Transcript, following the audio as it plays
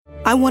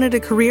I wanted a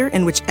career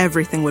in which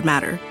everything would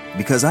matter.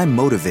 Because I'm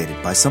motivated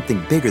by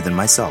something bigger than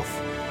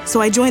myself.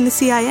 So I joined the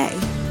CIA.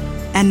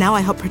 And now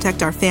I help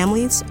protect our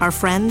families, our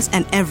friends,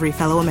 and every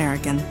fellow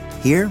American.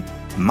 Here,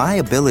 my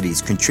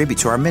abilities contribute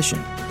to our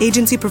mission.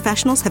 Agency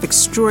professionals have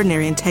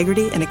extraordinary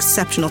integrity and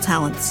exceptional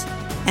talents.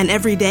 And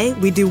every day,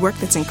 we do work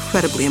that's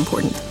incredibly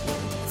important.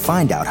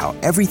 Find out how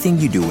everything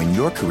you do in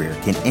your career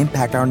can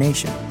impact our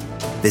nation.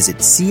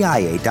 Visit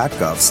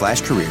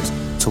cia.gov/careers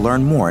to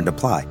learn more and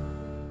apply.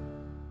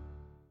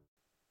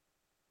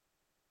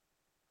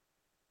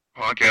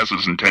 Podcast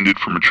is intended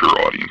for mature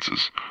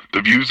audiences.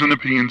 The views and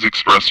opinions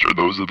expressed are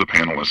those of the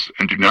panelists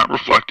and do not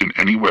reflect in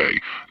any way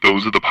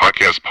those of the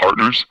podcast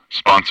partners,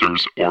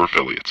 sponsors, or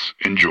affiliates.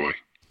 Enjoy.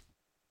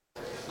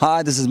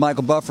 Hi, this is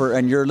Michael Buffer,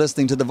 and you're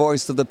listening to the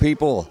Voice of the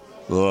People.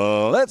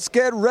 Let's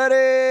get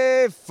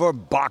ready for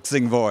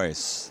Boxing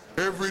Voice.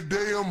 Every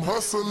day I'm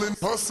hustling.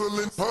 Every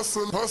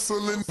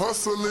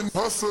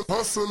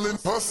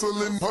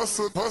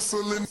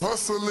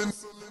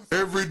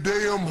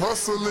day I'm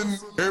hustling.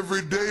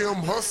 Every day I'm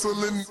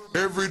hustling.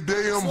 Every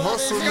day I'm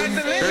hustling.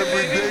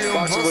 Every day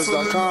I'm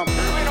hustling.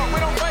 We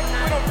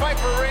don't fight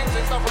for rings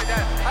and stuff like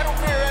that. I don't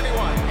fear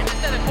anyone. En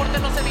este deporte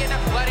no se viene a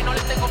jugar y no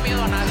le tengo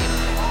miedo a nadie.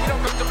 We don't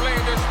come to play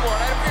in this sport.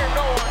 I fear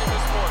no one in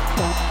this sport.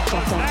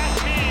 Does that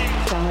mean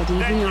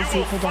that you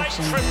will fight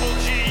Triple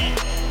G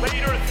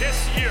later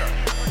this year?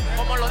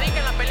 Como lo dije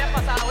en la pelea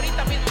pasada,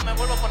 ahorita mismo me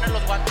vuelvo a poner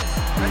los guantes.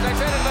 As I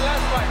said in the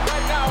last fight,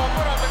 right now I'll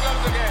put on the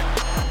gloves again.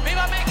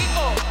 ¡Viva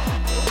México!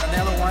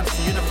 Canelo wants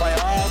to unify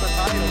all the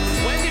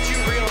titles. When did you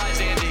realize,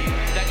 Andy,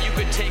 that you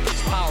could take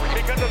his power?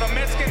 Because of the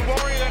Mexican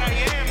warrior that I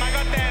am. I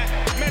got that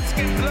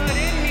Mexican blood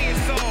in me.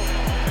 So,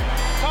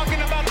 talking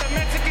about the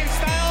Mexican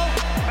style,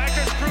 I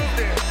just proved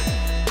it.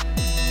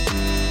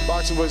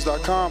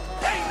 BoxingVoice.com.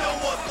 Ain't no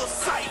other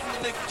sight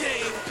in the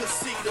game to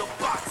see the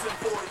Boxing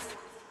Voice.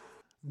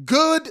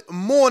 Good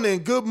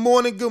morning.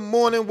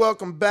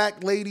 Welcome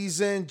back, ladies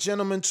and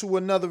gentlemen, to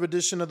another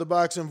edition of the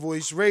Boxing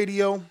Voice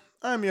Radio.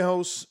 I'm your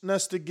host,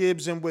 Nestor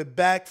Gibbs, and we're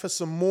back for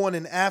some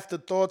morning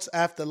afterthoughts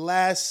after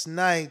last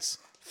night's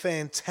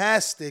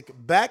fantastic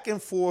back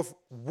and forth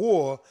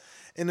war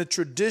in a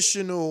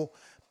traditional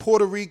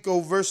Puerto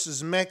Rico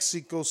versus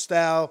Mexico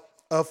style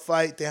of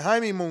fight that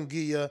Jaime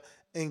Munguia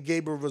and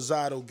Gabriel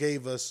Rosado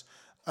gave us.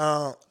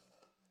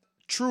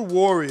 True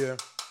warrior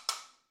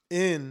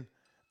in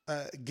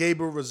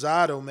Gabriel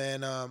Rosado,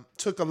 man.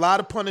 Took a lot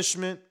of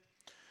punishment,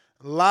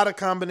 a lot of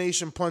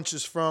combination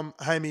punches from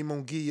Jaime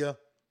Munguia.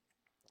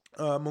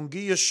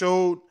 Munguia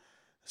showed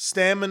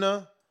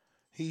stamina.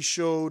 He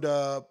showed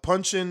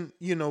punching,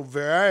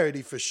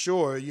 variety for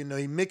sure.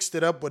 He mixed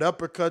it up with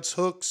uppercuts,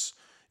 hooks,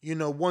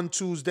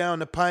 1-2s down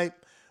the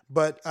pipe.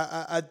 But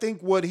I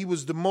think what he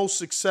was the most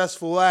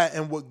successful at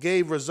and what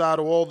gave Rosado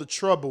all the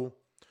trouble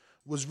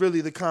was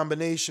really the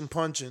combination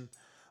punching.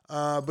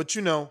 But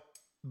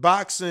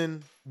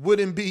boxing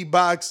wouldn't be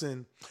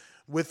boxing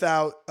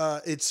without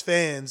its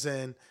fans.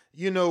 And,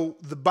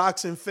 the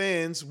boxing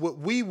fans, what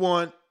we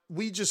want,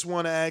 we just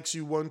want to ask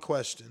you one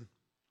question.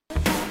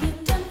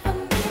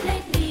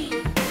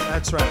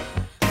 That's right.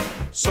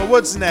 So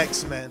what's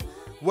next, man?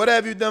 What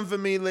have you done for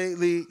me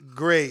lately?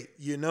 Great.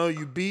 You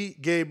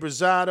beat Gabe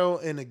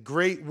Rosado in a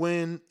great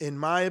win. In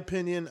my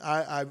opinion,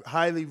 I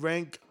highly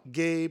rank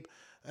Gabe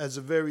as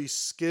a very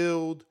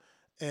skilled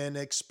and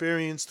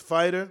experienced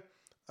fighter.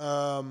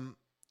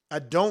 I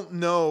don't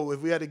know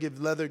if we had to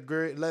give letter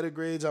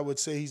grades. I would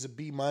say he's a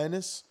B-,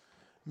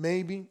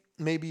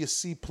 maybe a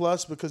C+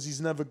 because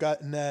he's never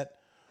gotten that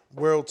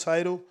world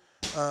title.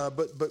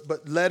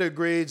 But letter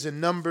grades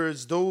and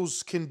numbers,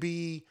 those can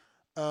be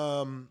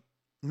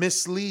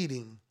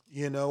misleading.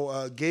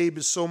 Gabe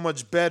is so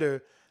much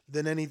better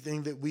than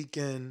anything that we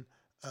can,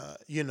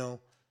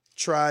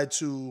 try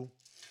to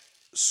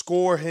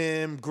score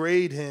him,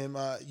 grade him.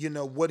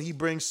 What he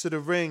brings to the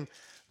ring,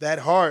 that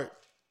heart.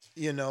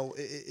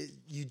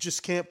 You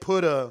just can't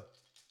put a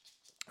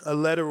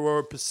letter or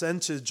a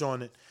percentage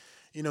on it.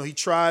 He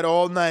tried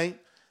all night.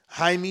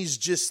 Jaime's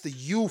just the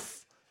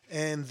youth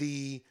and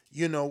the,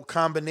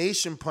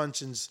 combination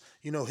punches,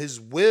 his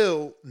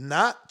will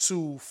not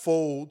to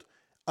fold.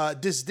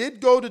 This did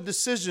go to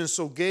decision,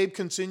 so Gabe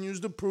continues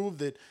to prove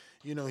that,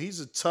 he's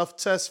a tough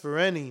test for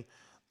any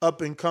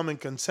up-and-coming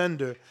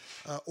contender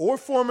or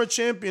former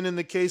champion in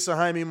the case of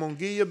Jaime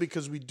Munguia,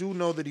 because we do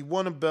know that he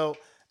won a belt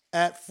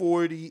at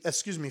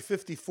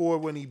 54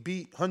 when he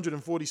beat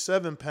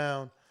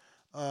 147-pound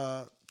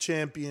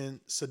champion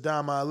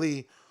Saddam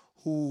Ali,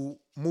 who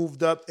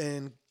moved up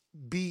and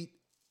beat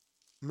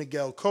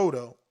Miguel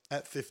Cotto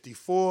at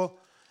 54.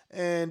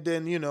 And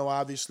then,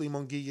 obviously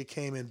Munguia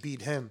came and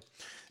beat him.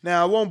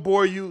 Now, I won't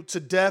bore you to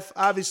death.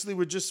 Obviously,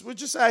 we're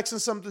just asking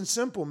something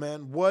simple,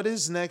 man. What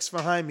is next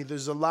for Jaime?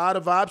 There's a lot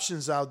of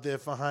options out there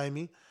for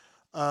Jaime.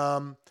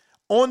 On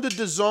the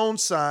DAZN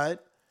side,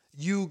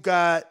 you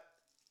got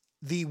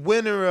the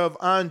winner of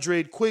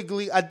Andre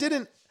Quigley. I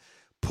didn't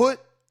put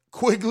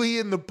Quigley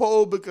in the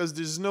poll because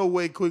there's no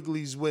way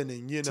Quigley's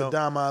winning,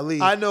 Saddam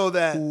Ali. I know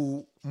that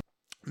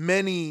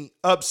many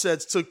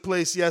upsets took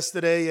place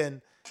yesterday,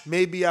 and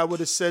maybe I would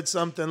have said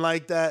something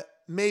like that.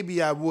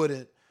 Maybe I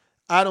wouldn't.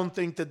 I don't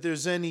think that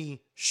there's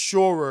any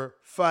surer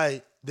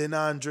fight than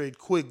Andre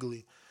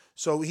Quigley.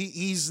 So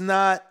he's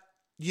not,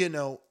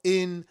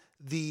 in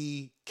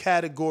the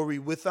category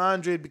with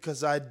Andre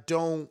because I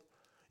don't,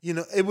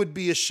 it would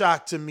be a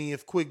shock to me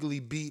if Quigley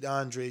beat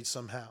Andre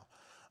somehow.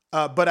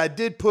 But I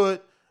did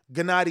put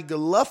Gennady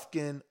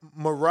Golovkin,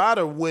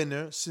 Murata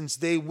winner, since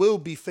they will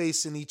be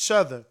facing each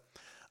other.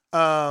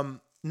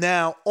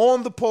 Now,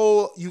 on the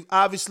poll, you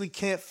obviously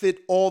can't fit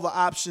all the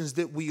options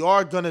that we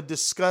are going to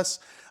discuss.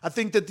 I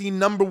think that the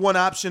number one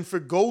option for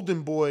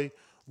Golden Boy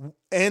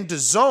and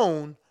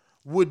DAZN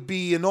would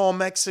be an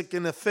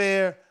all-Mexican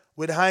affair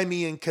with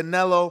Jaime and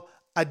Canelo.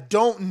 I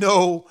don't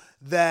know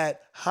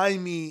that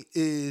Jaime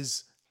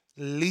is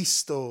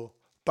listo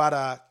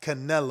para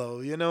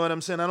Canelo. You know what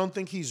I'm saying? I don't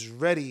think he's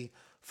ready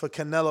for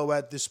Canelo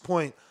at this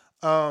point.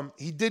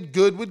 He did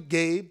good with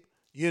Gabe.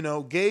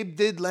 Gabe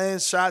did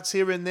land shots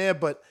here and there,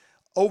 but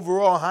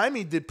overall,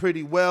 Jaime did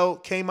pretty well.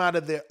 Came out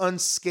of there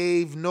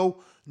unscathed.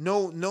 No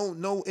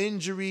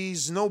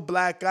injuries, no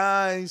black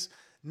eyes,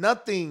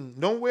 nothing.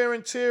 No wear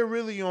and tear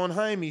really on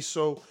Jaime.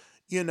 So,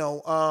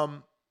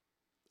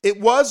 it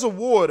was a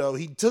war though.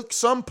 He took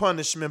some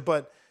punishment,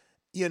 but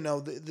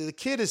the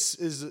kid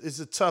is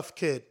a tough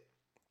kid.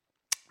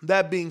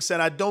 That being said,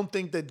 I don't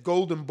think that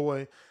Golden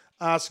Boy,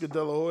 Oscar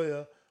De La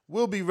Hoya,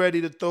 will be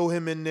ready to throw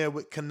him in there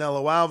with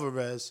Canelo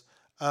Alvarez.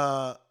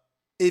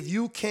 If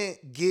you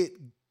can't get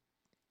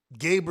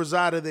Gabers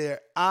out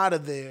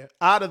of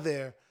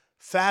there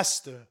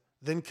faster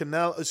than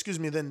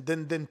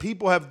Canelo, than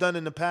people have done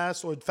in the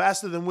past, or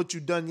faster than what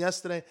you've done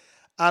yesterday,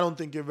 I don't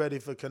think you're ready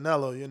for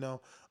Canelo.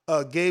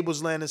 Gabe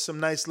was landing some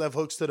nice left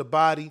hooks to the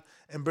body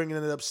and bringing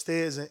it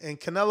upstairs, and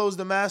Canelo's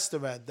the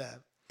master at that.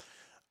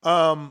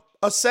 A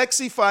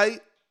sexy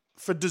fight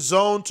for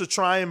DAZN to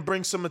try and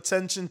bring some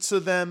attention to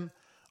them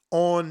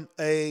on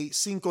a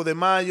Cinco de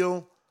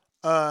Mayo,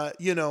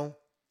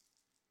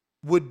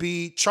 would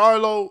be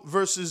Charlo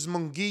versus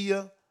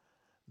Munguia.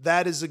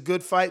 That is a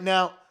good fight.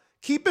 Now,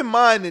 keep in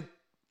mind that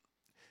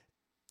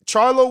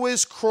Charlo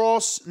is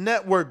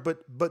cross-network,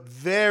 but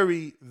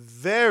very,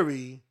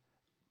 very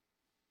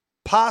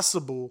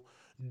possible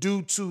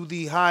due to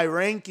the high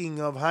ranking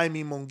of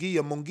Jaime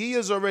Munguia. Munguia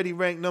is already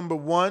ranked number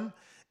 1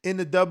 in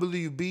the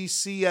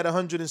WBC at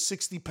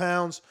 160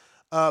 pounds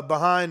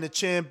behind the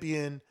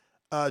champion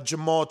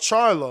Jamal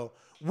Charlo.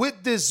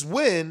 With this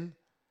win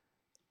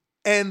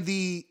and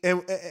the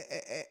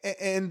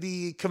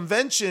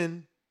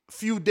convention a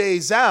few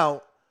days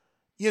out,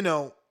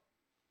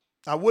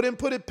 I wouldn't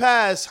put it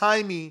past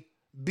Jaime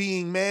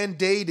being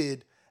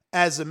mandated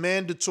as a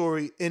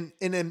mandatory in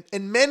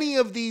many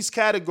of these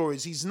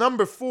categories. He's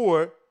number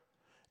 4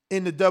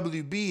 in the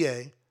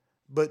WBA,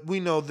 but we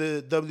know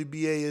the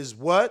WBA is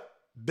what?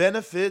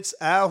 Benefits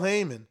Al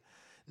Haymon.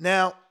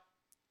 Now,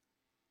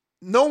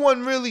 no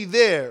one really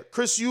there.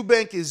 Chris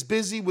Eubank is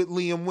busy with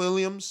Liam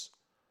Williams,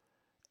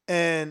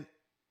 and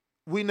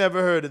we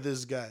never heard of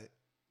this guy.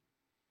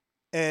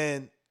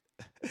 And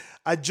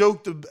I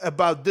joked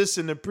about this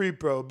in the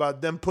pre-pro,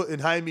 about them putting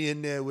Jaime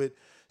in there with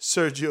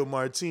Sergio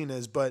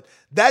Martinez, but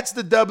that's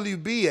the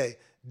WBA.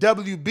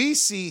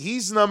 WBC,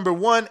 he's number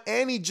 1,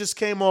 and he just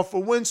came off a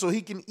win, so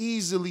he can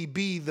easily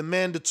be the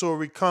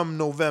mandatory come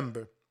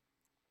November.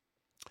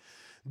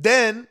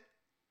 Then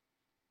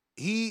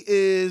he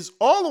is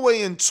all the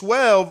way in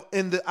 12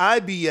 in the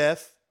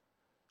IBF,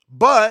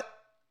 but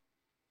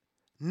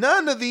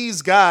none of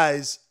these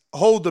guys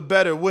hold a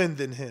better win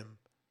than him.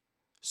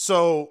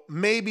 So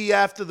maybe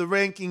after the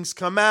rankings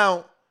come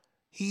out,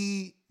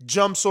 he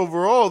jumps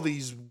over all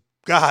these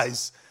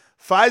guys.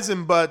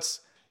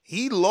 Feisenbutz,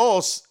 he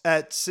lost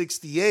at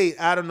 68.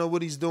 I don't know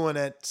what he's doing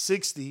at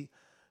 60.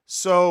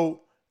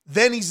 So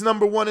then he's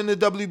number 1 in the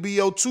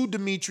WBO to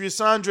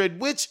Demetrius Andrade,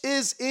 which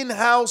is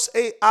in-house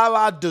a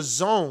la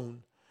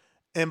DAZN.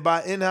 And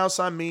by in-house,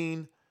 I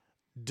mean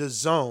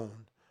DAZN.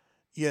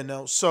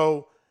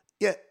 So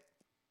yeah,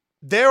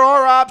 there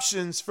are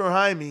options for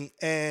Jaime,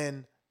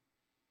 and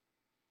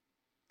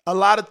a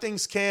lot of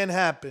things can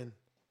happen.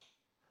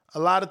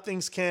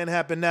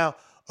 Now,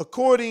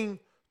 according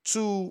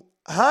to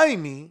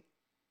Jaime,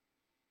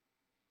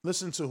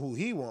 listen to who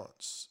he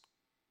wants.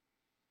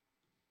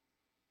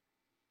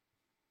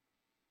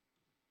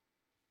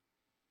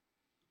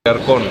 Yes,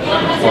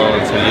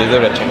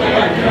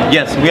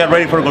 we are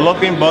ready for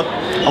Golovkin, but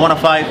I want to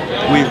fight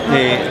with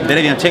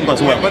Derevianchenko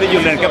as well. What did you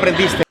learn? ¿Qué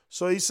aprendiste?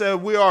 So he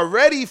said, we are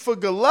ready for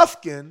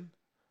Golovkin,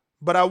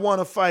 but I want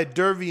to fight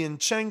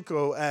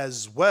Derevyanchenko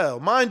as well.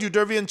 Mind you,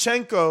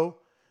 Derevyanchenko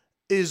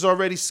is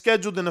already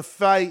scheduled in a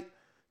fight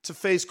to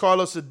face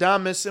Carlos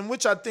Adames, in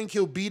which I think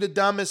he'll beat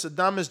Adames.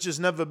 Adames just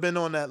never been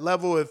on that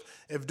level. If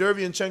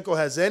Derevyanchenko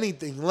has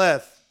anything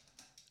left,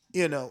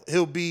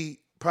 he'll be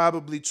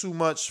probably too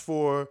much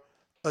for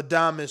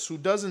Adames, who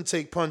doesn't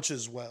take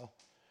punches well.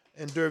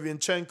 And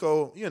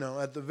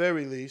Derevyanchenko, at the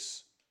very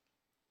least,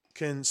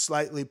 can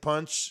slightly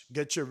punch,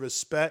 get your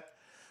respect.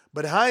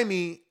 But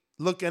Jaime,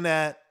 looking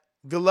at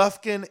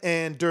Golovkin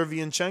and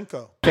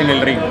Derevyanchenko. En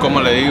el ring.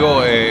 Como le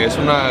digo, es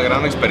una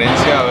gran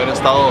experiencia haber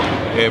estado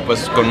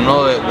pues con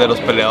uno de los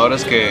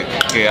peleadores que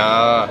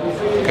ha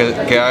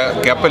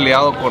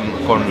peleado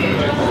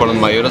con los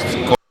mayores.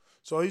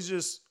 So he's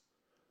just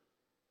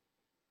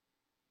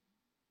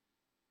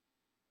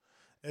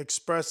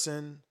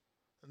expressing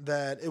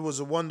that it was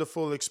a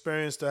wonderful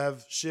experience to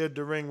have shared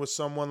the ring with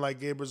someone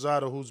like Gabe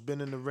Rosado, who's been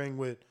in the ring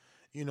with,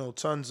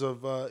 tons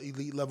of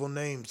elite level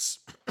names.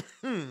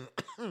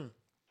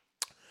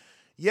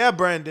 Yeah,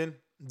 Brandon,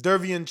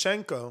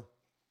 Derevyanchenko.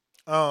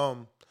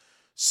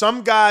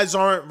 Some guys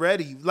aren't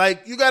ready.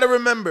 Like, you got to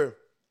remember,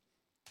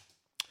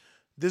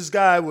 this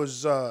guy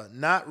was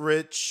not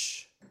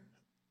rich,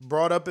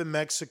 brought up in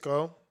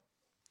Mexico,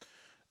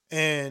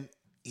 and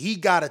he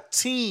got a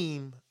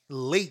team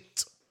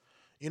late.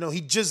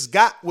 He just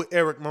got with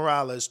Eric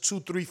Morales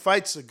 2-3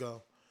 fights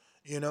ago.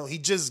 He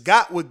just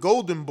got with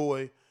Golden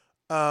Boy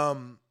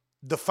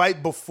the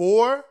fight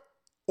before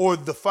or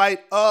the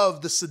fight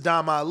of the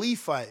Saddam Ali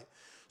fight.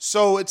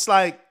 So it's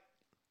like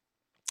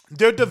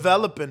they're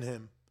developing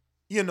him.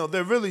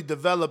 They're really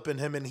developing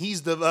him, and he's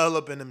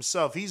developing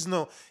himself. He's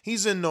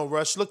in no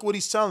rush. Look what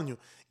he's telling you.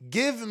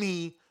 Give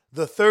me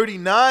the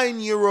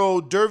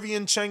 39-year-old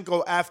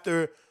Derevyanchenko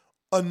after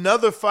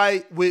another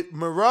fight with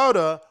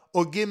Murata,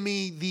 or give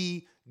me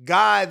the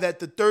guy that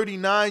the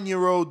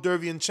 39-year-old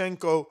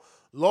Derevyanchenko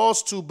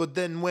lost to, but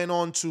then went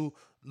on to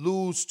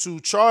lose to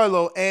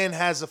Charlo and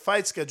has a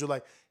fight schedule.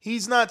 Like,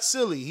 he's not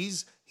silly.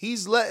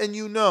 He's letting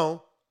you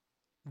know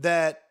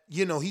that,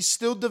 he's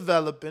still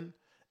developing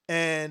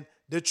and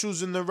they're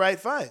choosing the right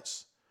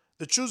fights.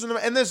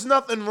 And there's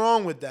nothing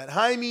wrong with that.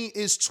 Jaime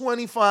is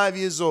 25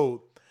 years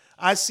old.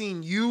 I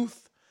seen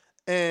youth,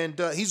 and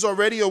he's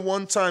already a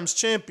one-time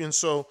champion.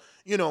 So,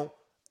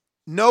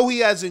 no, he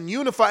hasn't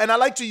unified. And I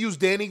like to use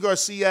Danny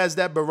Garcia as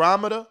that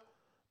barometer,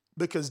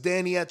 because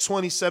Danny at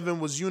 27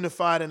 was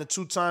unified and a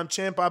two-time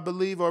champ, I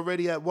believe,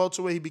 already at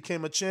welterweight. He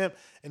became a champ,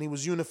 and he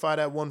was unified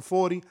at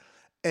 140,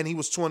 and he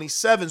was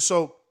 27.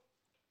 So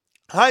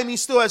Jaime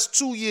still has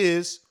 2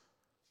 years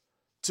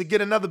to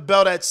get another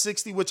belt at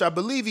 60, which I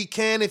believe he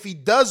can if he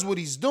does what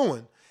he's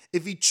doing.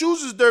 If he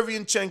chooses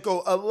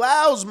Derevyanchenko,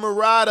 allows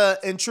Murata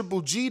and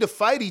Triple G to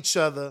fight each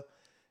other,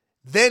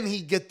 then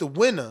he get the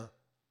winner.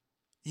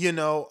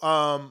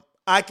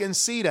 I can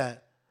see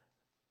that.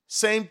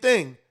 Same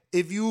thing.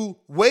 If you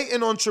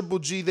waiting on Triple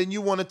G, then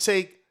you want to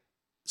take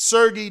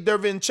Sergey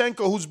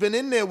Derevyanchenko, who's been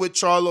in there with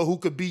Charlo, who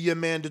could be your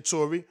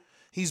mandatory.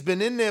 He's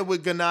been in there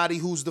with Gennady,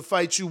 who's the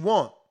fight you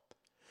want.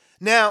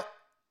 Now,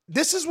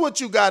 this is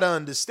what you got to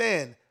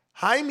understand.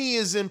 Jaime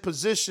is in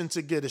position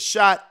to get a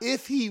shot.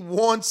 If he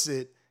wants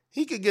it,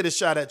 he could get a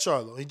shot at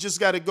Charlo. He just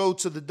got to go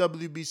to the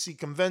WBC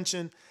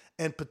convention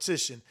and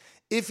petition.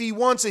 If he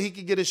wants it, he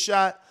could get a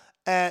shot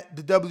at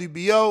the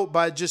WBO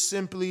by just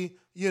simply,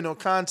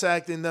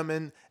 contacting them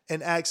and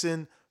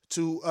asking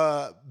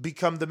to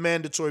become the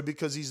mandatory,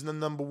 because he's the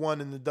number one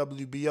in the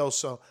WBO.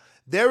 So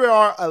there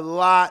are a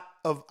lot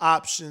of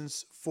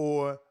options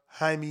for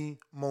Jaime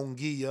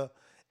Munguia.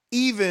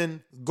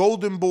 Even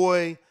Golden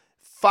Boy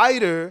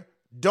fighter,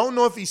 don't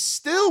know if he's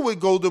still with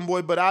Golden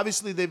Boy, but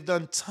obviously they've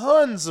done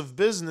tons of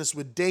business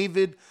with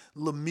David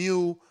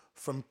Lemieux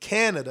from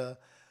Canada,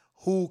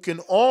 who can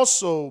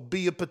also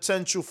be a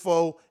potential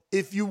foe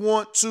if you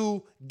want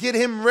to get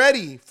him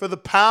ready for the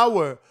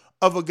power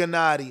of a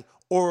Gennady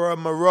or a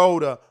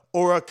Murata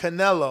or a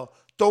Canelo.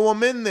 Throw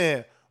him in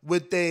there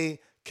with a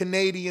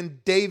Canadian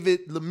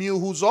David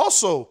Lemieux, who's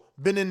also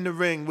been in the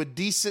ring with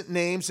decent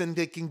names, and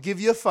they can give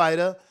you a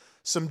fighter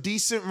some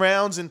decent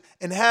rounds and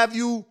have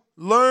you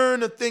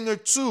learn a thing or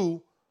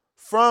two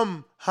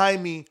from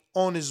Jaime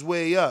on his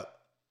way up.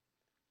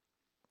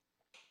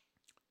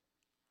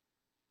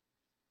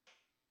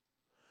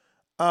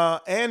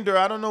 Ander,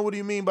 I don't know what do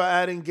you mean by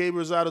adding Gabe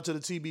Rosado to the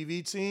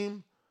TBV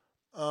team.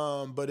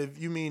 But if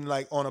you mean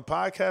like on a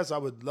podcast, I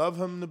would love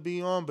him to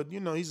be on. But,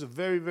 he's a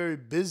very, very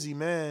busy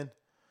man.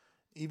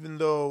 Even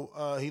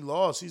though he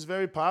lost, he's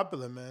very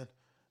popular, man.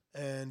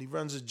 And he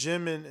runs a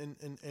gym in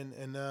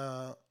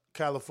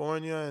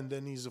California, and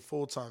then he's a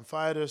full-time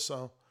fighter.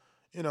 So,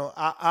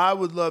 I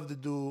would love to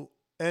do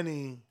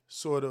any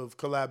sort of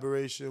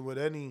collaboration with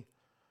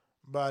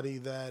anybody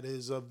that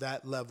is of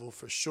that level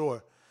for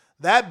sure.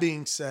 That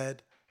being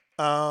said,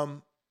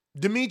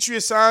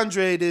 Demetrius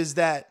Andrade is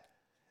that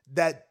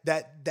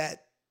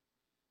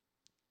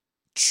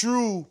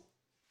true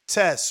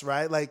test,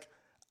 right? Like,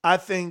 I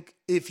think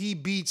if he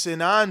beats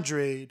an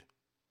Andrade,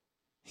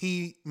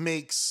 he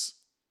makes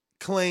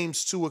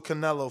claims to a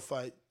Canelo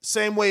fight.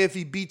 Same way if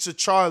he beats a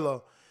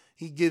Charlo,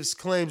 he gives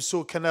claims to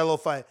a Canelo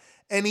fight.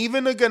 And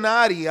even a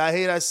Gennady, I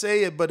hate I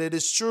say it, but it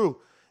is true.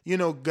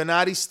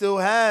 Gennady still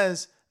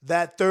has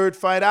that third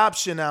fight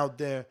option out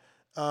there.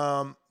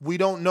 We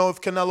don't know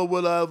if Canelo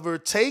will ever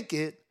take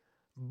it,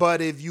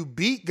 but if you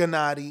beat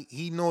Gennady,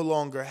 he no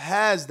longer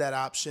has that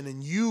option,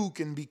 and you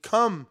can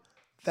become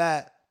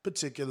that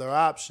particular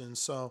option.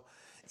 So,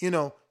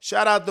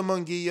 shout out to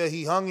Munguia.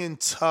 He hung in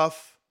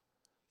tough.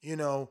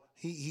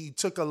 He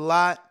took a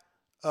lot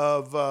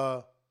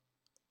of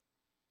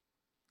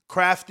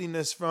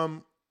craftiness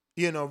from,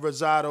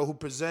 Rosado, who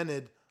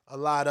presented a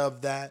lot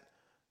of that,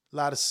 a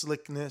lot of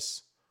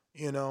slickness,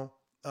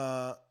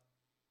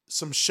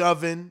 some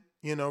shoving.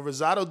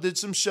 Rosado did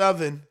some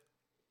shoving.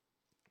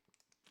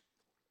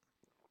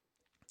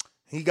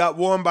 He got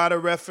warned by the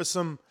ref for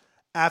some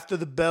after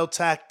the bell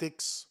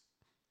tactics.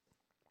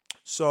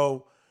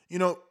 So,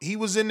 he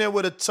was in there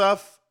with a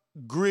tough,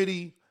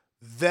 gritty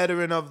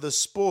veteran of the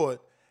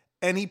sport,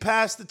 and he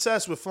passed the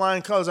test with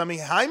flying colors. I mean,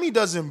 Jaime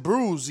doesn't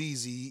bruise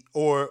easy,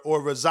 or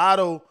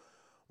Rosado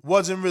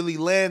wasn't really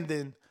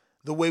landing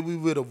the way we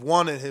would have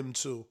wanted him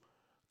to,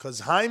 because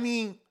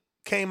Jaime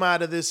came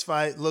out of this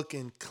fight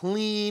looking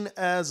clean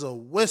as a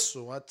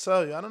whistle. I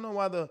tell you, I don't know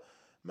why the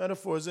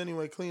metaphor is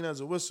anyway clean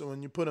as a whistle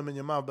when you put them in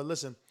your mouth, but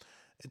listen,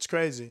 it's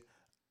crazy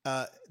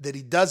that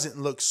he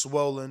doesn't look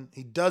swollen.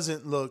 He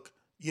doesn't look,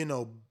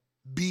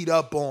 beat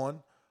up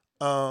on.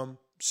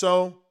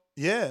 So,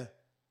 yeah.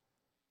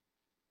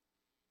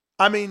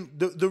 I mean,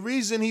 the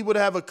reason he would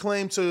have a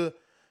claim to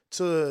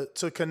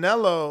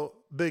Canelo,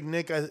 Big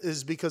Nick,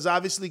 is because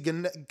obviously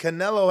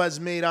Canelo has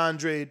made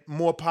Andre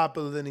more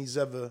popular than he's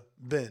ever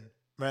been,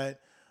 right?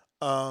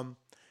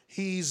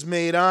 He's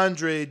made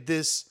Andre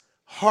this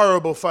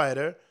horrible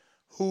fighter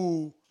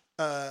who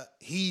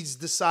he's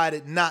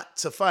decided not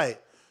to fight.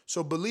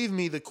 So believe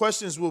me, the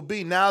questions will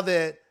be, now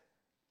that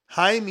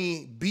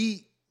Jaime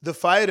beat the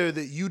fighter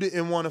that you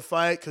didn't want to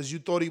fight because you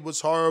thought he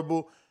was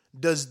horrible,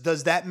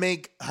 does that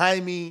make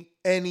Jaime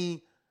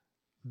any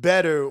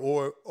better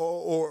or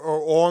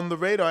on the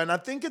radar? And I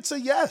think it's a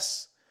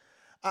yes.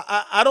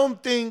 I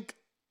don't think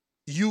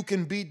you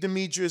can beat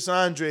Demetrius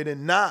Andrade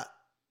and not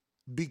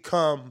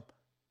become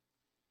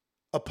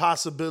a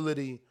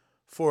possibility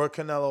for a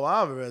Canelo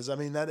Alvarez. I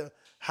mean,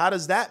 how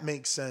does that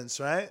make sense,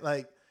 right?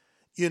 Like,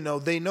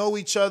 they know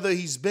each other.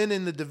 He's been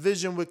in the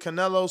division with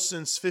Canelo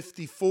since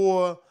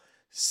 54,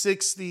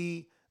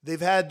 60.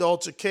 They've had the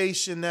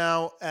altercation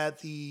now at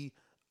the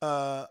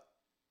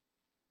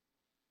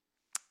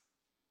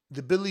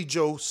Billy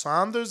Joe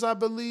Saunders, I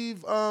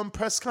believe,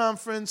 press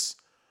conference.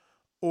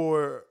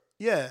 Or,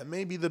 yeah,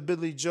 maybe the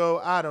Billy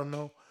Joe. I don't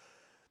know.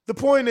 The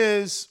point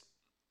is,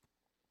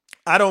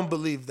 I don't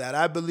believe that.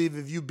 I believe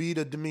if you beat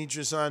a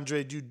Demetrius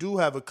Andrade, you do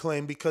have a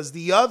claim, because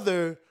the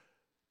other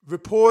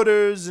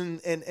reporters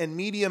and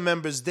media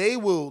members, they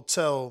will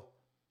tell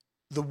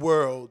the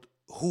world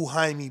who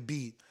Jaime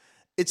beat.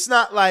 It's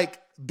not like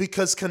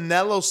because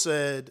Canelo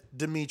said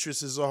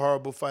Demetrius is a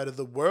horrible fighter,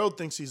 the world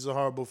thinks he's a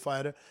horrible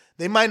fighter.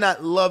 They might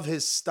not love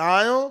his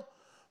style,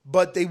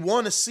 but they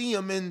want to see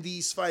him in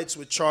these fights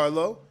with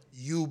Charlo,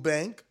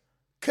 Eubank,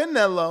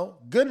 Canelo,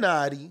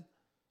 Gennady,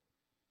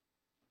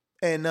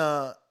 and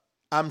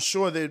I'm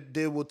sure that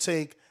they will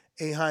take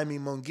a Jaime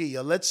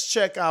Munguia. Let's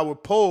check our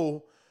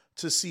poll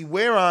to see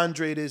where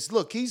Andrade is.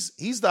 Look, he's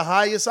the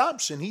highest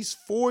option. He's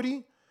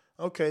 40.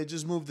 Okay,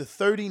 just moved to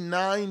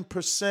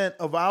 39%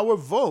 of our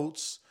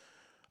votes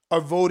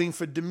are voting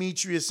for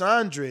Demetrius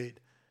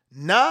Andrade.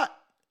 Not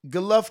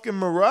Golovkin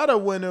Murata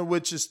winner,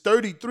 which is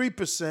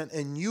 33%,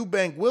 and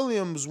Eubank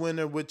Williams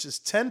winner, which is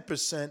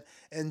 10%,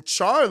 and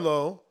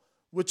Charlo,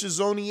 which is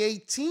only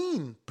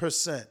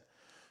 18%.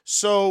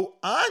 So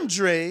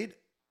Andrade,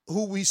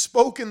 who we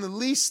spoken the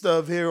least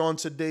of here on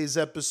today's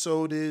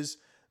episode, is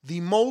the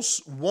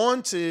most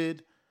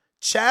wanted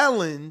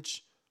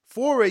challenge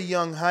for a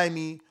young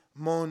Jaime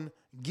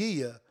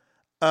Munguia.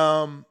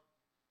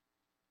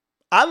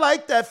 I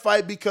like that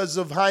fight because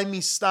of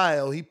Jaime's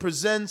style. He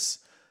presents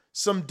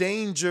some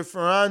danger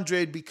for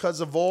Andrade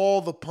because of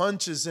all the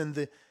punches and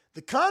the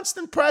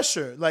constant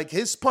pressure. Like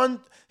his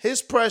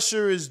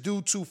pressure is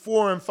due to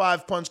 4 and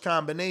 5 punch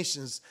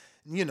combinations.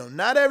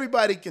 Not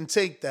everybody can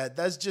take that.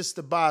 That's just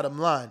the bottom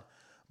line.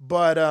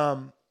 But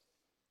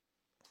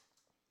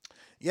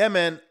yeah,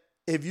 man,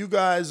 if you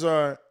guys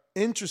are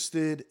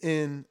interested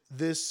in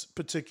this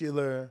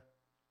particular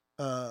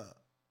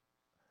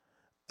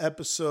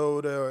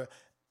episode or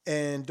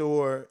you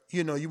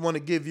want to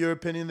give your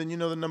opinion, then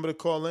the number to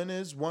call in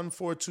is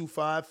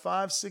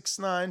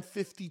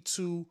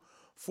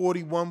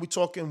 1-425-569-5241. We're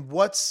talking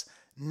what's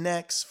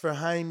next for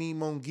Jaime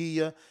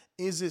Munguia.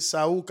 Is it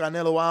Saul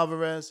Canelo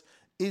Alvarez?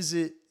 Is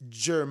it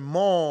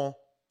Jermall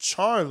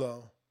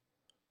Charlo,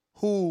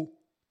 who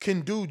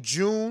can do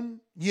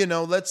June?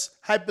 Let's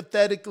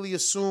hypothetically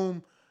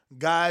assume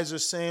guys are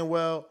saying,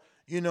 well,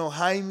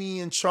 Jaime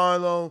and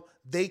Charlo,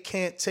 they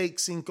can't take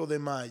Cinco de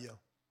Mayo.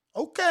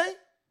 Okay,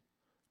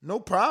 no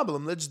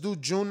problem. Let's do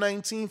June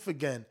 19th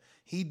again.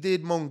 He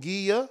did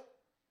Munguia.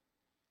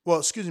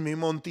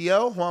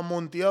 Montiel, Juan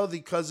Montiel,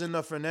 the cousin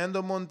of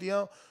Fernando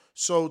Montiel.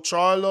 So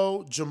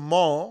Charlo,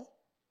 Jermall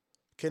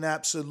can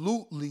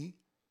absolutely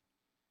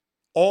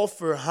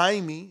offer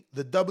Jaime,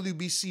 the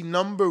WBC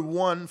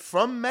 #1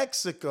 from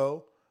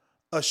Mexico,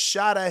 a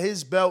shot at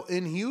his belt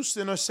in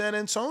Houston or San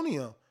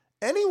Antonio,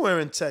 anywhere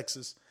in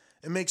Texas.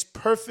 It makes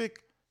perfect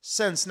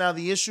sense. Now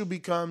the issue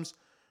becomes,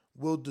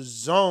 will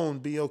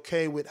DAZN be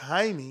okay with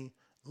Jaime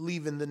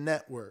leaving the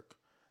network?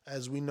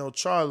 As we know,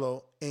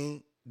 Charlo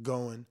ain't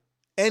going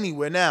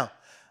anywhere. Now,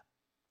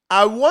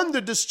 I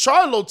wonder, does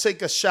Charlo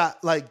take a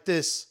shot like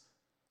this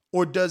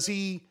Or does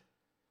he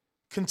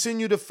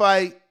continue to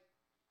fight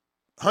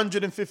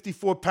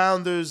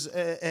 154-pounders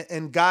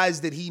and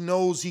guys that he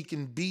knows he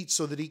can beat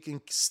so that he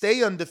can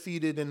stay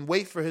undefeated and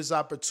wait for his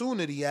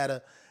opportunity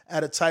at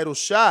a title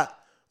shot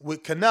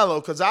with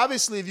Canelo? Because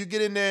obviously if you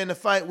get in there in a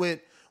fight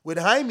with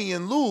Jaime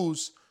and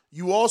lose,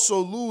 you also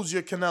lose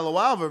your Canelo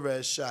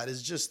Alvarez shot.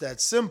 It's just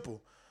that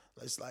simple.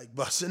 It's like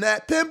busting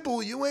that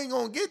pimple. You ain't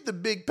going to get the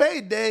big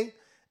payday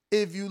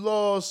if you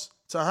lost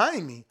to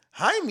Jaime.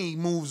 Jaime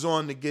moves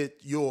on to get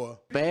your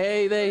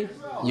payday.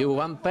 You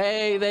want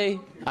payday.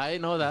 I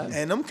know that.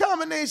 And them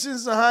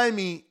combinations of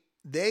Jaime,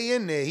 they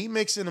in there. He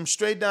mixing them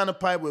straight down the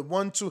pipe with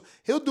 1-2.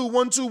 He'll do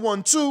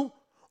 1-2-1-2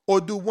 or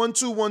do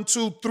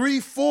 1-2-1-2,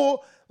 3-4.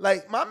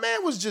 Like, my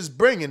man was just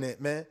bringing it,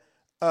 man.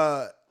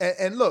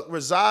 And look,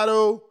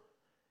 Rosado,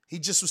 he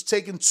just was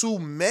taking too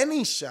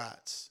many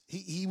shots.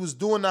 He was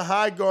doing the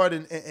high guard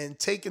and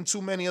taking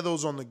too many of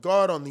those on the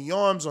guard, on the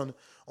arms, on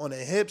the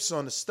hips,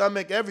 on the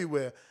stomach,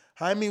 everywhere.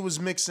 Jaime was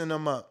mixing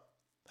them up.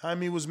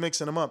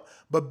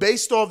 But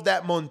based off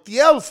that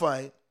Montiel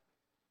fight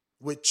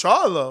with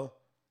Charlo,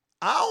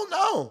 I don't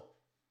know.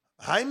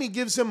 Jaime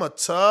gives him a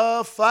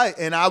tough fight.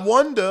 And I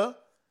wonder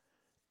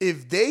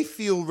if they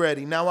feel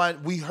ready. Now,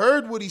 we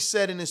heard what he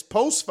said in his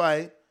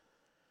post-fight,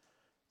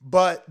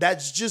 but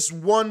that's just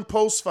one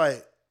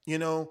post-fight. You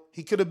know,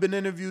 he could have been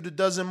interviewed a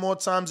dozen more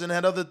times and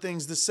had other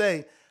things to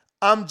say.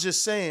 I'm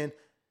just saying,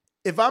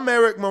 if I'm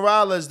Eric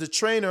Morales, the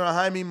trainer of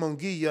Jaime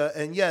Munguia,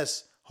 and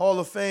yes, Hall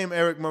of Fame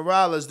Eric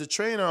Morales, the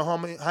trainer of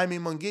Jaime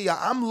Munguia,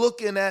 I'm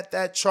looking at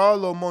that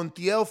Charlo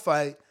Montiel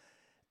fight,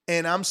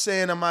 and I'm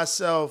saying to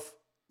myself,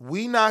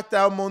 we knocked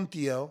out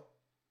Montiel,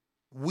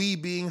 we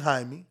being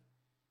Jaime,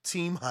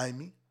 Team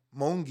Jaime,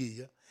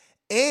 Munguia,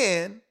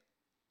 and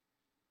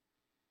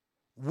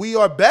we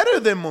are better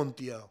than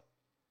Montiel.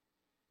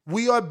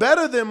 We are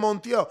better than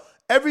Montiel.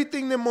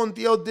 Everything that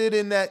Montiel did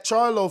in that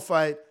Charlo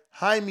fight,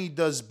 Jaime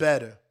does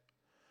better.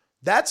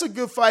 That's a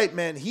good fight,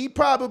 man. He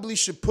probably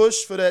should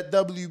push for that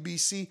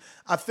WBC.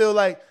 I feel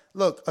like,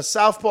 look, a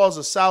southpaw's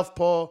a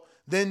southpaw.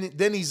 Then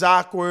he's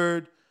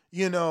awkward,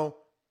 you know.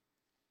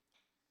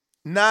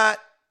 Not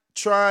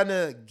trying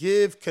to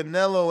give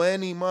Canelo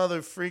any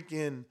mother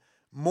freaking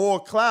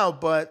more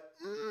clout, but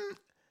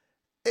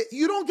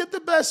you don't get the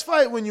best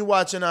fight when you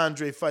watch an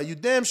Andre fight. You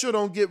damn sure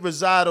don't get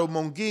Rosado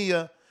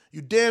Munguia.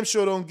 You damn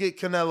sure don't get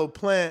Canelo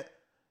Plant.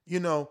 You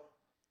know,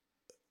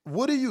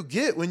 what do you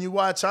get when you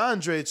watch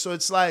Andre? So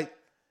it's like,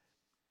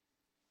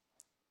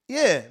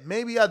 yeah,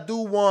 maybe I do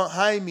want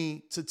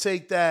Jaime to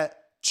take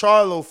that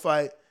Charlo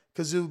fight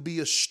because it would be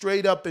a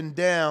straight up and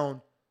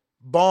down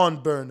barn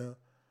burner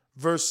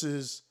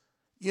versus,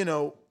 you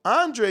know,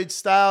 Andre's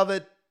style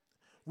that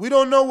we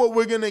don't know what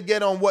we're going to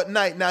get on what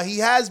night. Now, he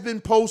has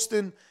been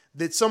posting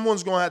that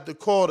someone's going to have to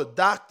call the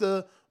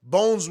doctor.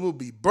 Bones will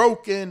be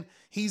broken.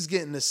 He's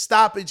getting a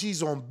stoppage.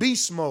 He's on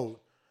beast mode.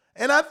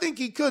 And I think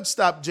he could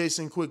stop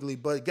Jason Quigley,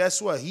 but guess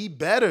what? He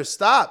better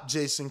stop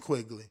Jason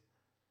Quigley.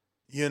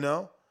 You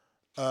know?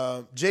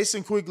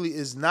 Jason Quigley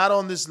is not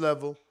on this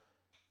level.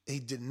 He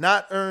did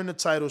not earn a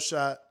title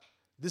shot.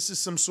 This is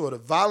some sort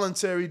of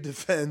voluntary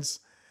defense.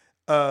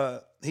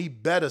 He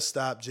better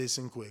stop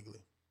Jason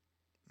Quigley.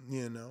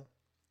 You know?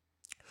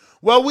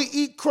 Well, we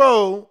eat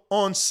crow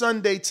on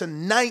Sunday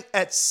tonight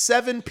at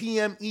 7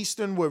 p.m.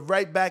 Eastern. We're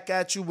right back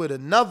at you with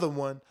another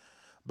one.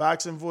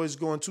 Boxing Voice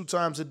going 2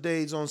 times a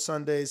day on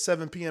Sundays,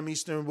 7 p.m.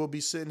 Eastern. We'll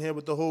be sitting here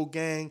with the whole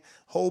gang,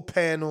 whole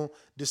panel,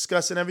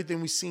 discussing everything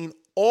we've seen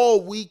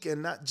all week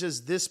and not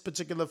just this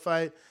particular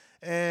fight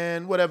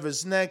and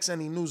whatever's next,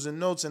 any news and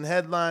notes and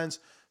headlines.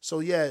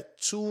 So, yeah,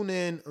 tune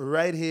in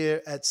right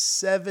here at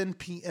 7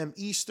 p.m.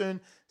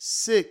 Eastern,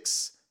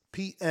 6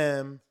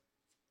 p.m.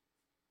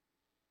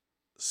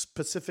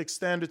 Pacific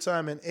Standard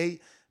Time, and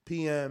 8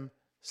 p.m.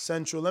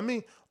 Central. Let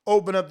me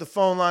open up the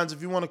phone lines.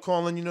 If you want to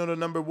call in, you know the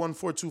number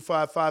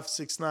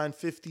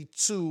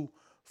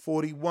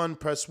 1-425-569-5241.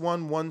 Press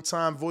 1 one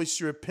time. Voice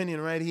your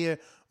opinion right here.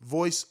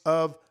 Voice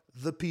of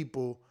the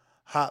People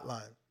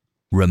hotline.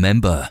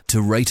 Remember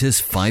to rate us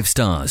 5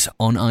 stars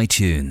on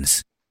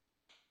iTunes.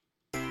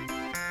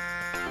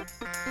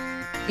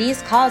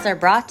 These calls are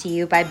brought to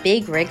you by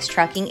Big Rigs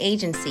Trucking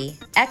Agency,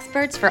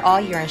 experts for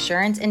all your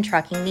insurance and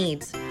trucking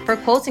needs. For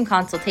quotes and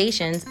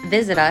consultations,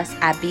 visit us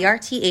at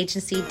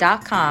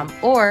brtagency.com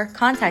or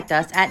contact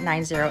us at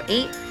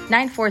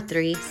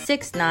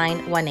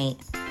 908-943-6918.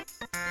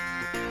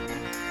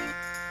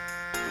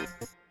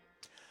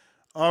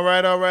 All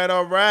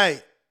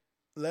right.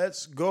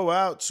 Let's go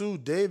out to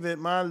David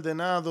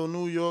Maldonado,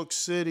 New York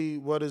City.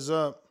 What is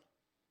up?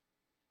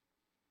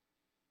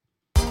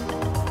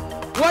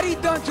 What he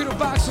done to the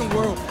boxing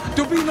world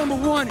to be number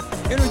 1 in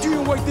the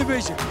junior weight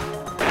division.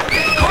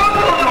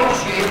 Carlo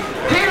knows shit.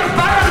 Peter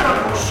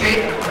Fowler knows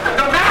shit.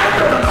 The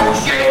master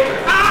knows shit.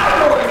 I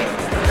know it.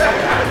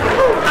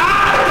 I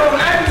know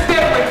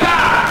everything with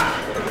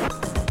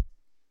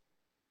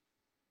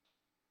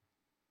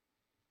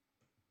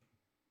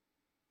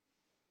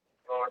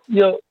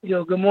God.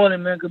 Yo, good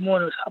morning, man. Good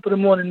morning. Top of the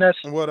morning, Ness.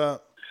 What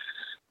up?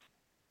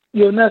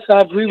 Yo, Ness,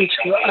 I agree with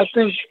you. I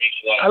think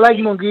I like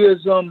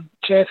Munguia's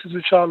chances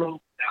with Charlo.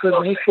 Because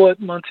when he fought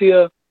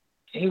Montiel,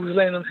 and he was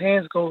letting them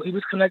hands go, he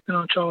was connecting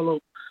on Charlo.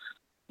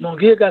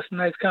 Munguia got some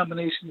nice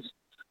combinations.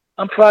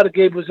 I'm proud of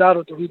Gabe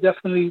Rosado,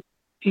 though.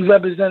 He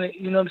represented,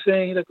 you know what I'm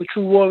saying? He's like a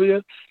true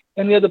warrior.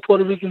 Any other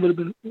Puerto Rican would have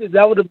been, if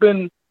that would have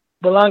been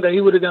Berlanga,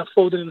 he would have got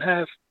folded in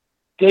half.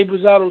 Gabe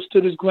Rosado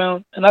stood his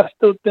ground, and I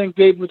still think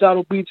Gabe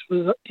Rosado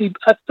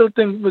I still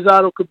think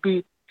Rosado could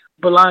beat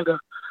Berlanga.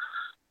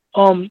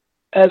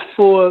 As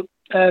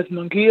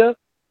Munguia,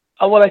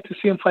 I would like to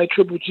see him fight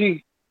Triple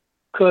G,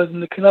 because in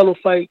the Canelo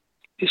fight,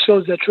 it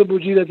shows that Triple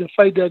G doesn't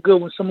fight that good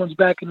when someone's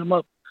backing him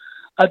up.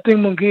 I think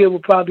Munguia will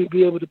probably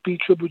be able to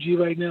beat Triple G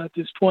right now at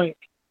this point.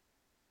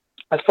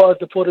 As far as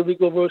the Puerto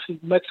Rico versus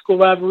Mexico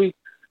rivalry,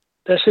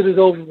 that shit is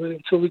over with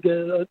until we get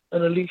an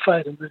elite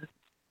fighter, man.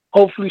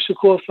 Hopefully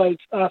Shakur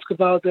fights Oscar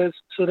Valdez,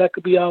 so that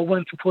could be our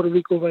win for Puerto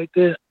Rico right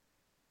there.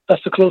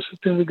 That's the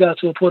closest thing we got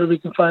to a Puerto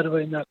Rican fighter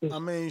right now. I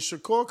mean,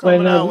 Shakur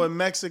coming out with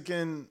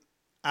Mexican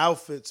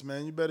outfits,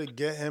 man. You better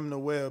get him to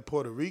wear a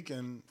Puerto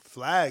Rican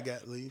flag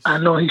at least. I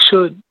know he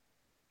should.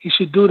 He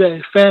should do that.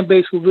 His fan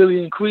base will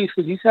really increase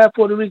because he's half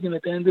Puerto Rican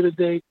at the end of the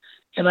day,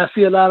 and I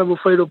see a lot of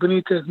Alfredo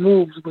Benitez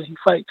moves when he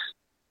fights.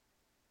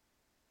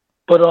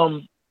 But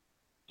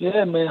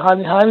yeah, man,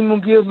 Jaime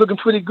Munguia is looking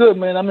pretty good,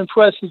 man. I'm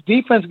impressed. His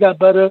defense got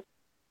better.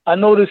 I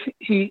noticed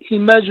he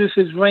measures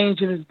his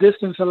range and his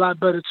distance a lot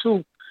better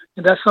too,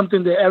 and that's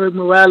something that Eric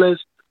Morales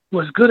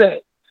was good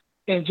at.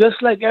 And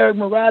just like Eric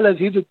Morales,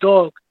 he's a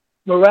dog.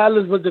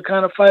 Morales was the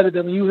kind of fighter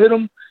that when you hit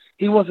him,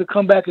 he wants to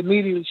come back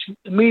immediately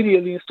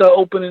and start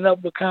opening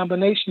up with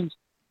combinations.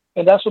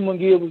 And that's what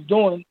Munguia was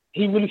doing.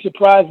 He really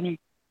surprised me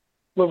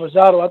with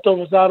Rosado. I thought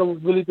Rosado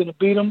was really going to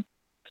beat him.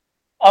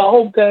 I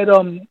hope that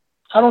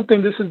I don't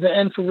think this is the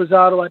end for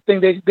Rosado. I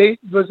think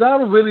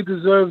Rosado really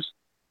deserves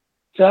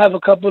to have a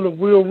couple of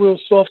real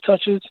soft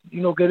touches,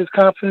 get his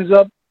confidence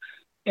up.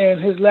 And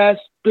his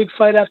last big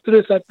fight after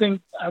this, I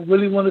think I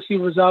really want to see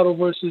Rosado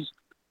versus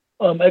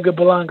Edgar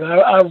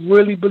Berlanga. I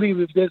really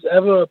believe if there's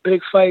ever a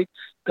big fight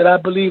that I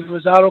believe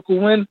Rosado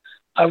could win,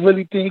 I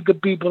really think he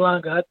could beat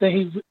Berlanga. I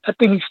think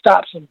he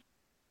stops him,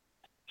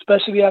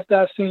 especially after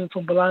I've seen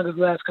from Berlanga's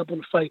last couple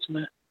of fights,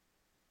 man.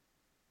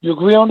 You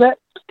agree on that?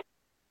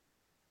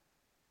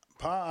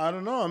 I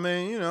don't know. I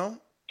mean,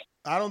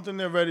 I don't think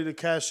they're ready to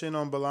cash in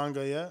on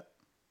Berlanga yet.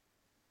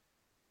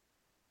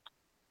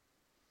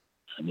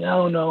 I mean, I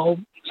don't know.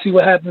 See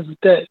what happens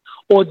with that.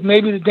 Or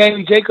maybe the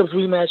Danny Jacobs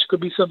rematch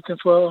could be something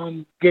for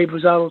Gabe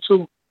Rosado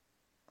too.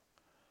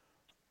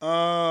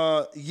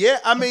 Yeah,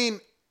 I mean,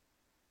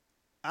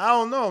 I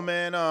don't know,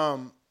 man.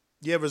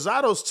 Yeah,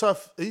 Rosado's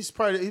tough. He's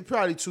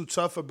probably too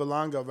tough for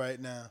Berlanga right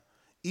now.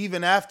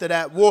 Even after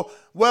that, well,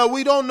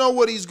 we don't know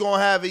what he's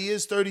gonna have. He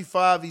is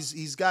 35.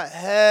 He's got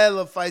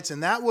hella fights,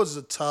 and that was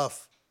a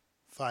tough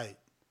fight.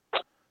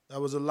 That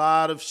was a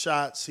lot of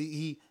shots.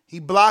 He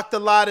blocked a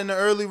lot in the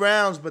early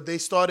rounds, but they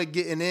started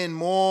getting in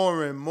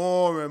more and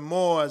more and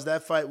more as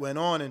that fight went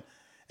on.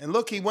 And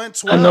look, he went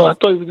 12. I know. I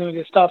thought he was going to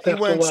get stopped after a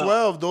while. He went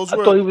 12.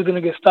 I thought he was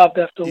going to get stopped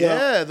after a while.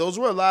 Yeah, those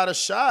were a lot of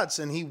shots,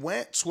 and he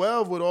went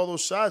 12 with all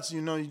those shots.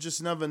 You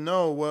just never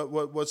know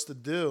what's the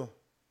deal.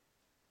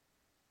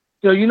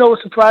 You know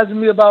what's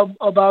surprising me about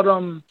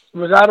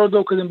Rosado,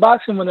 though? Because in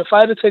boxing, when a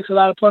fighter takes a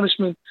lot of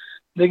punishment,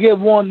 they get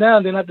worn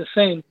down. They're not the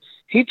same.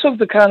 He took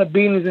the kind of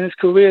beatings in his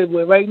career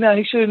where right now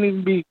he shouldn't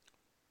even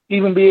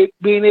be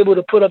being able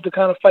to put up the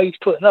kind of fight he's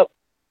putting up.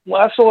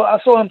 Well, I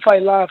saw him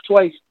fight live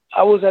twice.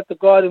 I was at the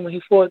Garden when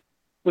he fought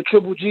with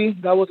Triple G.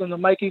 That was on the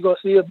Mikey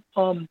Garcia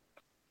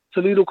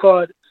Toledo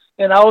card.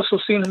 And I also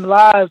seen him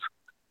live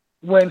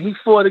when he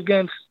fought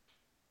against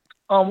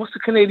what's the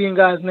Canadian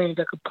guy's name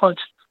that could punch?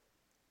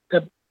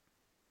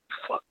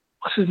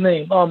 What's his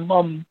name?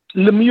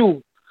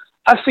 Lemieux.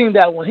 I seen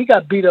that one. He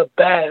got beat up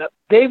bad.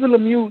 David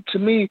Lemieux, to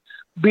me,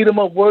 beat him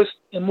up worse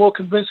and more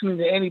convincingly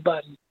than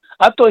anybody.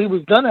 I thought he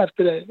was done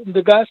after that.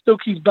 The guy still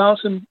keeps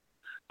bouncing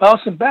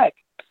back.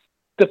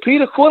 The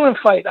Peter Quillen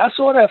fight, I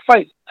saw that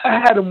fight. I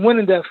had him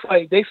winning that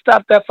fight. They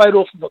stopped that fight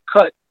off of a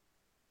cut.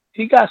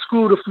 He got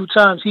screwed a few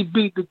times. He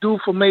beat the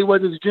dude from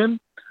Mayweather's gym,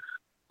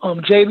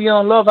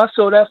 Javion Love. I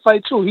saw that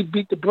fight too. He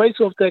beat the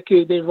brakes off that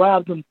kid. They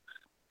robbed him.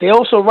 They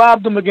also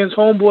robbed him against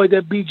homeboy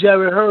that beat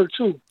Jared Hurd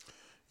too.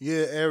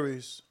 Yeah,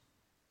 Aries.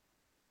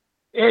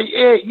 Yeah,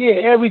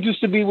 Aries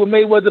used to be with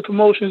Mayweather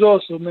Promotions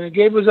also, man.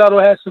 Gabe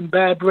Rosado had some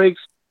bad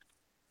breaks,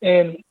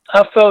 and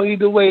I felt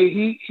either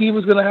way he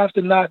was going to have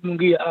to knock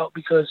Munguia out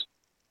because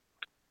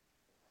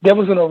they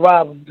was going to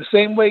rob him. The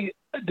same way,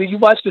 did you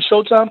watch the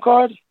Showtime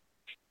card?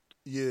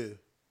 Yeah.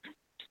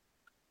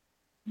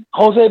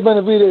 Jose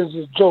Benavidez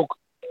is a joke.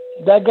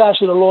 That guy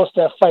should have lost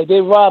that fight.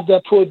 They robbed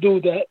that poor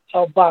dude that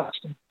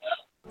outboxed him.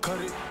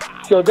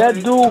 So that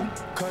dude...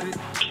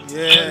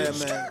 Yeah,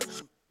 man.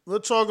 We'll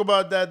talk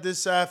about that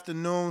this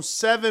afternoon.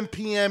 7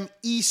 p.m.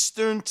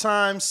 Eastern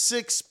Time,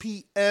 6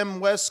 p.m.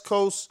 West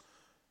Coast.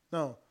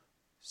 No,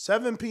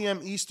 7 p.m.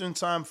 Eastern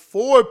Time,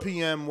 4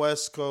 p.m.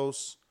 West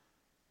Coast,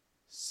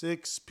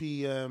 6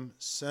 p.m.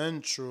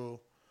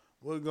 Central.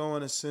 We're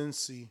going to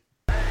Cincy.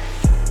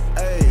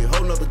 Ayy,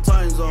 whole nother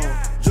time zone.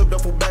 Juke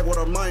duffel bag with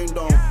our mind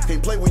on.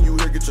 Can't play when you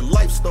here, get your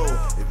life stole.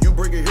 If you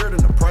bring it here,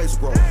 then the price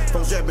grow.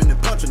 Folks jabbing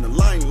and punching the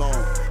line long.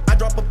 I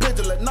drop a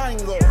pigeon, let 9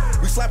 go.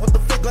 We slap with the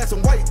fake glass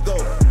and white go.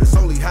 This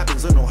only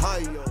happens in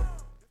Ohio.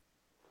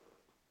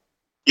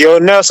 Yo,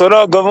 Ness, what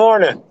up? Good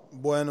morning.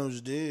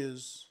 Buenos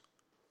dias.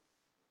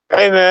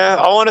 Hey, man,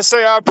 I want to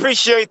say I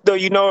appreciate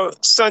the,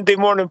 Sunday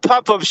morning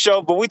pop-up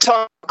show, but we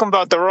talking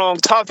about the wrong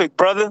topic,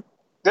 brother.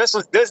 This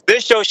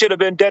show should have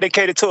been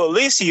dedicated to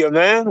Alicia,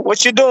 man.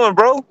 What you doing,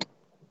 bro?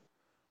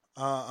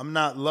 I'm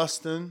not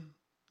lusting.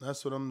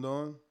 That's what I'm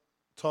doing.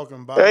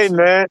 Talking about. Hey,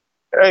 man.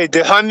 Hey,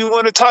 did Jaime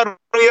win the title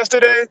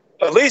yesterday?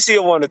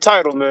 Alicia won the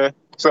title, man.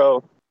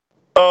 So,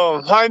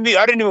 Jaime,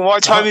 I didn't even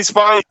watch Jaime's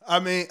fight. I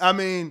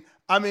mean,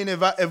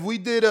 if we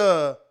did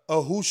a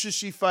who should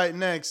she fight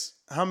next,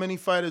 how many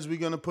fighters we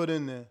gonna put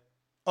in there?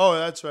 Oh,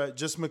 that's right,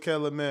 just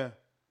Mikaela Mayer.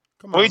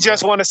 Come on, we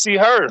just want to see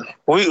her.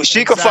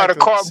 She could fight a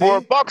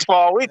cardboard box for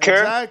all we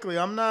care. Exactly.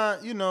 I'm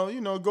not,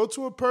 go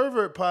to a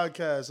pervert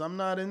podcast. I'm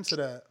not into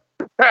that.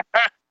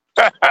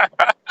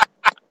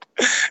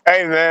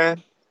 Hey,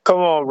 man, come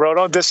on, bro.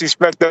 Don't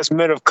disrespect us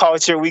men of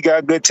culture. We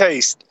got good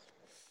taste.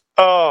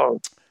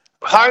 Jaime,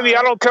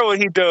 I don't care what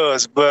he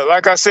does, but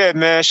like I said,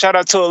 man, shout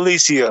out to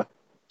Alicia.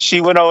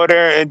 She went over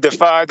there and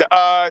defied the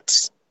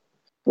odds.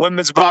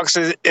 Women's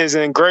boxing is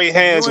in great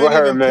hands with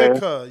her,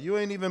 man. You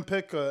ain't even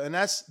pick her, and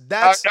that's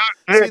the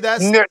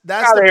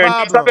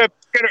problem.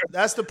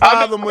 That's the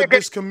problem with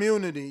this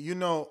community.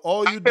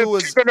 All you do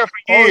is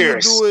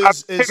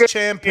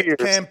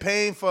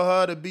campaign for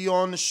her to be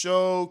on the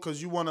show because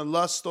you want to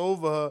lust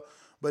over her,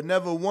 but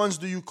never once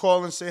do you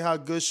call and say how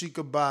good she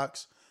could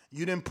box.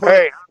 You didn't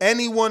put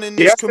anyone in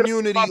this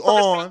community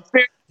on.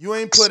 You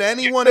ain't put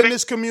anyone in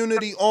this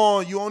community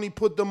on. You only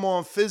put them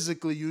on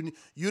physically. You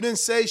didn't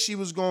say she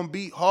was going to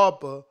beat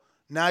Harper.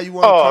 Now you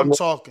want to come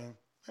talking.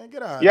 Man,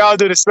 get out of here. Y'all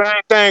do the same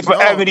thing for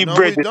Ebony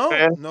Bridges,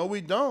 man. No, we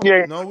don't.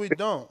 Yeah. No, we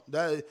don't.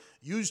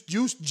 You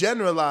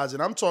generalize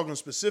it. I'm talking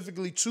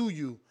specifically to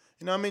you.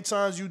 You know how many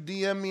times you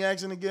DM me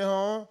asking to get her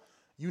on?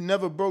 You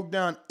never broke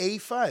down a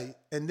fight.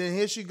 And then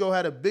here she go,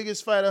 had the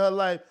biggest fight of her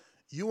life.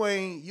 You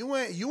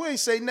ain't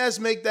say Ness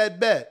make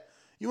that bet.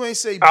 You ain't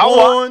say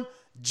Born,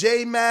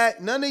 J-Mac,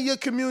 none of your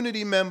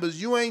community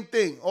members. You ain't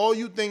think. All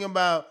you think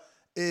about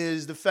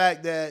is the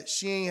fact that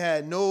she ain't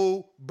had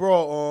no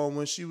bra on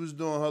when she was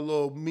doing her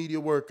little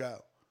media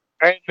workout.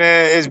 Hey,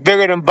 man, it's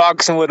bigger than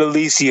boxing with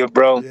Alicia,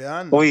 bro. Yeah,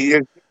 I know.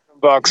 It's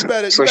boxing. You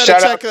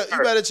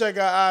better check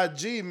her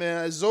IG,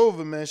 man. It's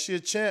over, man. She a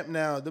champ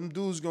now. Them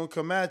dudes gonna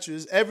come at you.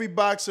 Every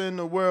boxer in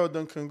the world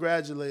done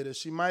congratulate her.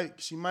 She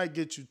might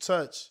get you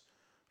touched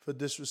for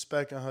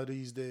disrespecting her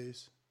these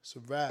days. It's a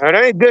wrap. That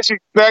ain't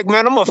disrespect,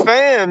 man. I'm a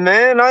fan,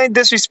 man. I ain't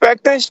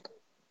disrespecting.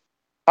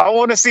 I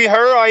want to see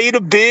her. Aida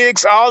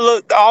Biggs.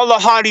 All the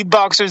hottie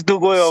boxers do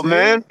well,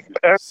 man.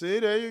 See,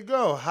 there you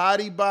go.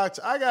 Hottie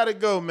boxer. I gotta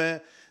go,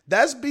 man.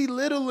 That's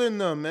belittling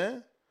them,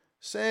 man.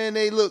 Saying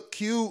they look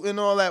cute and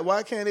all that.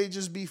 Why can't they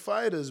just be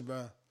fighters,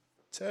 bro?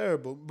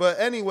 Terrible. But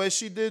anyway,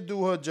 she did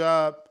do her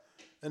job.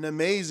 An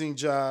amazing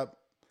job.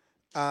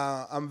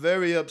 I'm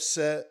very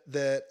upset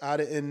that I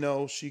didn't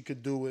know she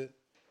could do it.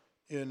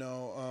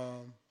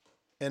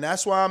 And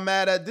that's why I'm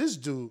mad at this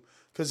dude.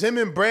 Because him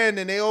and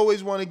Brandon, they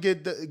always want to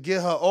get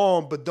her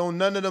on, but don't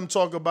none of them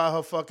talk about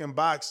her fucking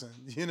boxing.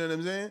 You know what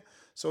I'm saying?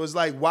 So it's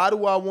like, why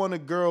do I want a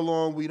girl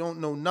on we don't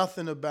know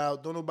nothing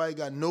about? Don't nobody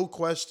got no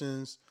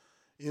questions.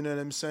 You know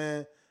what I'm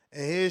saying?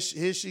 And here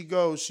she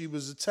goes. She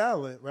was a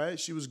talent, right?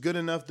 She was good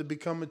enough to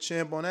become a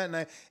champ on that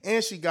night.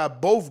 And she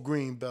got both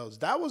green belts.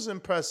 That was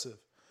impressive.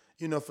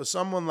 For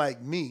someone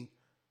like me,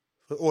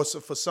 or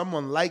for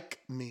someone like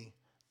me,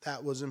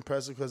 that was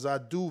impressive because I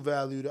do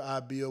value the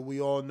IBO.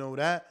 We all know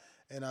that.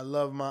 And I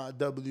love my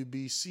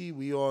WBC.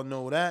 We all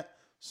know that.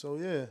 So,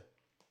 yeah.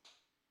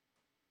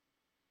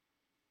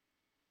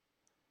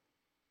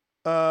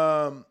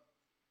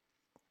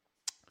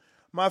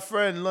 My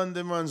friend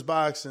London Runs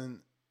Boxing.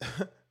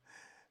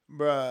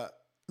 Bruh,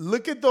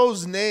 look at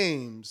those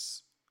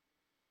names.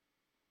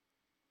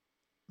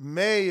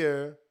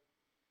 Mayer,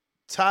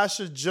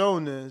 Tasha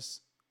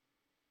Jonas.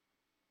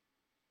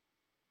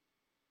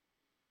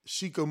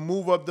 She could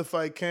move up to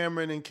fight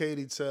Cameron and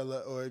Katie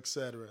Taylor or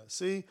etc.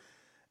 See?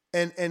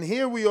 And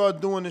here we are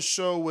doing the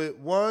show with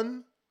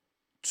 1,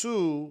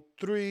 2,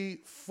 3,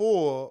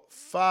 4,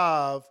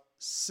 5,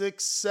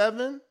 6,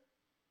 7.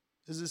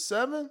 Is it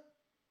 7?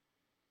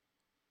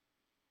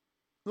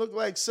 Look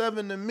like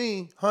 7 to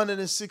me,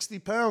 160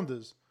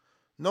 pounders.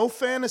 No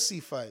fantasy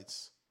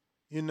fights,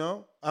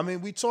 I mean,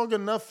 we talk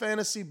enough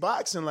fantasy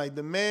boxing. Like,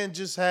 the man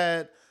just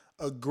had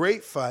a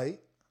great fight,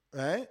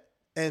 right?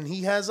 And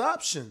he has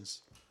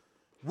options.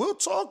 We'll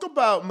talk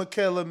about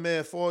Mikaela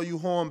Mayer for all you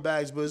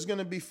hornbags, but it's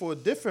gonna be for a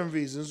different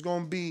reason.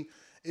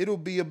 It'll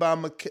be about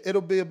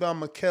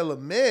Mikaela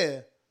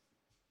Mayer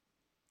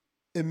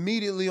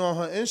immediately on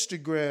her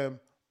Instagram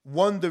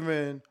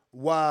wondering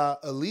why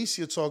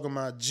Alicia talking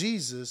about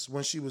Jesus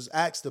when she was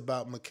asked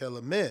about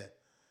Mikaela Mayer.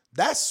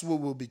 That's what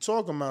we'll be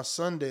talking about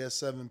Sunday at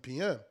 7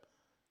 p.m.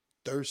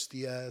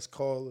 Thirsty ass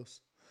callers.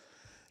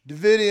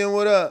 Davidian,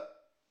 what up?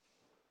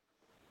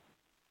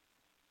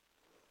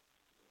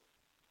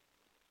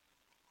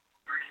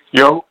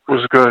 Yo,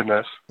 what's good,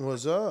 Ness?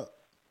 What's up?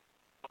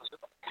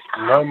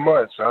 Not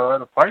much.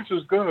 The fights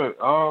is good.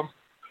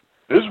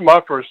 This is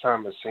my first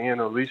time of seeing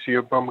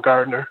Alicia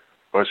Baumgartner,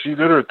 but she did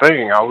her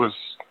thing.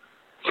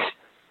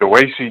 The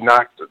way she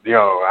knocked,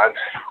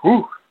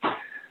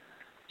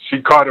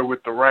 she caught her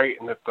with the right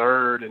in the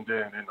third, and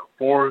then in the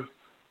fourth,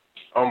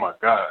 oh my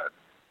God,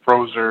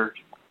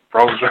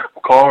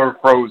 call her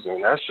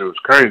frozen. That shit was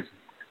crazy.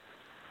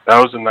 That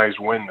was a nice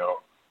win, though.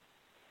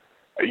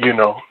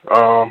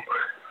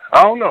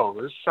 I don't know.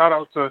 Let's shout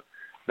out to,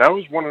 that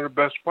was one of the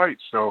best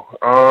fights. So,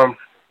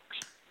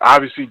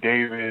 obviously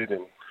David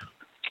and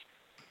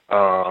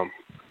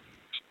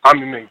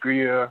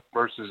Mungria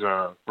versus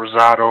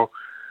Rosado.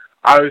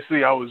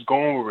 Obviously, I was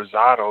going with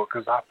Rosado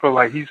because I feel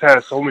like he's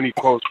had so many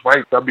close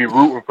fights. I'd be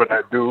rooting for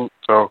that dude.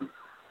 So,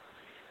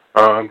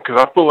 because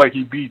I feel like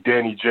he beat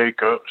Danny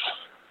Jacobs.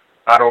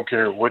 I don't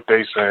care what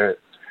they said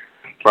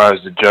as far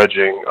as the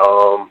judging.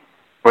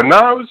 But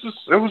no,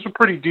 it was a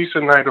pretty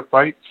decent night of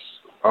fights.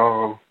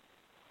 And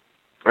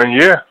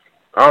yeah,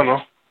 I don't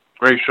know.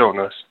 Great show,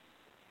 Nuss.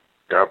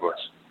 God bless.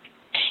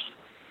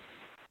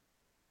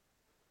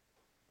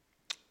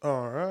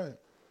 All right.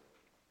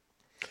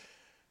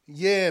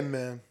 Yeah,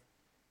 man.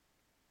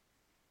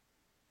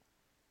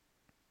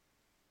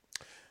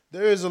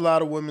 There is a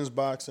lot of women's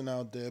boxing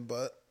out there,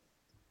 but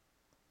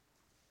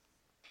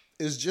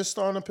it's just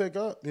starting to pick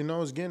up.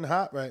 It's getting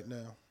hot right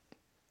now.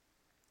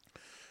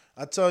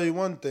 I tell you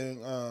one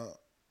thing.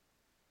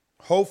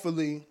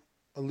 Hopefully,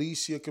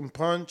 Alicia can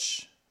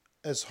punch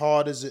as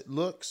hard as it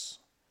looks.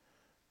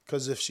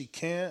 Because if she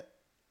can't,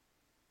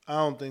 I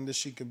don't think that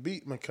she can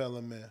beat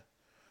Mikaela Mayer.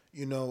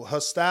 Her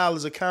style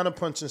is a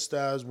counter-punching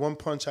style. It's one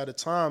punch at a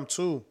time,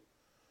 too.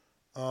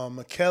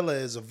 Mikaela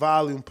is a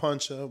volume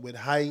puncher with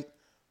height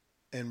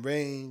and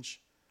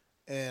range,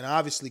 and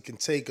obviously can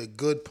take a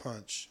good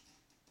punch.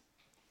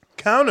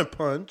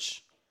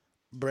 Counter-punch,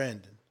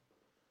 Brandon.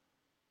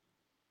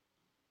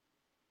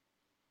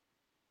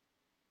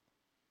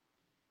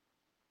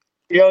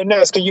 Yo,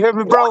 Ness, can you hear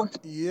me, bro?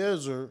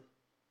 Yes, sir.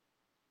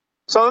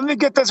 So let me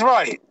get this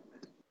right.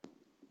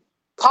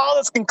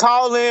 Callers can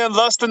call in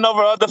lusting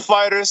over other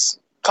fighters,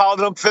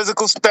 calling them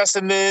physical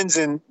specimens,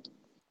 and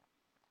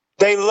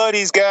they love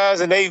these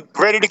guys, and they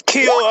ready to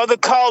kill other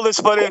callers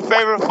for their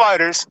favorite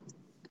fighters.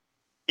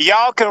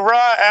 Y'all can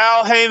ride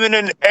Al Heyman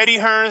and Eddie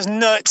Hearn's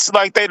nuts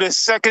like they the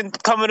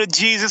second coming of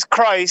Jesus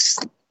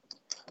Christ.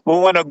 But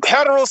when a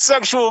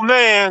heterosexual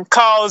man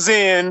calls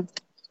in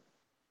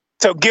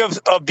to give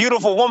a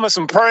beautiful woman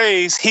some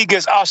praise, he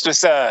gets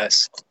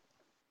ostracized.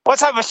 What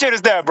type of shit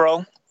is that,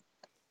 bro?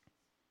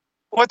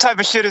 What type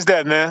of shit is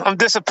that, man? I'm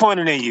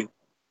disappointed in you.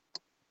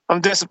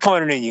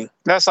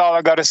 That's all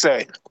I got to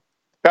say.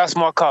 That's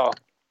my call.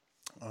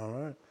 All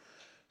right.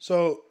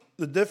 So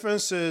the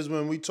difference is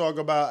when we talk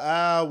about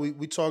Al,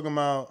 we talking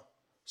about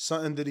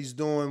something that he's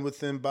doing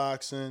within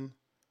boxing,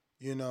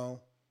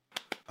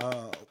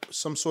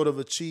 some sort of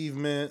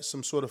achievement,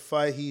 some sort of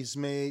fight he's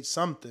made,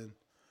 something.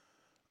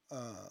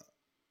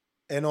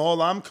 And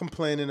all I'm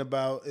complaining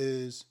about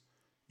is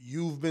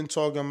you've been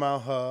talking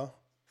about her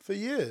for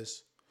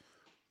years,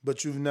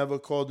 but you've never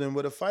called in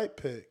with a fight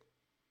pick.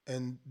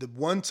 And the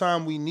one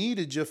time we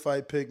needed your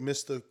fight pick,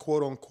 Mr.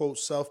 quote-unquote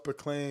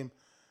self-proclaimed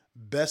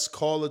best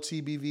caller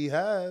TBV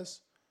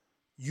has,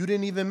 you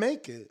didn't even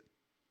make it.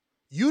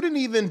 You didn't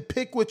even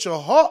pick with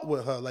your heart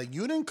with her. Like,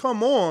 you didn't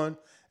come on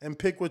and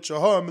pick with your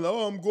heart and be like,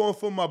 I'm going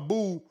for my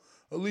boo,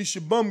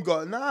 Alicia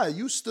Baumgartner. Nah,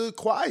 you stood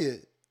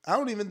quiet. I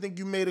don't even think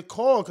you made a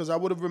call because I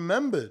would have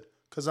remembered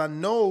because I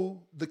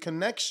know the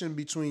connection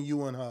between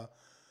you and her.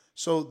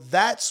 So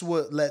that's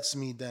what lets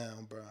me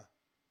down, bro.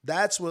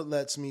 That's what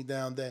lets me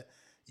down, that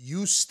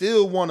you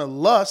still want to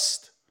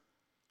lust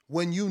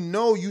when you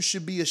know you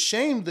should be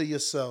ashamed of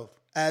yourself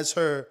as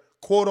her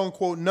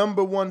quote-unquote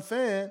number one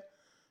fan.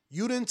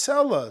 You didn't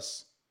tell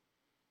us.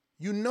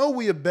 You know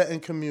we a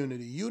betting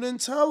community. You didn't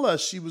tell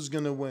us she was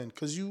going to win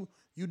because you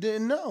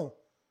didn't know.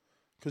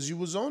 Because you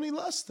was only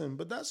lusting.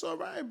 But that's all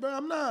right, bro.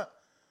 I'm not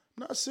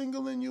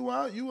singling you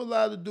out. You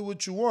allowed to do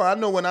what you want. I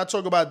know when I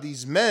talk about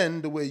these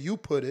men, the way you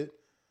put it,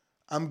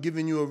 I'm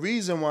giving you a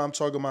reason why I'm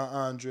talking about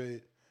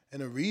Andre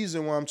and a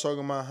reason why I'm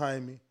talking about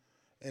Jaime.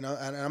 And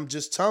I'm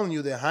just telling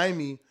you that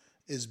Jaime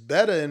is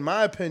better, in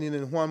my opinion,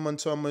 than Juan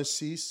Montiel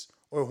Macias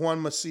or Juan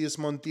Macias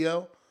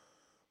Montiel,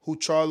 who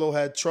Charlo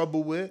had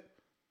trouble with,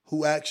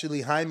 who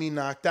actually Jaime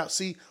knocked out.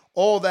 See,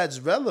 all that's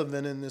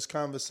relevant in this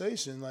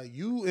conversation. Like,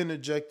 you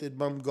interjected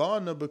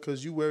Baumgartner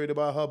because you worried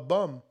about her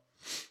bum.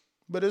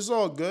 But it's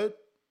all good,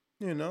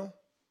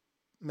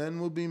 Men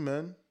will be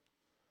men.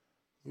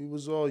 We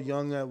was all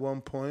young at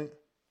one point,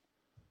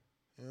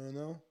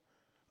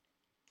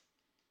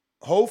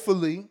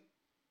 Hopefully,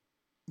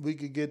 we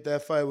could get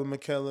that fight with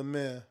Mikaela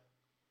Mayer,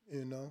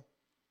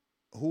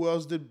 Who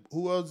else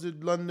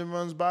did London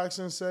Runs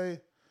Boxing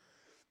say?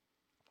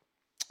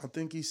 I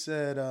think he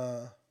said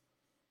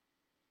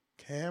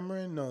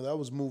Cameron. No, that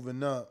was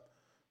moving up.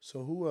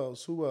 So who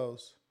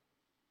else?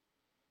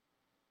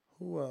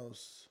 Who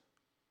else?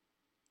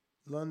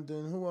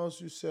 London. Who else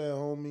you said,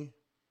 homie?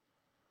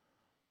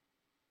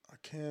 I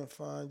can't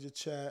find your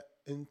chat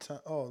in time.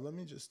 Oh, let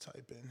me just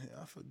type in here.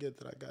 I forget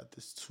that I got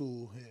this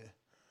tool here.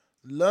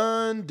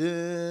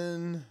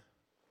 London.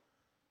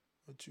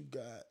 What you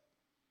got?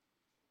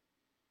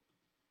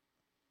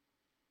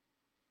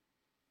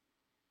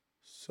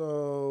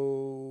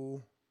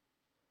 So,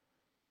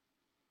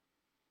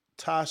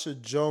 Tasha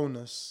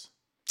Jonas.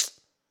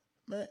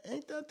 Man,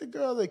 ain't that the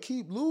girl that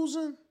keep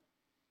losing?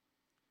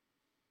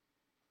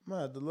 I'm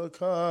gonna have to look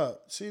her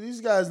up. See, these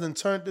guys done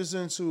turned this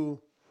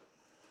into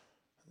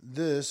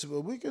this,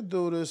 but we could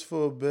do this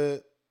for a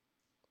bit.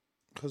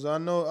 Cause I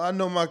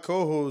know my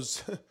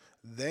co-hosts,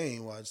 they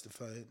ain't watched the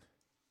fight.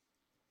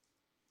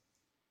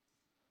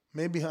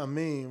 Maybe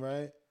Hameen,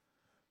 right?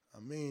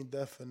 Hameen,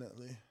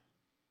 definitely.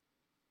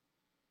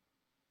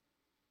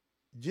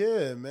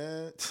 Yeah,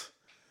 man.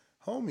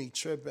 Homie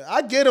tripping.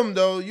 I get him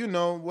though, you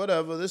know,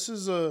 whatever. This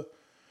is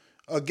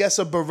I guess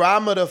a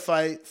barometer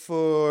fight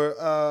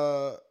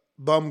for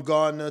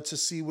Baumgartner to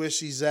see where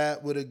she's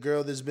at with a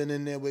girl that's been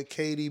in there with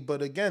Katie.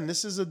 But again,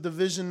 this is a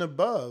division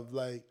above.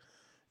 Like,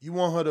 you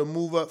want her to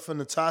move up for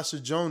Natasha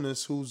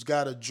Jonas, who's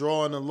got a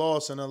draw and a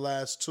loss in her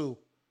last two.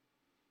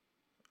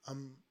 I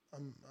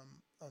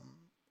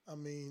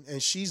mean,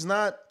 and she's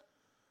not,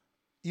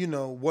 you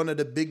know, one of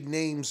the big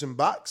names in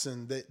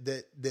boxing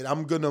that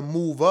I'm gonna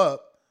move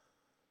up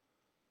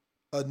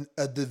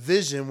a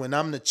division when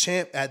I'm the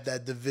champ at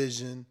that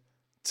division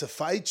to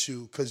fight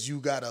you because you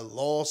got a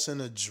loss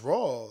and a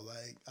draw.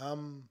 Like,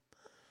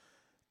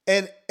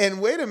 and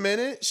wait a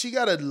minute, she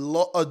got a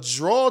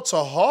draw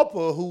to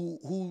Harper,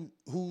 who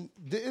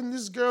didn't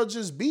this girl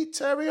just beat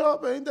Terry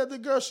Harper? Ain't that the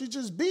girl she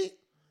just beat?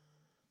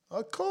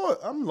 Of course,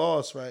 I'm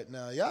lost right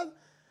now, y'all.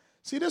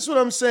 See, that's what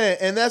I'm saying,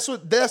 and that's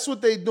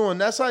what they doing.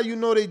 That's how you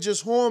know they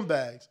just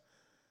hornbags.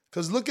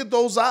 Cause look at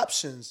those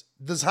options.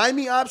 Does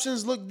Jaime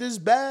options look this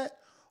bad,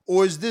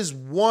 or is this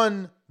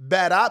one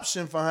bad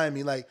option for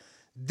Jaime? Like,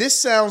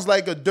 this sounds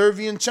like a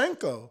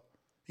Derevyanchenko.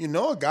 You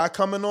know, a guy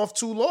coming off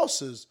 2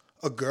 losses,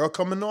 a girl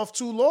coming off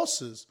 2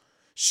 losses.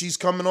 She's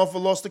coming off a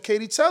loss to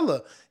Katie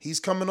Taylor. He's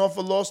coming off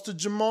a loss to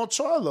Jamal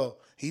Charlo.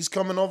 He's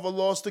coming off a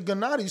loss to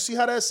Gennady. You see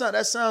how that sounds?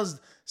 That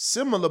sounds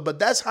similar, but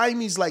that's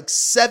Jaime's like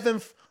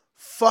 7th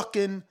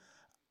fucking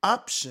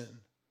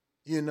option.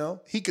 You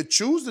know, he could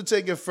choose to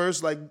take it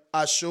first, like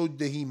I showed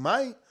that he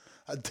might.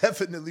 I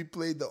definitely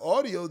played the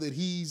audio that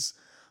he's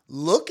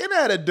looking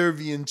at a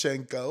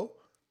Derevyanchenko,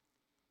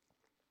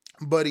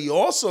 but he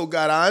also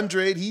got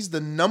Andrade. He's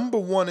the number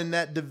 1 in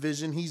that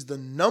division. He's the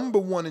number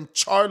 1 in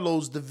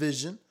Charlo's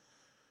division.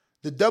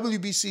 The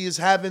WBC is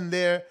having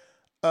their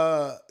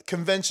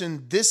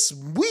convention this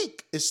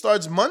week. It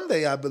starts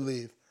Monday, I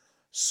believe.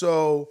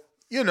 So,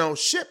 you know,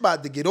 shit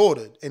about to get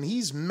ordered. And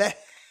he's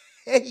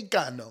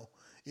Mexicano.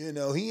 You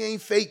know, he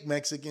ain't fake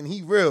Mexican.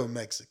 He real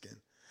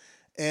Mexican.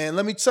 And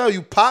let me tell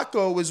you,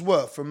 Paco is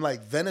what? From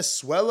like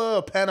Venezuela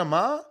or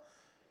Panama?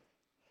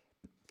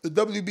 The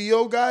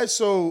WBO guy.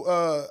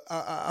 So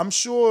I'm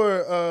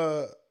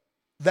sure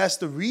that's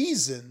the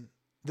reason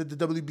that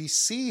the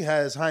WBC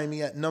has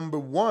Jaime at number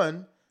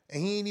 1.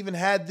 And he ain't even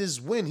had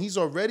this win. He's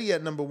already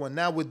at number 1.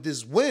 Now with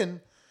this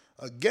win,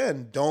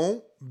 again,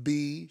 don't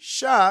be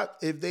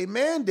shocked if they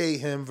mandate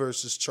him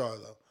versus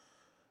Charlo.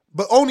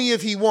 But only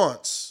if he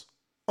wants.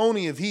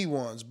 Only if he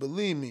wants.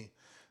 Believe me,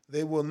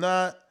 they will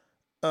not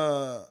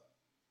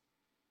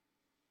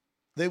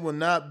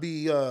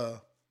be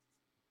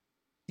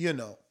you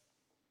know,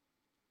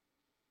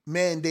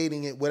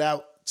 mandating it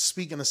without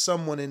speaking to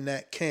someone in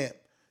that camp.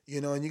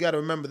 You know, and you got to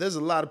remember, there's a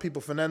lot of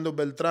people. Fernando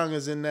Beltran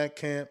is in that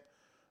camp.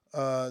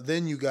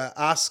 Then you got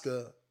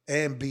Oscar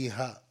and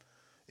B-Hop,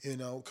 you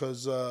know,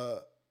 because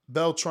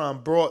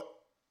Beltran brought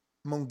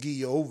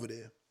Munguia over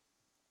there.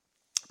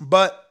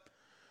 But,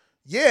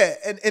 yeah,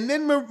 and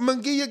then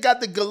Munguia got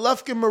the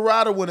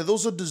Golovkin-Murata winner.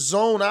 Those are the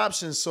zone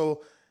options,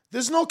 so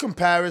there's no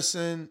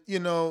comparison. You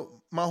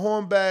know, my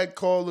hornbag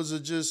callers are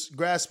just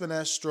grasping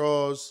at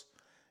straws,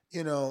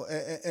 you know,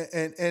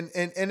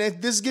 and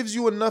if this gives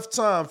you enough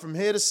time from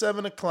here to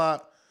 7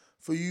 o'clock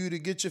for you to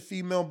get your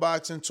female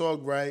boxing talk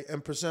right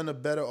and present a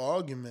better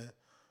argument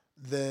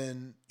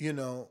than, you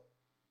know,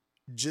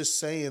 just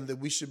saying that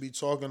we should be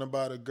talking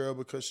about a girl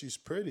because she's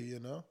pretty, you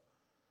know.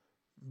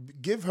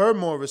 Give her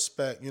more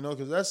respect, you know,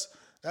 because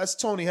that's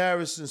Tony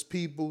Harrison's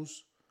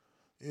peoples,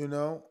 you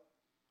know.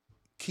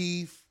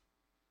 Keith,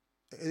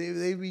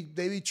 they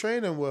be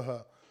training with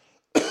her.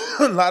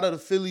 A lot of the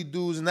Philly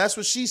dudes, and that's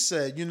what she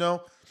said, you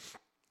know.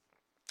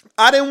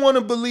 I didn't want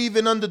to believe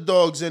in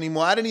underdogs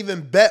anymore. I didn't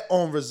even bet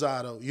on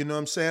Rosado. You know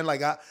what I'm saying?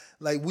 Like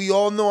we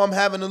all know I'm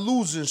having a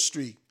losing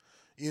streak.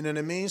 You know what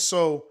I mean?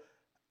 So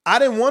I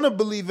didn't want to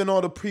believe in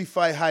all the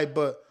pre-fight hype,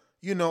 but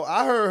you know,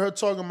 I heard her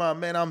talking about,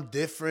 man, I'm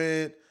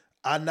different.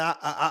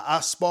 I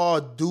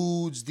spar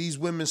dudes. These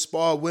women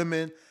spar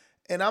women.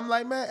 And I'm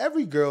like, man,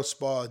 every girl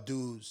spar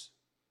dudes.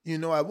 You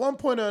know, at one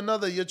point or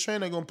another, your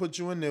trainer gonna put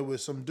you in there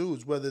with some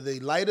dudes, whether they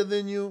lighter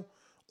than you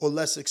or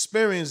less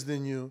experienced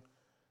than you.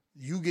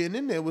 You getting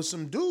in there with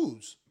some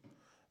dudes.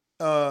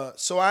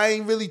 So I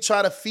ain't really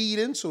try to feed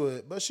into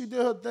it. But she did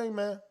her thing,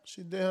 man.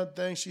 She did her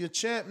thing. She a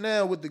champ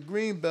now with the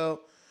green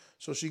belt.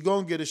 So she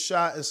gonna get a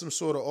shot and some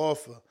sort of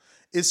offer.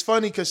 It's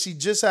funny because she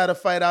just had a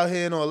fight out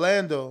here in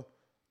Orlando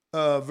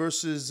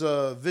versus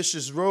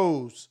Vicious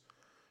Rose.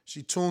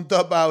 She tuned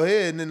up out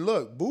here and then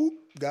look, boop,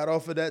 got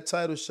offered that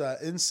title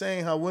shot.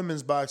 Insane how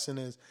women's boxing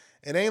is.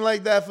 It ain't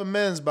like that for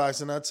men's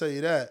boxing, I'll tell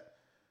you that.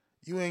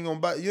 You ain't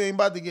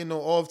about to get no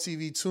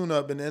off-TV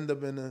tune-up and end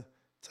up in a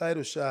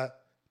title shot.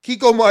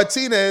 Kiko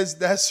Martinez,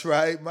 that's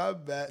right, my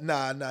bad.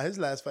 Nah, his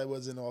last fight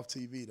wasn't off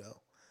TV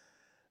though.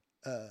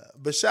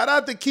 But shout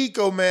out to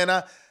Kiko,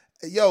 man.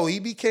 He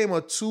became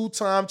a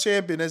 2-time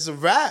champion. It's a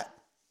wrap.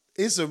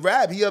 It's a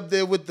wrap. He up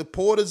there with the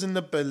Porters and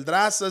the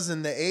Pedrasas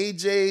and the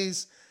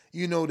AJs,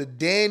 the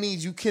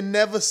Dannys. You can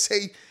never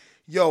say,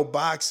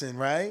 boxing,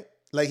 right?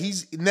 Like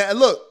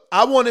look,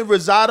 I wanted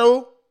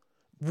Rosado.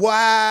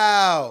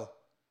 Wow.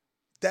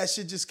 That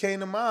shit just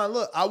came to mind.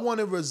 Look, I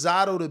wanted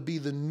Rosado to be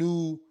the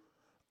new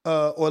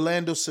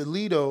Orlando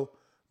Salido,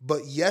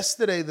 but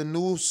yesterday the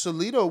new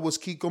Salido was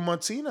Kiko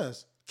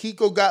Martinez.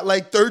 Kiko got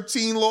like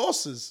 13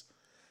 losses.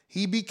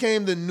 He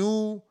became the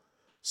new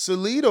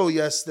Salido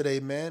yesterday,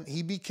 man.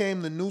 He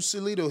became the new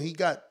Salido. He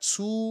got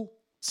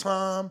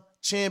 2-time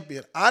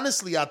champion.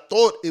 Honestly, I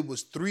thought it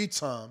was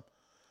 3-time.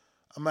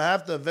 I'm going to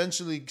have to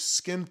eventually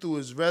skim through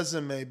his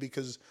resume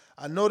because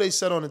I know they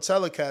said on the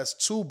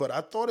telecast 2, but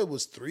I thought it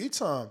was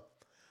 3-time.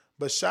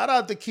 But shout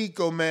out to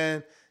Kiko,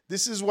 man.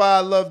 This is why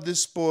I love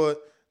this sport.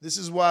 This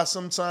is why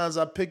sometimes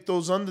I pick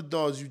those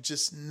underdogs. You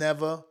just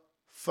never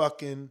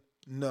fucking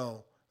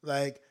know.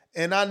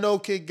 And I know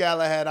Kid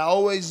Galahad. I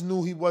always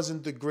knew he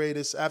wasn't the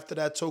greatest after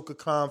that Toka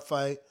Khan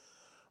fight.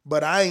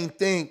 But I ain't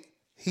think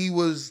he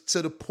was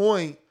to the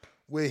point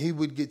where he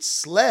would get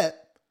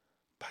slept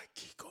by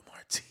Kiko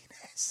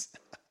Martinez.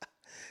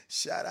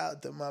 Shout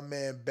out to my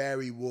man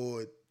Barry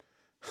Ward.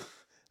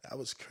 That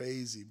was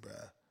crazy, bro.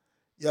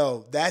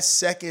 That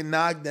second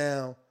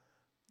knockdown,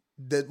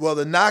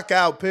 the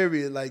knockout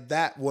period, like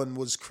that one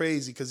was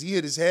crazy because he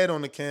hit his head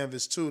on the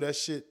canvas too. That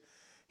shit,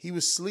 he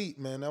was asleep,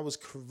 man. That was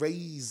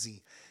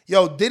crazy.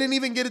 Didn't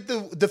even get it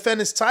to defend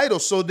his title.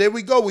 So there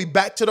we go. We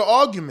back to the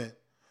argument.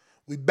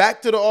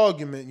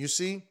 You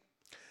see?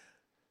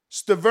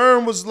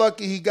 Stavern was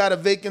lucky he got a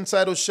vacant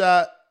title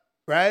shot,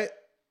 right?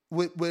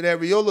 With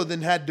Arreola,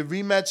 then had to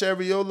rematch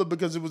Arreola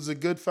because it was a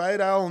good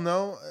fight. I don't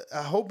know.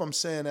 I hope I'm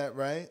saying that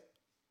right.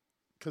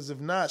 Because if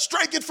not,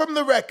 strike it from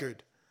the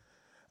record.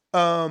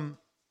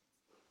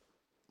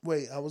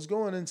 Wait, I was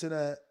going into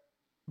that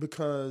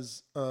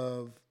because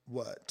of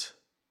what?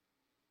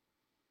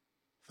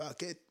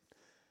 Fuck it.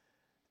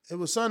 It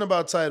was something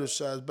about title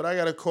shots, but I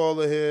got a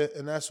caller here,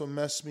 and that's what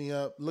messed me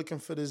up. Looking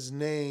for this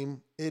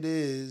name. It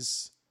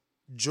is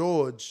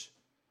George,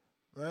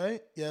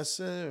 right? Yes,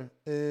 sir.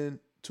 In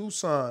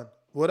Tucson.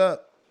 What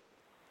up?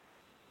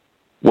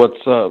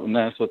 What's up,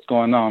 Ness? What's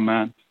going on,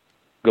 man?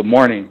 Good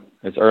morning.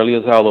 It's early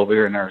as hell over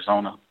here in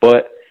Arizona,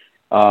 but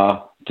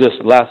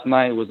just last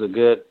night was a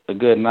good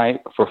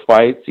night for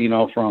fights.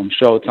 From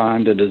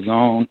Showtime to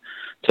DAZN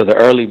to the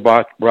early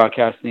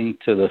broadcasting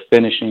to the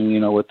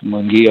finishing. With the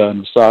Munguia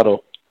and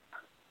Rosado.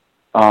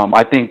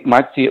 I think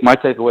my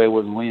takeaway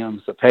was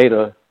William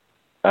Zepeda.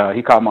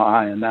 He caught my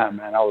eye in that,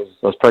 man. I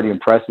was pretty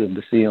impressive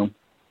to see him.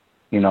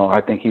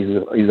 I think he's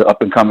an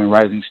up and coming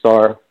rising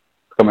star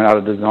coming out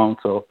of DAZN.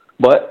 So,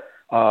 but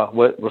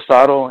with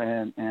Rosado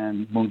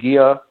and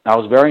Munguia, I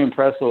was very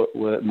impressed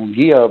with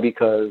Munguia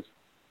because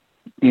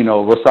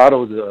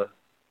Rosado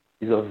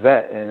he's a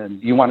vet,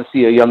 and you want to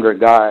see a younger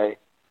guy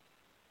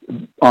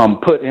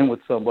put in with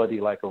somebody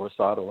like a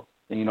Rosado.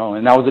 And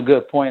that was a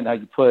good point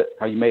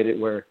how you made it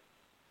where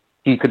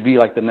he could be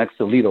like the next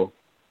Salido.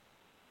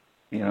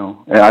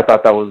 And I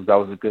thought that was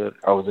a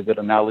good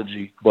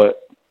analogy.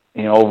 But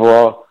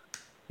overall,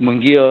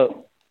 Munguia,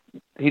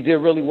 he did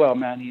really well,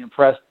 man.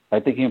 I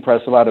think he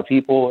impressed a lot of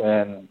people,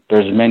 and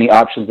there's many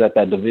options at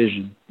that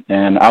division.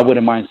 And I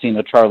wouldn't mind seeing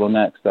a Charlo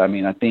next. I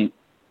mean, I think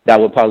that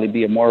would probably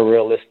be a more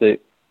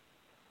realistic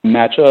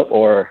matchup,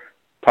 or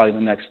probably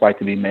the next fight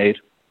to be made.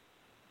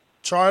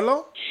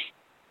 Charlo?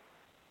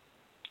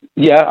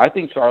 Yeah, I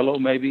think Charlo,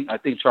 maybe. I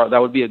think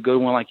that would be a good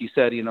one. Like you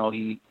said,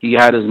 he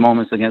had his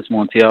moments against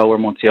Montiel where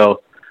Montiel,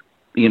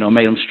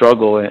 made him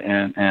struggle,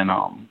 and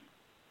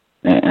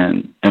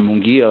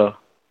Munguia,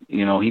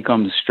 he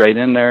comes straight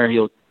in there.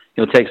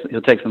 He'll take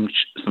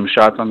some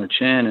shots on the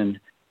chin, and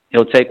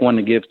he'll take one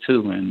to give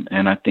too.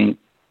 And I think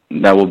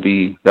that would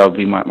be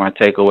my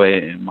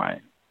takeaway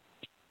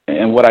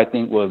and what I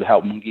think would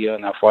help Munguia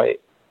in that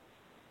fight.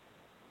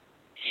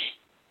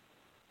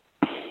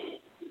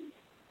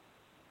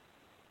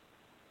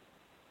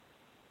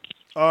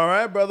 All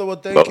right, brother. Well,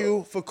 thank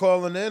you for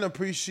calling in.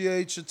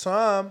 Appreciate your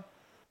time.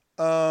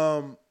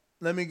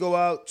 Let me go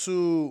out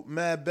to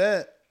Mad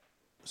Bet.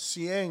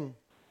 Sieng.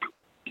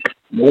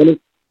 Morning.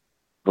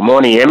 Good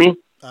morning, you hear me?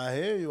 I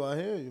hear you. All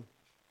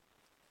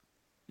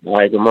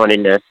right, good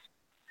morning, Ness.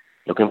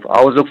 I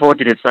always look forward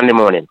to this Sunday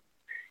morning.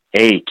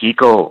 Hey,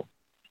 Kiko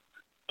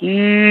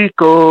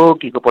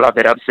pull out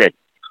that upset.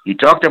 You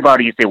talked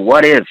about it. You said,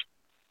 what if?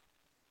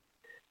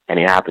 and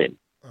it happened.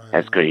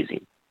 That's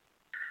crazy.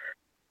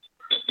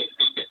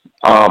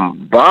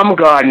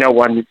 Baumgartner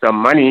won me some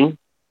money.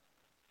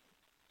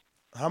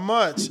 How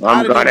much?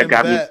 Baumgartner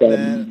got me some.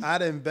 Man. I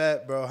didn't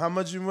bet, bro. How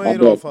much you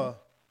made off her?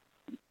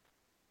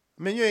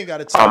 I mean, you ain't got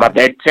to tell I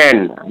bet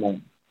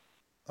 10.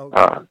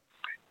 Okay.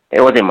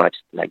 It wasn't much,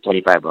 like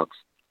 $25.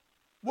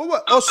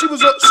 What? Oh, she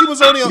was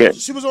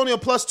only a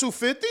plus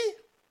 250.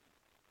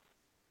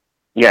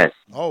 Yes.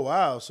 Oh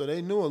wow! So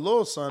they knew a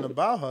little something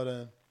about her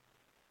then.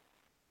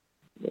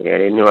 Yeah,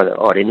 they knew.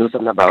 They knew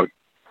something about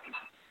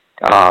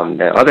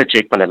the other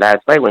chick from the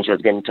last fight when she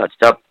was getting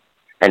touched up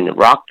and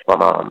rocked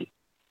from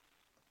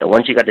the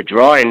one she got the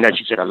draw in that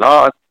she should have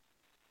lost.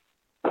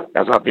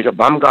 That's why bigger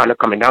Baumgartner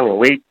coming down in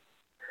weight.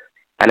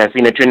 And I've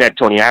seen her training at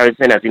Tony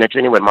Harrison. I've seen her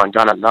training with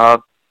Montana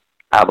Love,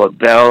 Albert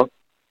Bell,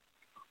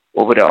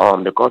 over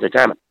the course of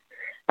time.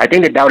 I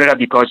think they doubted her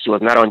because she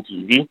was not on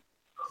TV.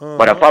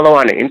 But I follow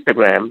her on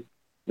Instagram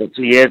for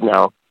 2 years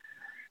now,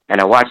 and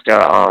I watched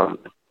her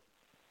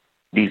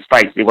these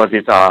fights. It was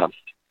this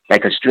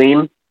like a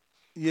stream.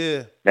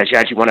 Yeah. That she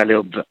actually won a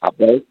little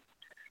belt,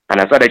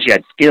 and I saw that she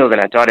had skills,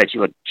 and I thought that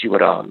she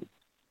would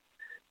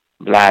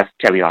blast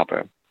Terry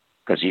Harper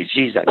because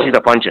she's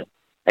a puncher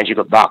and she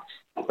could box,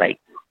 like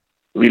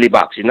really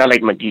box. She's not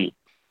like McGee.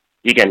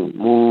 She can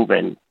move,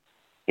 and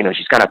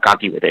she's kind of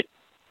cocky with it,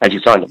 as you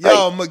saw in the fight.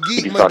 Yo,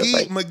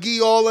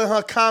 McGee, all in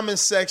her comment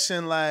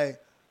section, like,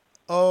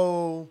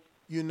 oh,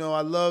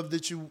 I love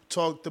that you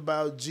talked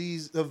about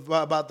Jesus,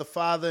 about the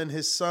Father and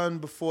His Son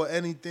before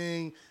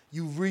anything.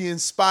 You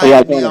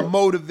re-inspired me. I'm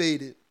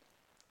motivated.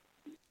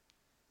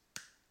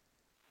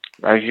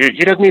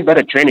 She does need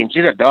better training.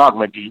 She's a dog,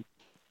 McGee.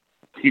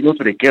 She goes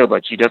for the kill,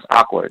 but she's just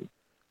awkward.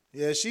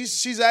 Yeah,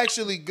 she's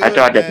actually good,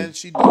 man.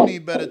 She do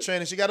need better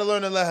training. She got to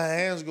learn to let her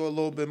hands go a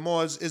little bit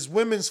more. It's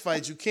women's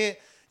fights. You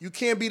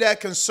can't be that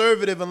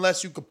conservative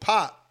unless you could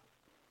pop.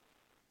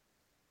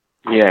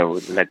 Yeah,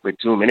 like with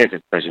 2 minutes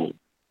especially.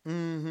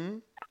 Mm-hmm.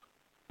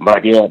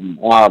 But yeah,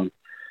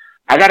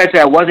 I gotta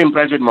say I was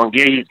impressed with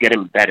Munguia. He's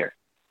getting better.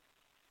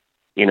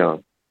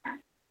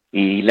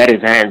 He let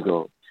his hands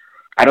go.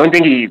 I don't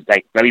think he's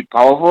like very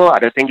powerful. I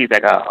don't think he's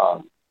like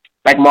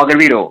like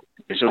Margarito.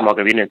 It shows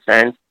Margarito in his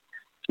hands.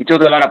 He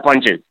throws a lot of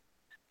punches.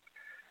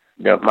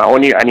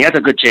 And he has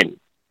a good chin.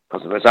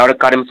 Because Rosado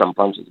cut him some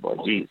punches, but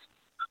jeez.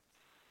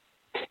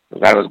 The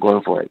guy was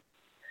going for it.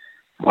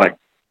 But,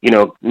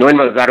 knowing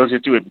Rosado's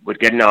history with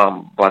getting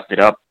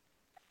busted up,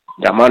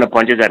 the amount of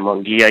punches that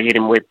Munguia hit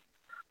him with,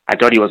 I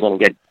thought he was going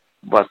to get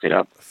busted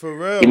up. For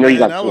real, man,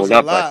 that was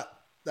a lot.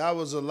 That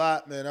was a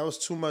lot, man. That was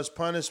too much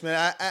punishment.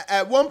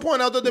 At one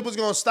point, I thought they was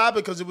going to stop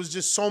it because it was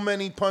just so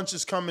many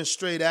punches coming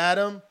straight at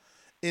him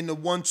in the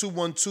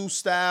 1-2-1-2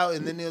 style,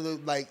 and then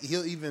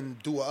he'll even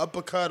do an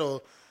uppercut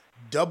or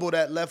double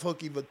that left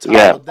hook, even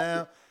topple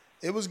down.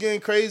 It was getting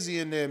crazy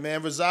in there,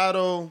 man.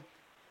 Rosado,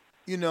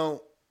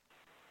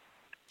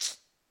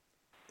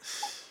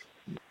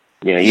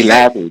 Yeah, he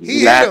laughed.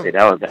 He laughed.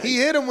 That was that. He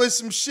hit him with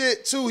some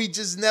shit too. He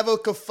just never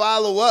could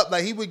follow up.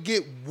 Like he would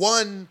get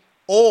one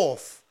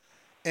off,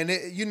 and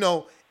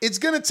it's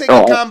gonna take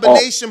a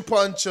combination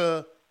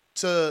puncher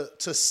to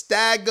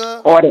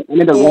stagger. Or at the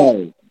end of the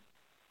round.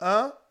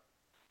 Huh?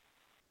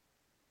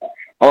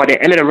 Or at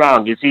the end of the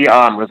round, you see,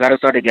 Rosado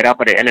started to get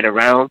up at the end of the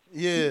round.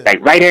 Yeah. Like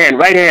right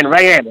hand.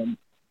 And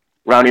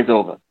round is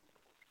over.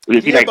 You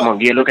see,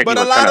 Munguia look at you. But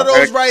a lot of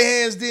those right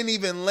hands didn't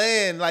even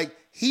land. Like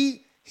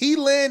he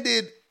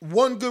landed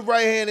one good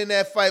right hand in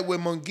that fight where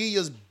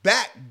Munguia's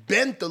back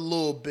bent a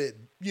little bit,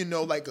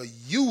 like a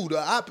U,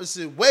 the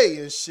opposite way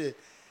and shit.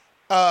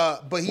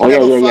 But he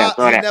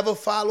never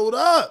followed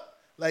up.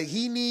 Like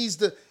he needs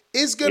to.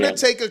 It's gonna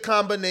take a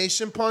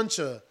combination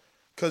puncher,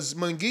 cause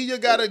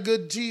Munguia got a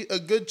good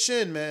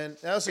chin, man.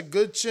 That's a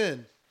good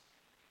chin.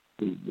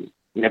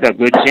 He has a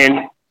good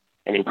chin,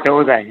 and he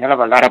throws a hell of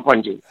a lot of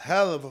punches.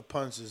 Hell of a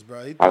punches,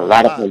 bro. A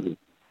lot of punches.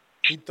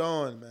 He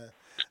throwing, man.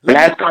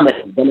 Last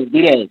comment,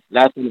 Benavidez.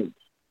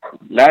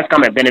 Last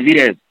comment,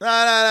 Benavidez.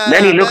 Nah.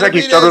 Then he looks like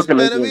he struggles to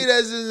make it.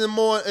 Benavidez is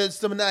more. It's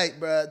tonight,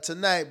 bro.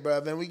 Tonight,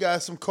 bro. And we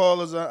got some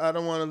callers. I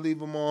don't want to leave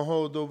them on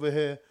hold over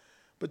here.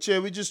 But yeah,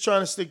 we just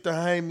trying to stick to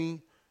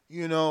Jaime.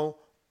 He was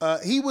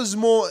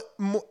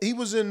he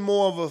was in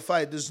more of a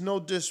fight. There's no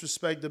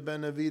disrespect to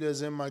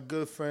Benavidez and my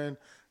good friend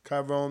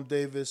Kyrone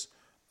Davis,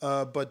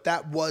 but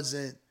that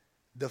wasn't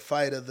the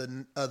fight of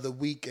the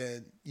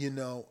weekend.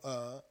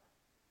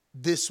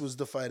 This was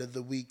the fight of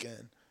the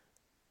weekend.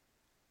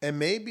 And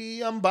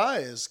maybe I'm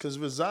biased because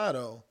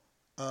Rosado,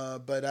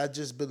 but I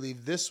just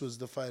believe this was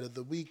the fight of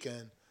the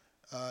weekend.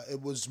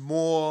 It was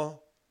more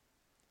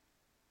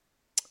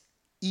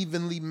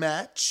evenly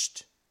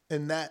matched,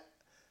 and that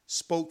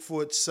spoke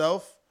for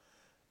itself.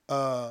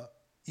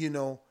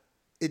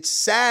 It's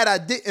sad I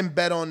didn't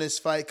bet on this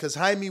fight because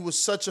Jaime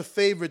was such a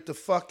favorite to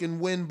fucking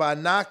win by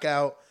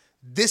knockout.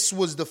 This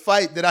was the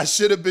fight that I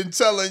should have been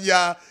telling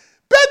y'all,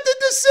 bet the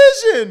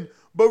decision.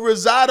 But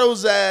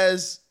Rosado's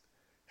ass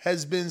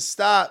has been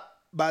stopped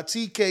by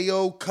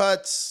TKO,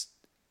 cuts,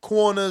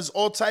 corners,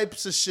 all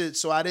types of shit.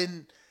 So I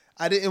didn't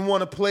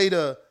want to play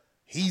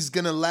he's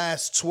gonna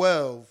last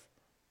 12.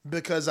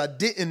 because I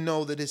didn't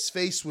know that his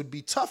face would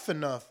be tough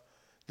enough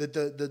that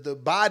the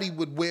body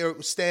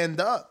would stand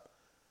up.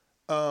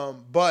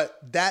 But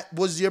that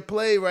was your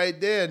play right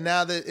there.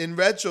 Now that in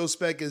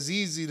retrospect it's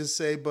easy to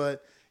say,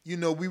 but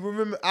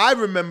I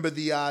remember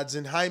the odds,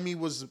 and Jaime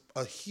was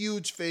a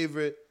huge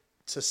favorite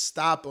to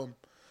stop him,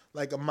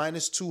 like a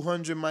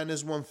 -200,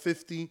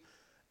 -150,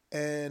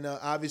 and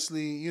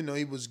obviously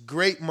he was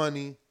great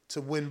money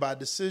to win by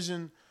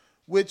decision,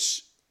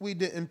 which we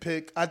didn't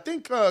pick. I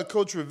think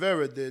Coach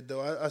Rivera did,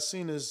 though. I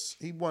seen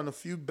he won a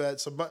few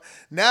bets. But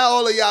now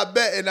all of y'all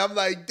betting. I'm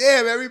like,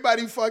 damn,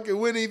 everybody fucking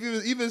winning.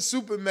 Even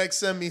Super Mex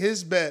sent me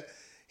his bet.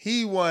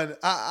 He won.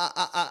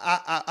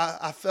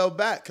 I fell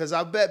back because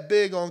I bet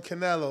big on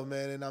Canelo,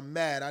 man, and I'm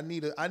mad. I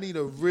need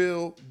a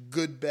real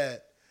good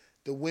bet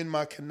to win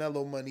my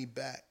Canelo money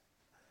back.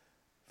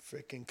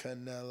 Freaking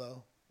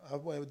Canelo. I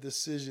went with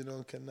decision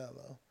on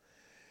Canelo.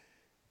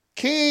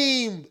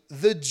 Keem,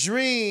 the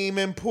Dream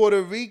in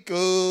Puerto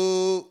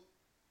Rico.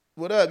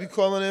 What up? You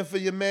calling in for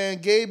your man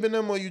Gabe and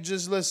them, or you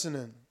just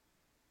listening?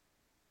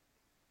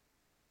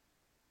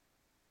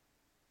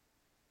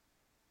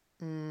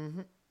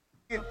 Mm-hmm.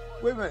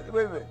 Wait a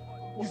minute.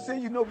 You say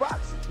you know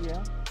boxing?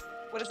 Yeah.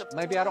 What is it?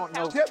 Maybe I don't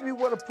know. Tell me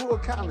what a pool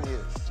counter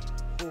is.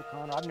 Pool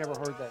counter? I've never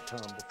heard that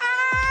term before.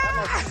 That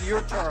must be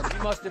your term. You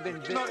must have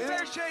been...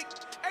 Fair shake.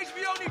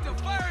 HBO needs to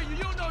fire you.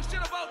 You don't know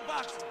shit about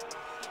boxing.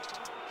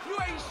 You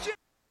ain't shit.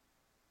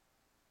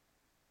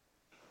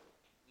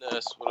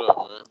 Ness, what up,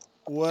 man?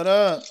 What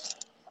up?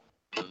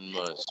 Nothing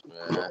much, man.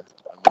 I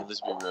mean,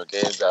 let's be real.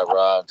 Gabe got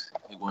robbed.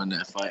 He won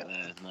that fight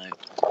last night.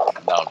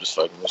 No, I'm just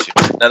fucking with you.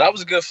 Now, that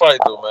was a good fight,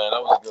 though, man.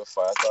 That was a good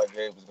fight. I thought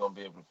Gabe was going to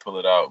be able to pull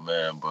it out,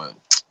 man. But,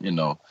 it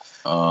looked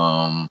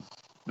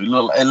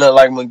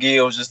like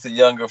McGee was just a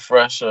younger,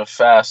 fresher,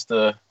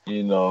 faster,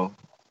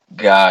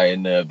 guy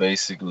in there,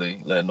 basically,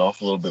 letting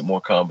off a little bit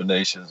more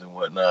combinations and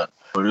whatnot.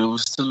 But it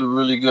was still a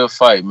really good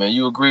fight, man.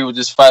 You agree with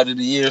this fight of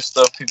the year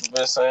stuff people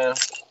been saying?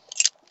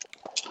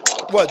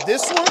 What,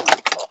 this one?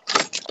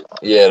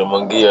 Yeah, the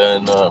Munguia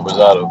and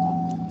Rosado.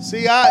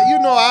 See, I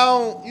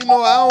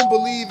don't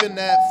believe in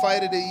that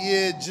fight of the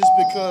year just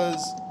because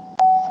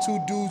two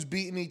dudes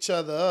beating each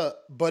other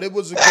up. But it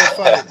was a good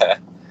fight.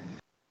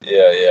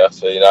 Yeah.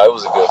 So it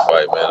was a good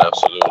fight, man.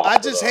 Absolutely. I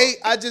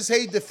just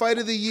hate the fight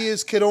of the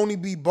years could only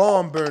be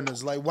barn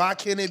burners. Like, why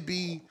can't it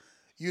be,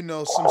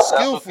 some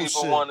skillful shit? That's what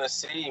people want to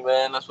see,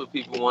 man. That's what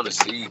people want to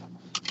see.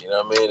 You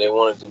know what I mean? They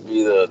want it to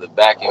be the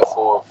back and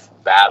forth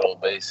battle,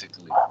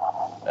 basically.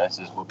 That's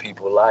just what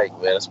people like,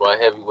 man. That's why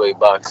heavyweight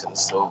boxing is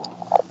so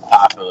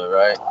popular,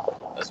 right?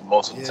 That's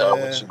most of the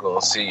time what you're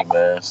going to see,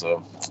 man.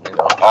 So,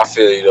 I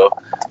feel you, though.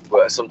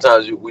 But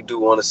sometimes we do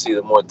want to see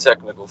the more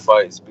technical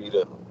fights be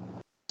the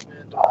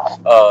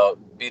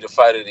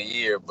fight of the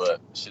year,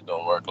 but shit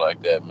don't work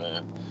like that,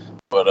 man.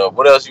 But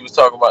what else you was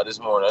talking about this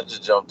morning? I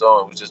just jumped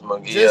on. It was just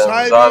Munguia. Just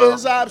Jaime and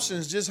his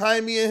options. Just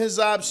Jaime and his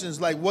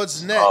options. Like,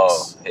 what's next?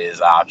 Oh,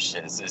 his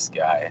options. This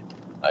guy.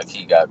 Like,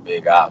 he got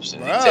big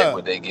options. Bruh. He take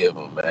what they give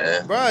him,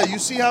 man. Bruh, you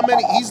see how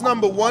many? He's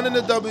number 1 in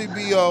the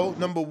WBO,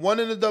 number 1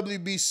 in the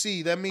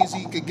WBC. That means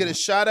he could get a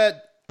shot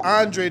at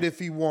Andre if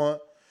he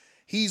want.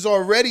 He's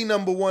already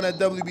number 1 at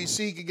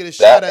WBC. He could get a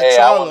shot at Charlo.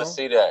 I want to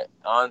see that.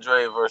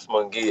 Andre versus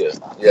Munguia.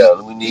 Yeah,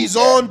 we need He's that.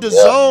 On the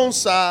zone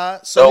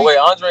side. So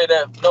Andre is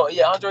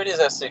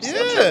at 60.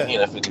 Yeah. I'm tripping. He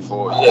at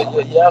 54.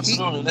 Yeah,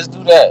 absolutely. Let's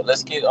do that.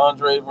 Let's get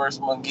Andre versus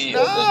Munguia.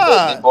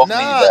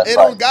 It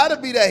don't gotta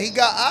be that. He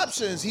got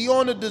options. He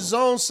on the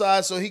DAZN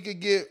side, so he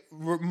could get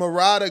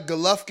Murata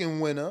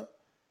Golovkin winner.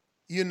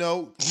 He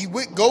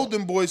with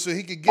Golden Boy, so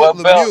he could get what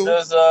Lemieux. Belt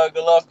does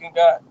Golovkin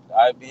got?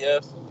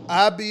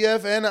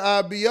 IBF and the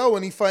IBO,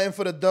 and he fighting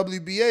for the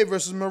WBA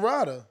versus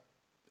Murata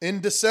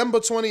in December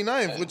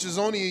 29th, which is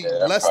only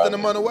less than a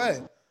month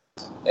away.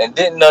 And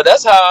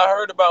that's how I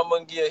heard about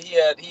Munguia. He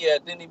had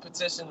didn't he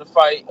petition to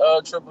fight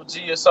Triple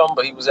G or something,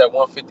 but he was at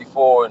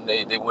 154 and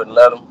they wouldn't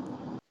let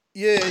him.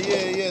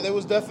 Yeah. They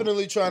was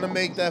definitely trying to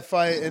make that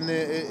fight, and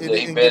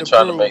he been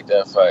trying to make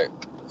that fight.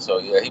 So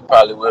he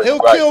probably will. He'll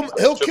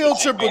kill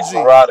Triple G.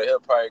 Murata, he'll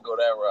probably go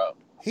that route.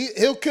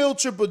 He'll kill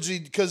Triple G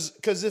because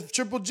if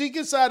Triple G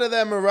gets out of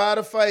that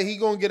Murata fight, he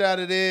gonna get out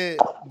of there,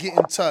 get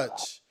in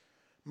touch.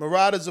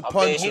 Murata's a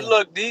puncher. He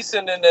looked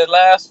decent in that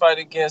last fight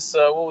against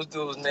what was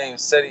dude's name?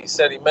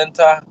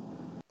 Sedimenta.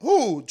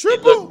 Who?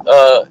 Triple?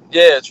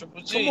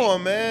 Triple G. Come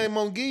on, man.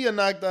 Munguia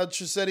knocked out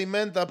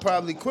Sedimenta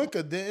probably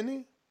quicker, didn't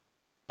he?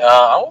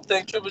 I don't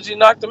think Triple G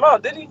knocked him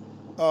out, did he?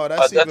 Oh,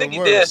 that's even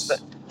worse.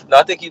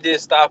 I think he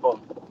did stop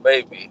him.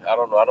 Maybe. I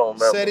don't know. I don't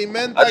remember.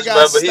 Sedimenta I just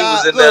remember he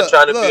was in there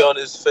trying to be on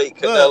his fake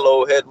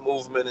Canelo head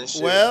movement and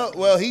shit.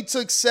 Well, he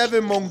took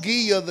 7.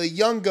 Munguia, the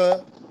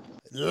younger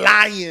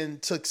lion,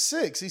 took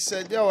 6. He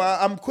said, yo,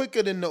 I'm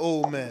quicker than the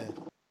old man.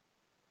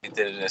 He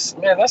did this.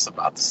 Man, that's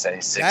about the same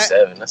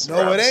 6'7". That's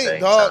no, it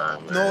ain't, dog.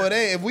 Time, no, it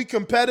ain't. If we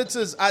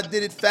competitors, I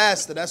did it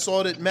faster. That's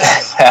all that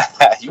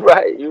matters. You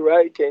right.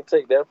 You can't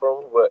take that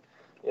from him, but,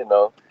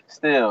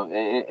 still,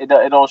 it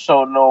don't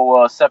show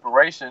no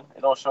separation.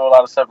 It don't show a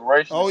lot of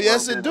separation. Oh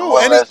yes, it do.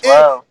 One And last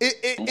round.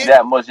 it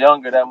that much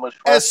younger, that much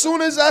fresher. As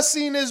soon as I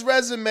seen his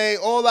resume,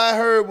 all I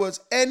heard was,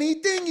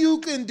 "Anything you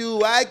can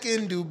do, I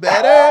can do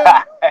better."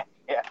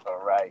 Yeah,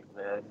 right,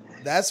 man.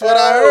 That's what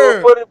I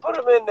heard. Put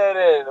him in there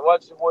then.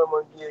 Watch your boy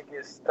Munguia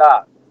get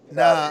stopped.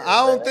 Nah,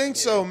 I don't think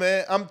so,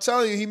 man. I'm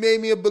telling you, he made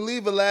me a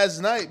believer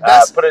last night.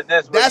 Put it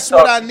this way. That's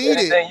what I needed.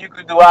 Anything you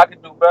could do, I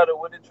could do better.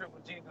 What did Triple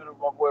G do to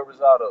my boy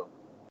Rosado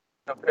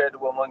compared to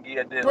what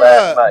Munguia did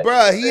last night?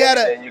 Bruh, he had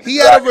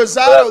a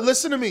Rosado.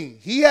 Listen to me.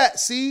 He had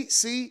he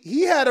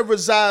had a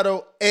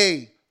Rosado.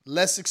 A,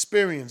 less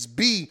experience.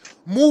 B,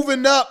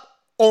 moving up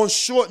on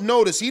short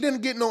notice. He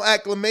didn't get no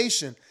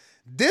acclamation.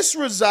 This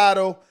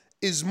Rosado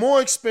is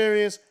more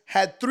experienced.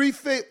 Had 3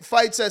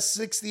 fights at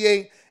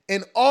 68.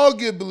 And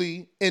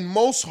arguably, in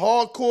most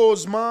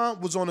hardcore's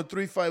mind, was on a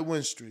 3-fight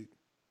win streak.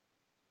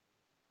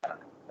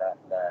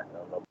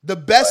 The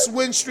best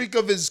win streak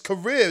of his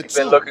career, He's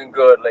been looking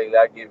good lately.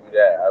 I give you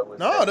that.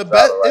 No, the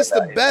best. It's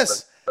the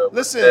best.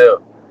 Listen,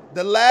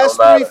 the last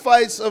 3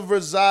 fights of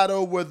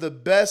Rosado were the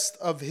best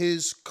of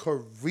his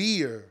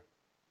career.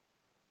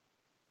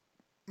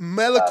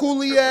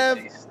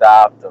 Melikuliev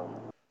stopped him.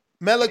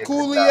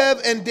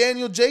 Melikuliev and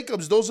Daniel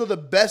Jacobs. Those are the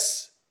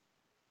best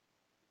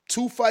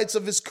 2 fights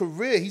of his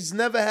career. He's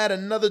never had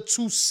another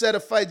 2 set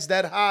of fights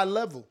that high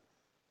level.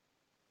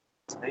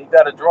 He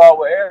got to draw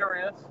with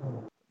Arias.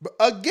 But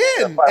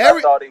again,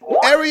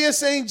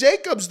 Arias ain't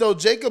Jacobs, though.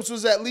 Jacobs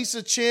was at least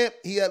a champ.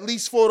 He at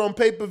least fought on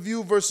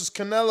pay-per-view versus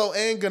Canelo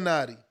and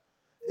Gennady.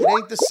 It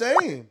ain't the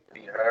same.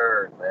 Be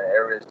heard, man.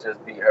 Arias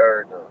just be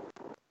heard, though.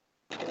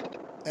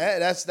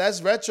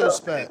 That's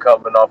retrospect. He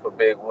coming off a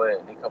big win.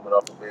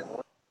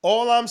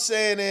 All I'm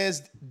saying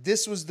is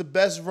this was the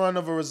best run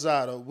of a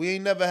Rosado. We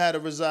ain't never had a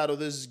Rosado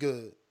this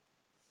good.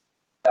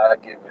 I'll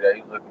give you that.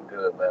 He's looking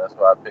good, man. That's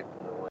why I picked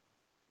him to win.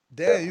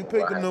 Damn, you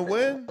picked him to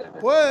win?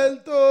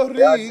 Puerto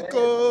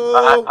Rico.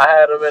 I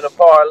had him in a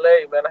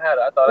parlay, man.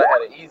 I thought I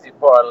had an easy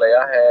parlay.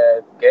 I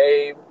had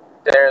Gabe,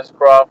 Terrence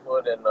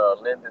Crawford, and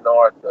Lyndon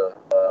Arthur.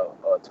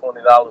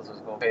 $20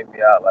 was gonna pay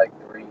me out like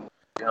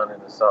 $300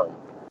 or something.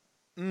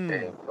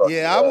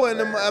 Yeah, I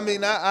wouldn't. I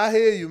mean, I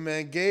hear you,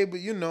 man. Gabe,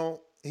 but you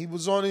know, he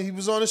was on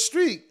a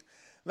streak.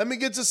 Let me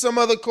get to some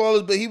other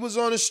callers, but he was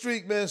on a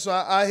streak, man. So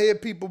I hear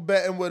people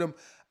betting with him.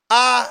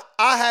 I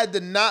had to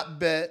not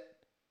bet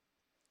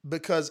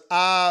because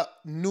I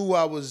knew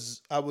I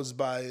was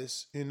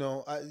biased. You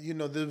know,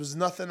 there was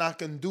nothing I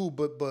can do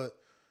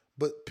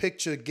but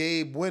picture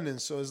Gabe winning.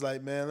 So it's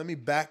like, man, let me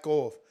back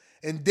off.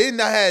 And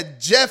then I had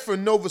Jeff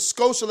from Nova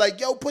Scotia like,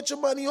 yo, put your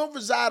money on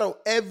Rosado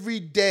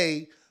every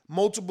day,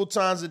 multiple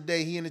times a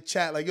day. He in the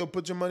chat like, yo,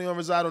 put your money on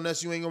Rosado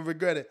unless you ain't gonna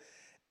regret it.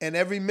 And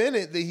every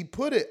minute that he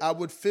put it, I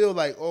would feel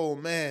like, oh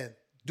man,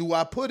 do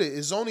I put it?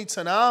 It's only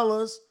 $10.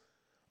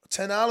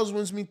 $10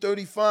 wins me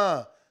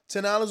 35.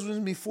 $10 wins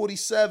me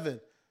 47.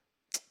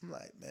 I'm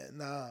like, man,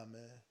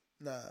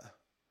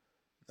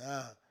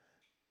 nah.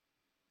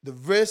 The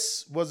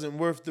risk wasn't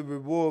worth the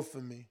reward for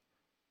me.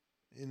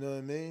 You know what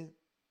I mean?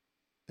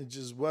 It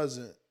just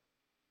wasn't.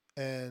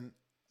 And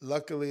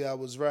luckily I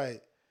was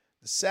right.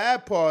 The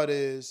sad part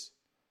is,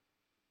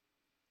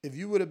 if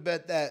you would have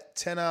bet that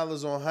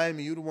 $10 on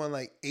Jaime, you'd have won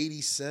like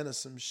 80 cents or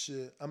some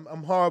shit.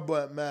 I'm horrible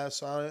at math,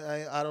 so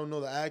I don't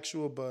know the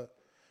actual, but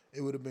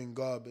it would have been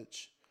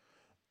garbage.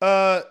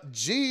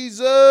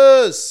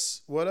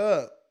 Jesus, what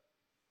up?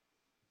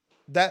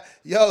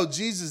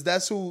 Jesus,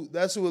 that's who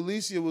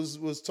Alicia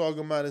was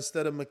talking about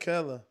instead of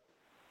Michaela.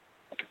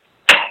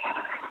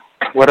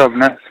 What up,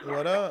 Ness?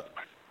 What up?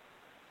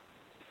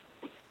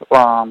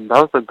 That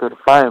was a good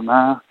fight,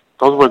 man.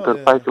 Those were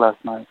good fights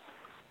last night.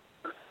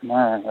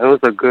 Man, it was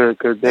a good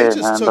day,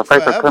 man. The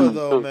fights are coming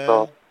too,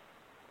 so.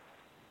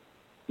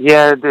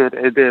 Yeah,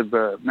 it did,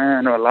 but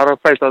man, a lot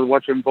of fights I was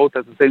watching both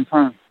at the same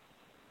time.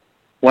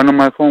 One on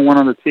my phone, one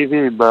on the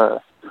TV,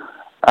 but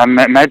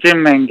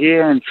imagine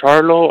Munguia and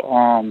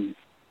Charlo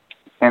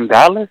in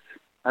Dallas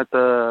at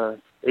the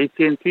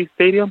AT&T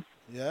Stadium.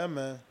 Yeah,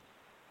 man.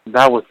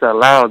 That would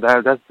sell out.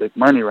 That's big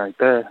money right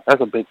there.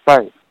 That's a big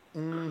fight.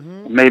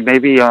 Mm-hmm.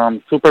 Maybe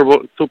Super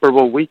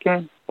Bowl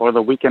weekend or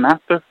the weekend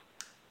after.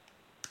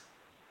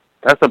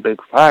 That's a big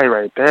fight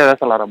right there.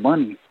 That's a lot of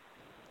money.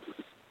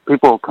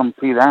 People will come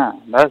see that.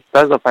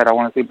 That's a fight I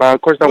want to see. But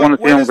of course, I want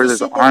to see him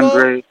versus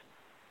Andre.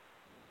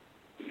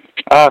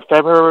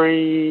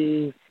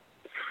 February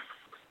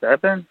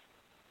 7th.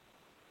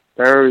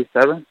 February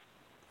 7th.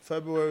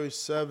 February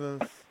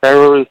 7th.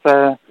 February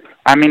 7th.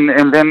 I mean,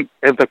 and then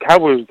if the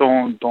Cowboys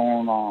don't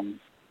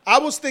I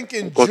was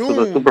thinking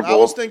June. I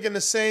was thinking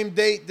the same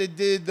date they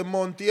did the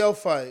Montiel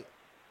fight.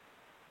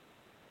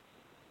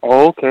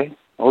 Oh, okay.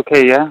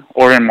 Okay, yeah.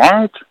 Or in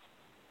March.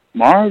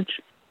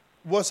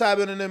 What's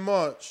happening in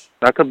March?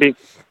 That could be.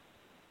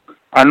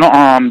 I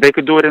know. They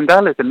could do it in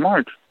Dallas in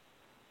March.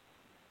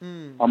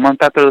 A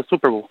month after the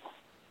Super Bowl.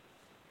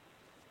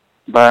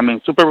 But I mean,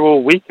 Super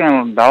Bowl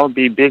weekend, that would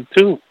be big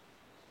too.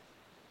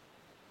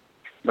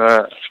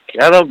 But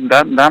yeah,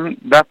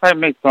 that fight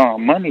makes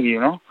money. You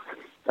know,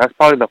 that's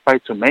probably the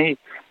fight to make.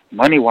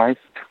 money-wise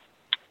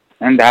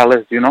in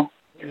Dallas, you know.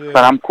 Yeah.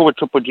 But I'm cool with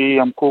Triple G.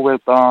 I'm cool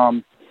with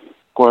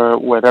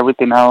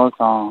everything else.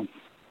 So,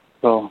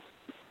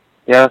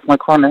 yeah, that's my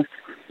corner.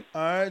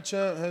 All right,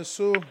 champ.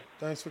 Jesus,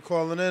 thanks for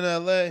calling in,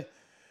 LA.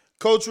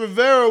 Coach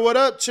Rivera, what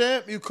up,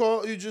 champ? You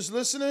just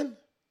listening?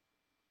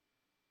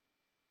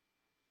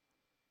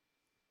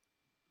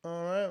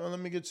 All right, well, let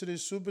me get to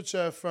this super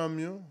chat from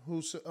you.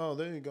 Who said? Oh,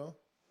 there you go.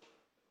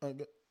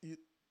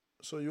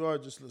 So you are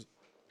just listening.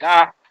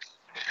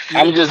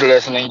 I'm just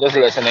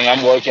listening.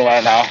 I'm working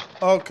right now.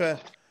 Okay.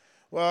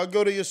 Well, I'll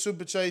go to your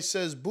super chat. He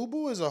says, Boo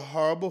Boo is a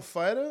horrible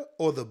fighter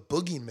or the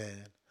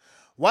boogeyman?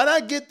 Why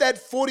not get that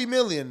 $40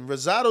 million?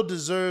 Rosado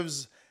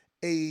deserves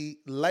a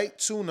light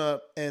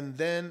tune-up and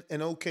then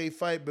an okay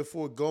fight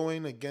before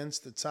going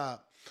against the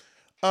top.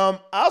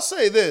 I'll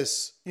say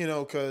this,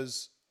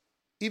 because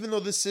even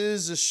though this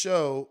is a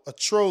show, a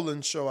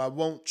trolling show, I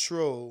won't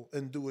troll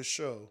and do a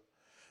show.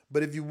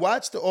 But if you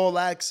watch the All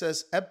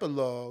Access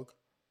epilogue,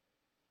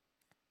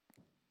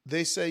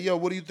 they say, yo,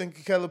 what do you think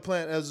of Caleb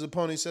Plant as an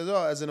opponent? He says,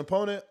 as an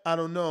opponent, I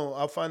don't know.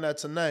 I'll find out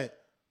tonight.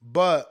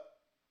 But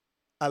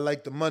I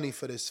like the money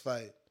for this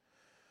fight.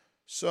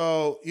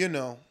 So,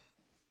 and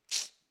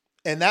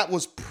that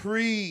was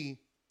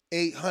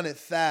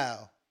pre-800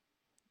 thou.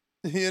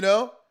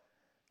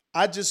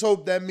 I just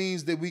hope that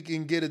means that we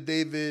can get a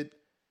David,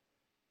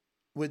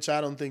 which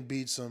I don't think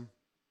beats him,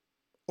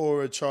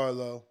 or a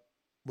Charlo,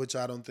 which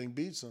I don't think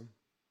beats him.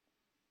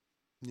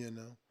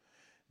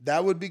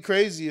 That would be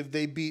crazy if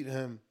they beat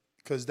him,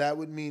 because that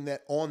would mean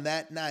that on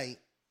that night,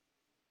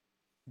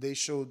 they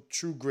showed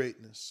true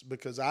greatness,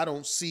 because I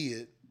don't see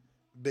it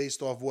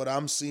based off what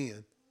I'm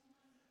seeing.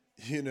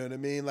 You know what I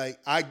mean? Like,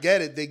 I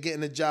get it. They're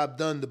getting the job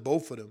done to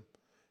both of them.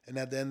 And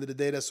at the end of the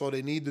day, that's all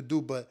they need to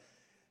do. But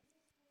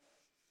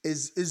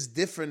it's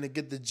different to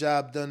get the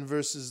job done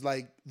versus,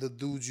 like, the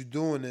dudes you're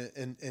doing it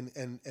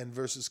and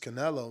versus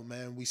Canelo,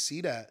 man. We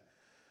see that.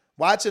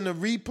 Watching the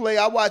replay,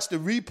 I watched the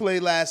replay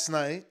last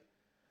night,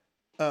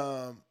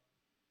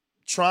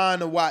 trying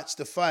to watch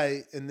the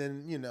fight. And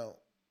then,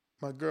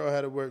 my girl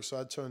had to work, so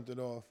I turned it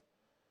off.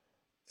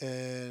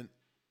 And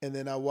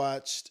then I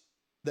watched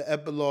the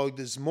epilogue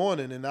this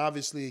morning, and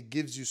obviously it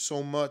gives you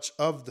so much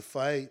of the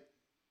fight.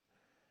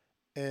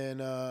 And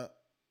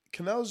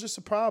Canelo's just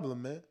a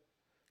problem, man.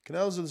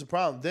 Canelo's just a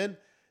problem.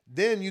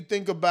 Then you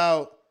think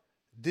about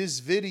this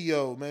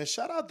video, man.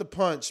 Shout out to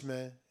Punch,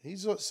 man.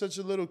 He's such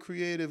a little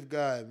creative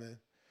guy, man.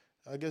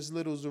 I guess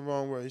little's the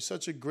wrong word. He's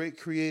such a great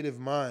creative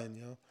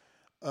mind,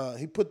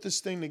 He put this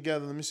thing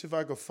together. Let me see if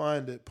I can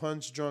find it.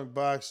 Punch Drunk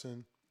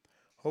Boxing.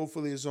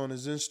 Hopefully it's on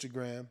his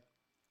Instagram.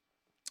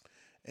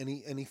 And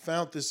he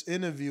found this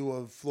interview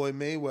of Floyd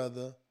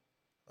Mayweather.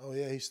 Oh,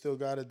 yeah, he still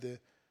got it there.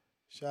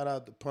 Shout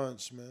out to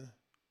Punch, man.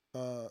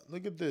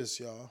 Look at this,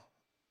 y'all.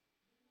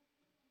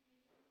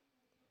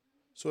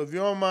 So if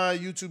you're on my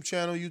YouTube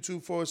channel,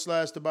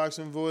 YouTube.com/The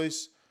Boxing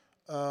Voice,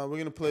 we're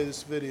going to play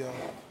this video.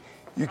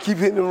 You keep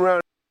hitting them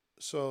around.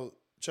 So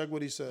check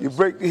what he says. You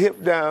break the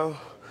hip down.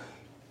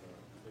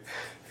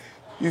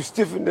 You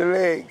stiffen the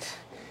legs.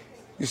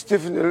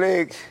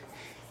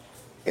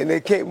 And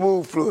they can't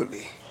move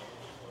fluidly.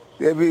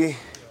 You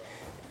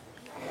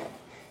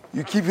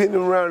keep hitting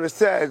them around the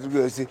sides.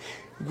 See,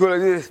 you go like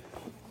this.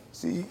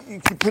 See, you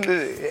keep putting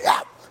it in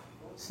there.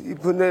 See, you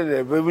putting that in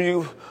there. But when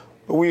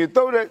you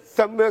throw that,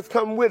 something else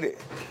come with it.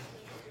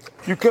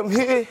 You come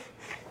here.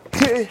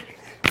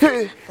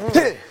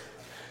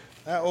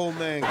 That old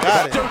man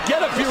got it.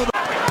 Get a few.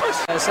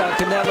 As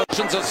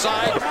Canelo's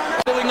aside,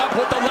 pulling up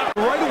with the left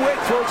right away,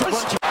 throws a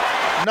bunch.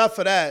 Enough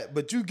of that,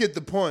 but you get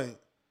the point.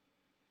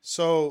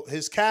 So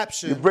his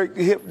caption. You break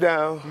the hip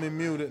down. Let me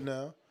mute it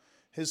now.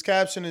 His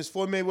caption is,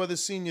 Floyd Mayweather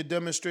Sr.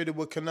 demonstrated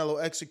what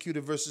Canelo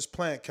executed versus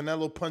Plant.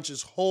 Canelo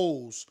punches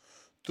holes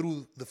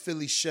through the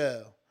Philly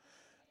shell.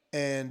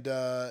 And,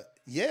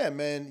 yeah,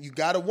 man, you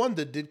got to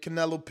wonder, did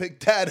Canelo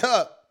pick that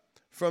up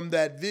from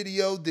that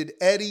video? Did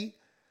Eddie?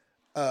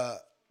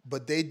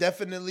 But they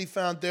definitely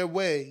found their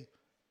way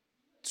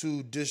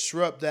to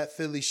disrupt that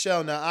Philly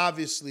shell. Now,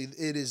 obviously,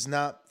 it is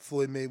not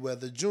Floyd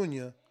Mayweather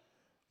Jr.,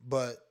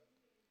 but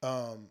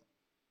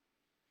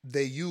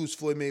they used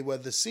Floyd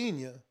Mayweather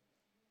Sr.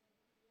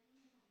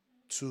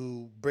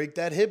 to break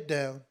that hip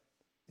down,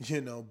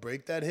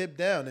 break that hip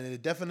down. And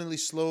it definitely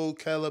slowed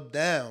Caleb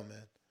down,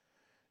 man.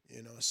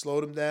 It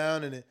slowed him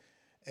down. And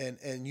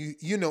in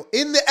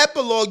the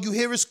epilogue, you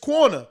hear his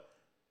corner.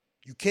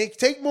 You can't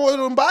take more of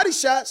them body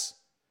shots.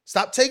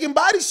 Stop taking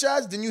body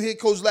shots. Then you hear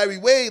Coach Larry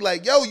Wade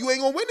like, yo, you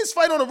ain't going to win this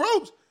fight on the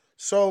ropes.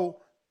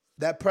 So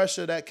that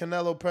pressure, that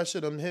Canelo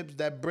pressure, them hips,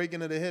 that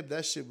breaking of the hip,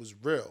 that shit was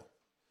real.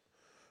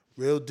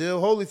 Real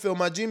deal. Holyfield,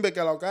 Majimbe,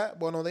 Calauca.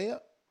 Buenos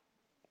días.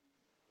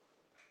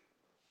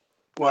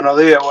 Buenos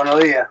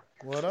días.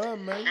 What up,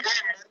 man?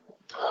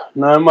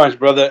 Not much,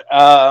 brother.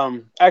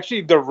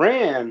 Actually,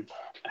 Duran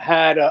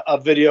had a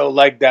video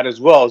like that as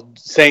well,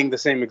 saying the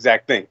same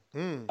exact thing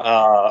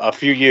a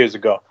few years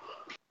ago.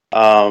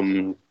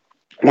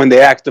 When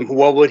they asked him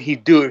what would he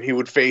do if he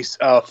would face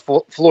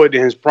Floyd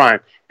in his prime,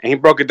 and he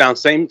broke it down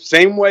same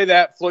way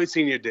that Floyd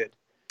Sr. did.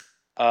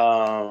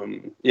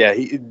 Yeah,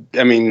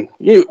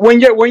 when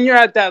you're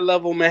at that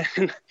level, man,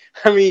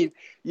 I mean,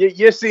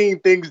 you're seeing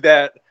things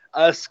that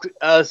us,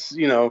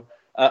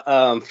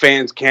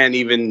 fans can't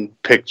even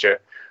picture.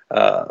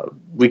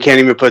 We can't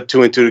even put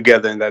two and two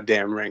together in that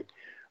damn ring.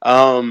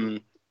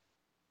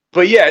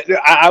 But yeah,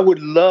 I would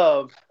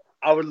love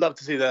to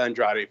see the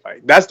Andrade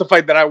fight. That's the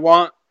fight that I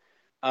want.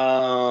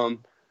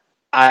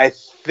 I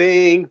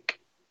think,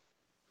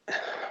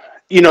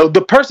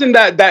 the person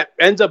that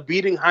ends up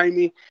beating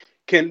Jaime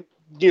can,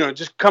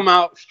 just come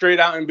out straight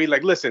out and be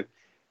like, listen,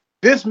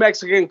 this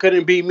Mexican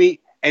couldn't beat me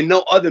and no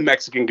other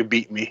Mexican could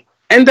beat me.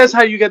 And that's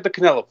how you get the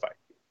Canelo fight.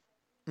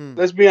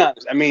 Let's be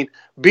honest. I mean,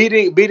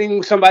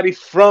 beating somebody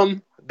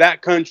from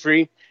that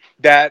country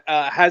that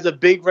has a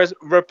big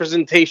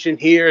representation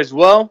here as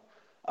well,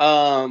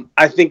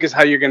 I think is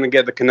how you're going to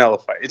get the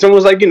Canelo fight. It's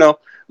almost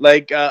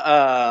like,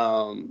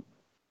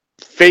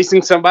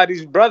 facing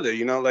somebody's brother,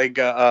 like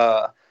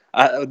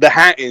the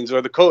Hattons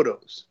or the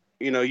Cottos.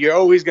 You're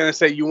always going to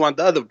say you want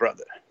the other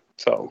brother.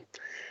 So,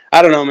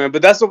 I don't know, man.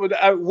 But that's what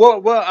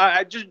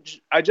I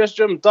just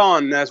jumped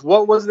on. That's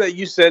what was that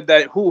you said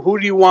that who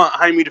do you want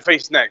Jaime to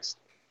face next?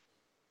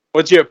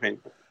 What's your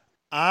opinion?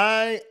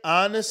 I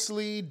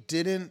honestly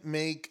didn't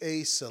make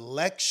a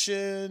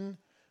selection,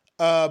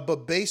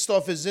 but based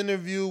off his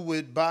interview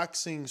with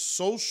Boxing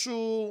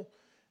Social,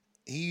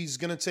 he's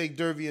going to take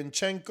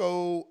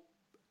Derevyanchenko,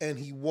 and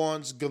he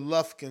wants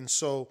Golovkin.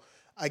 So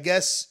I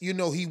guess, he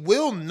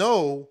will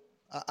know.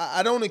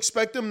 I don't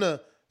expect him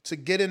to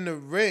get in the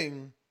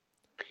ring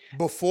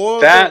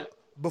before the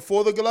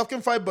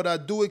Golovkin fight, but I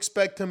do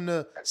expect him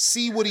to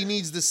see what he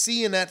needs to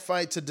see in that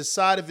fight to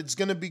decide if it's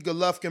going to be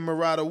Golovkin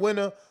Murata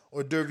winner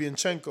or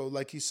Derevyanchenko,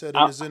 like he said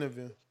in his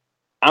interview.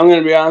 I'm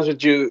going to be honest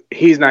with you.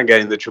 He's not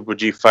getting the Triple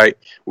G fight.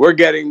 We're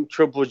getting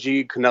Triple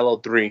G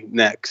Canelo 3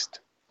 next.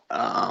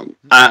 I'm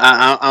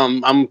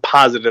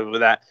positive of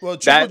that. Well,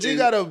 Triple G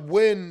got to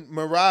win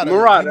Murata.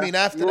 You mean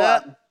after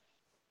that?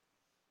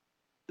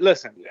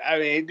 Listen, I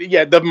mean,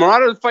 yeah, the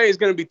Murata fight is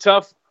going to be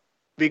tough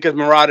because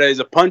Murata is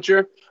a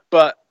puncher,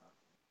 but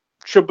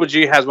Triple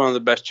G has one of the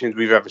best chins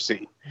we've ever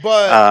seen.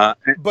 But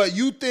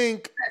you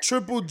think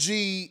Triple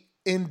G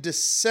in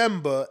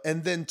December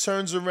and then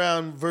turns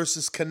around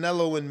versus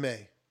Canelo in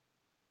May?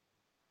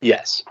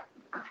 Yes.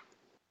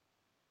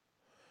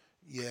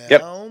 Yeah,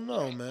 yep. I don't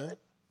know, man.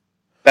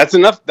 That's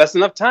enough. That's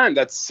enough time.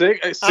 That's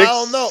six. I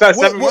don't know.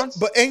 7 months.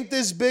 But ain't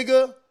this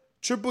bigger?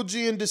 Triple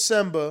G in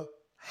December,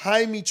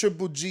 Jaime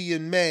Triple G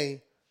in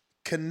May,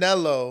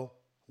 Canelo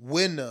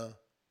winner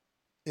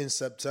in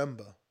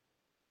September.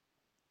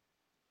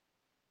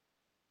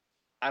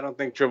 I don't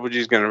think Triple G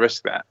is going to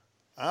risk that.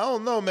 I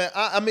don't know, man.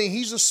 I mean,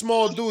 he's a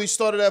small dude. He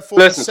started at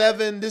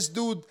 47.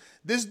 Listen.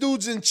 This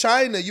dude's in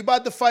China. You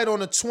about to fight on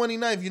the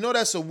 29th. You know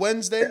that's a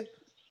Wednesday?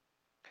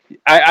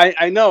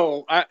 I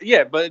know.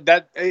 Yeah, but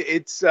that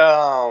it's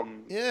that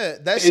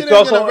shit ain't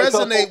gonna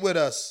resonate with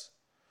us.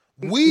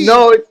 We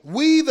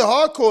the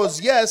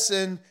hardcores, yes,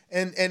 and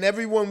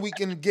everyone we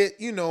can get,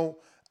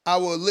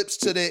 our lips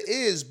to their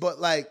ears, but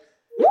like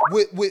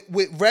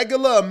with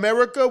regular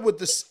America, with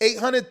the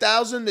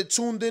 800,000 that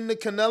tuned in to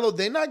Canelo,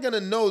 they're not gonna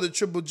know that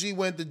Triple G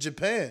went to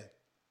Japan.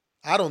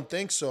 I don't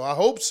think so. I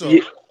hope so.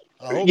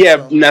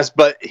 Yeah, Ness,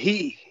 but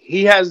he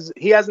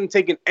hasn't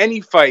taken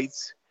any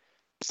fights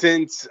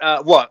since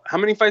what? How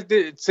many fights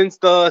since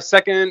the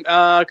second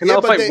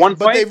Canelo fight? One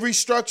fight. But they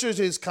restructured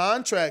his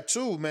contract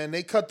too, man.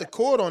 They cut the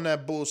cord on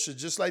that bullshit,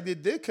 just like they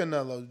did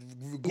Canelo.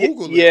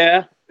 Google it.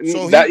 Yeah.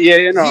 So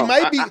he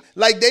might be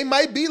like, they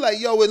might be like,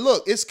 yo,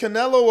 look, it's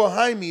Canelo or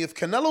Jaime. If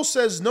Canelo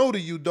says no to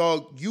you,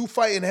 dog, you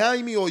fighting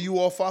Jaime or you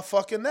off our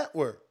fucking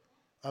network.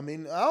 I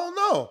mean, I don't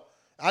know.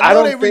 I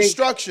know they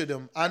restructured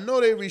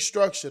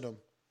him.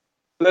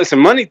 Listen,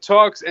 money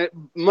talks,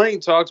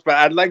 but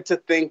I'd like to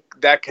think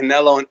that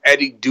Canelo and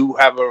Eddie do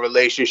have a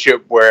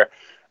relationship where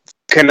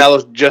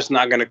Canelo's just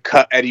not going to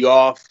cut Eddie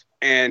off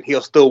and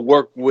he'll still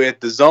work with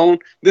the Zone.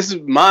 This is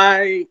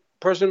my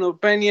personal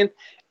opinion,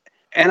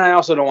 and I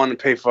also don't want to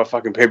pay for a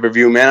fucking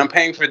pay-per-view, man. I'm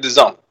paying for the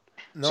Zone.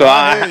 No, so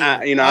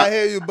I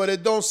hear you, but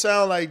it don't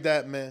sound like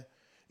that, man.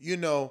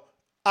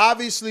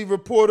 Obviously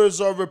reporters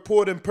are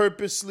reporting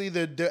purposely.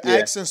 They're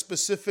asking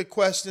specific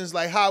questions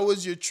like, how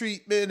was your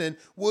treatment and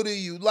what do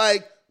you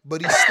like?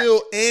 But he's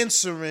still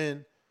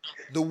answering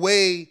the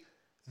way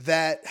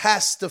that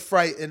has to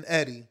frighten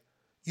Eddie.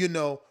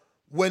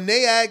 When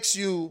they ask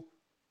you,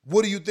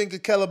 what do you think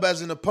of Caleb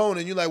as an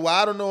opponent? You're like, well,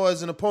 I don't know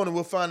as an opponent.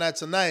 We'll find out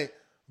tonight.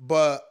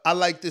 But I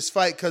like this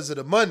fight because of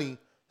the money.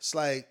 It's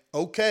like,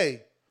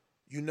 okay.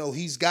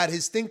 He's got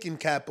his thinking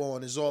cap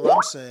on is all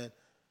I'm saying.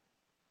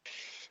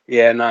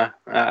 Yeah, nah.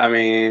 I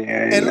mean,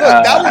 and look,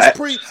 that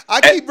was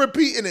I keep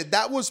repeating it.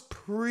 That was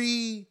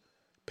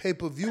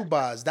pay-per-view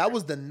buys. That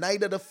was the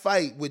night of the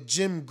fight with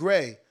Jim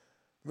Gray.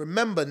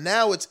 Remember,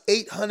 now it's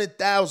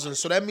 800,000,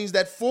 so that means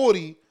that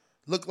 40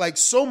 looked like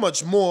so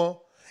much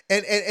more.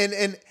 And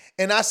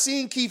I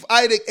seen Keith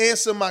Idec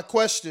answer my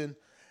question.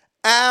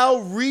 Al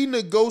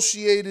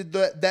renegotiated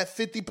that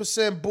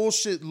 50%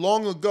 bullshit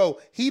long ago.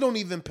 He don't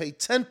even pay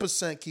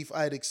 10%. Keith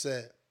Idec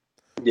said.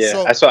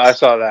 Yeah, I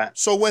saw that.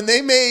 So when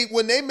they made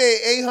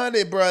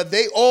 800, bro,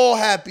 they all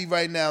happy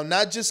right now.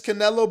 Not just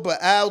Canelo,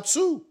 but Al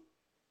too.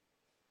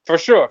 For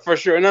sure.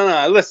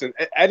 No. Listen,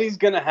 Eddie's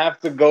gonna have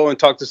to go and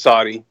talk to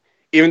Saudi,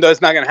 even though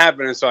it's not gonna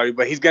happen in Saudi.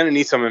 But he's gonna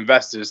need some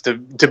investors to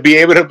be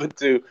able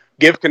to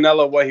give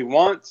Canelo what he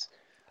wants.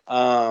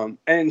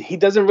 And he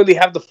doesn't really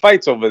have the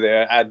fights over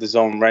there at the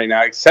Zone right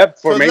now, except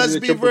for maybe the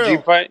Triple G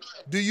fight.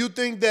 Do you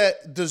think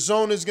that the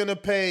Zone is gonna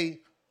pay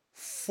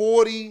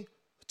 40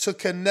 to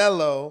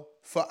Canelo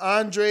for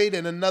Andrade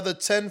and another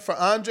 10 for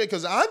Andrade?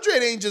 Because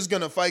Andrade ain't just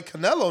gonna fight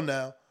Canelo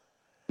now.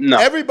 No.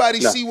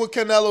 Everybody see what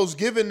Canelo's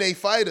giving they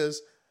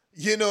fighters.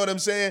 You know what I'm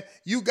saying?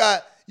 You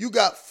got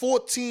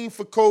 14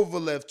 for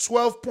Kovalev,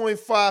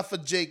 12.5 for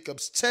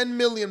Jacobs, 10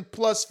 million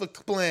plus for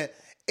Plant,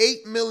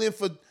 8 million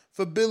for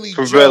Billy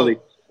Joe. Billy.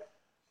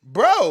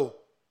 Bro,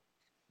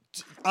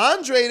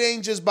 Andrade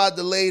ain't just about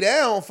to lay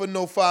down for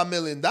no $5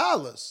 million.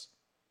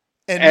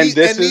 And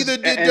neither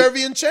did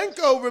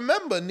Derevyanchenko.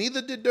 Remember,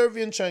 neither did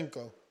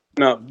Derevyanchenko.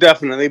 No,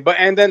 definitely.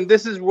 And then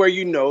this is where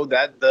you know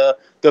that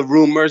the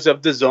rumors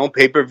of the Zone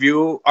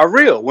pay-per-view are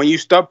real. When you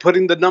start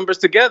putting the numbers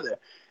together,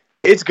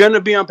 it's going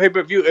to be on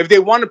pay-per-view. If they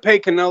want to pay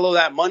Canelo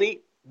that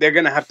money, they're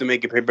going to have to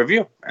make it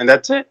pay-per-view. And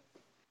that's it.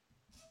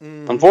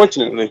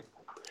 Unfortunately.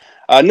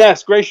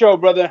 Ness, great show,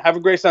 brother. Have a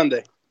great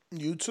Sunday.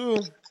 You too.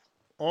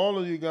 All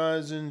of you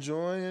guys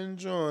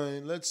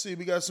enjoy. Let's see.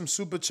 We got some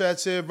super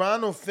chats here.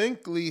 Ronald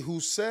Finkley, who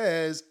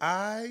says,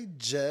 I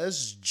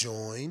just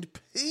joined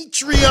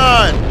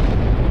Patreon.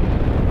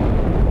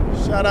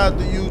 Shout out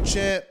to you,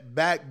 champ.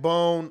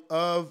 Backbone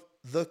of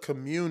the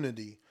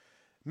community.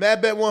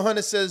 Madbet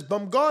 100 says,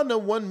 Bumgarner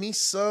won me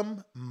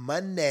some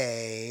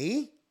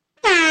money.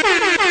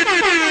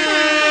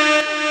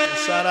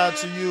 Shout out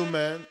to you,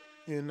 man.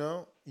 You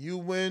know, you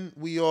win,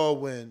 we all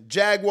win.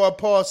 Jaguar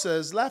Paul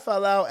says, laugh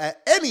out loud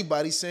at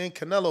anybody saying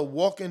Canelo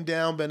walking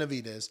down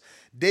Benavidez.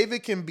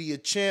 David can be a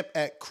champ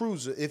at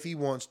Cruiser if he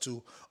wants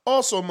to.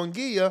 Also,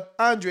 Munguia,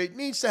 Andre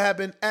needs to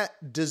happen at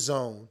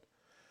DAZN.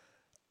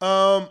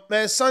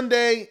 Man,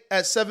 Sunday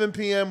at 7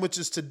 p.m., which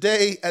is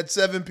today at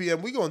 7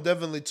 p.m., we're going to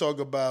definitely talk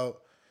about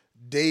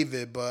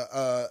David, but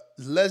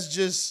let's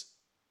just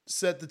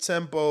set the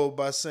tempo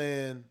by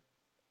saying,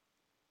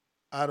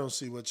 I don't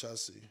see what y'all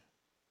see.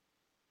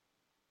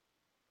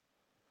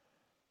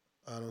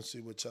 I don't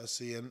see what y'all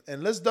see.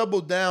 And let's double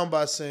down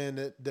by saying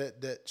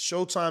that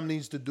Showtime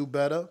needs to do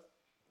better.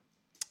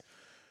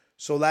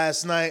 So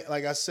last night,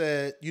 like I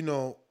said, you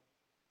know,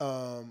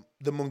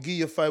 the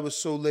Munguia fight was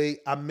so late,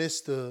 I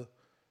missed the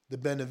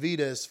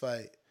Benavidez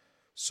fight.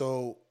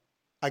 So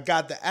I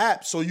got the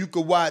app so you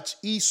could watch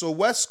East or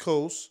West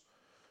Coast,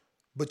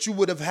 but you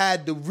would have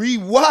had to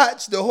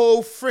rewatch the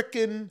whole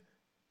freaking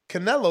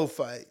Canelo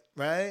fight,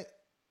 right?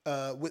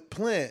 With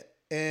Plant.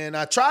 And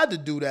I tried to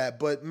do that,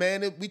 but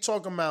man, we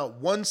talking about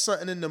 1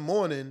 something in the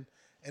morning,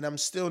 and I'm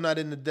still not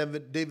in the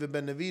David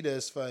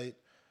Benavidez fight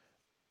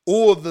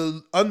or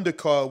the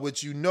undercard,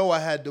 which you know I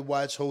had to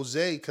watch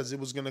Jose because it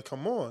was going to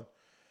come on.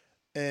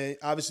 And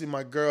obviously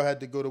my girl had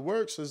to go to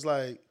work, so it's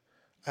like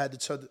I had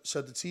to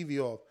shut the TV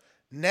off.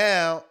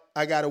 Now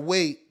I got to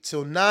wait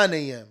till 9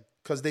 a.m.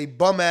 because they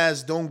bum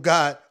ass don't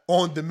got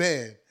on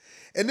demand.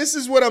 And this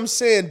is what I'm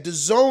saying.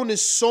 DAZN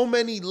is so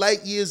many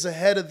light years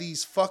ahead of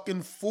these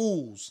fucking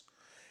fools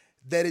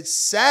that it's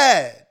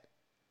sad.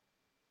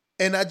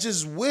 And I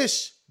just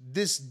wish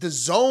this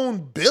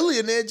DAZN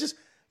billionaire just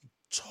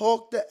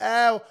talk to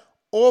Al,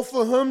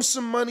 offer him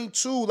some money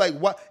too. Like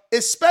what?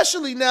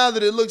 Especially now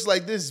that it looks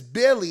like there's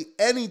barely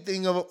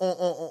anything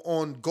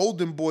on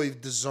Golden Boy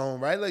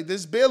DAZN, right? Like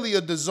there's barely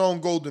a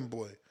DAZN Golden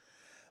Boy.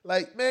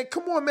 Like, man,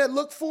 come on, man.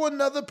 Look for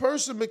another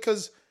person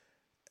because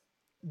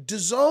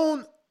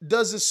DAZN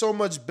does it so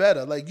much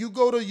better. Like you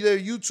go to their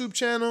YouTube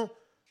channel,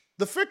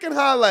 the freaking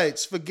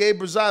highlights for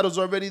Gabe Rosado's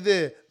already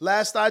there.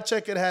 Last I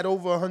checked, it had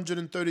over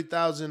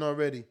 130,000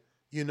 already.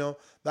 You know,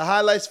 the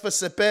highlights for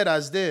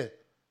Cepera's there.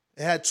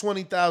 It had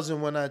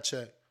 20,000 when I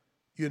checked.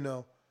 You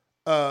know,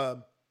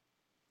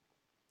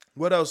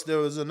 what else? There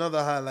was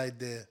another highlight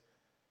there.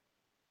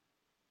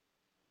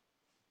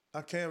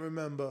 I can't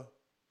remember,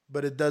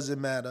 but it doesn't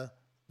matter.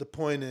 The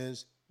point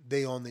is,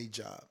 they on their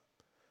job.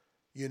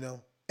 You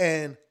know,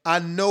 and I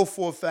know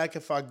for a fact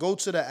if I go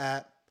to the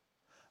app,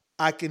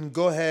 I can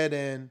go ahead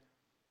and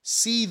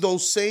see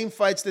those same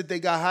fights that they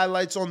got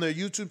highlights on their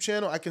YouTube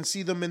channel. I can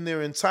see them in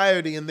their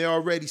entirety, and they're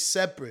already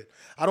separate.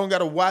 I don't got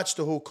to watch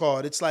the whole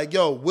card. It's like,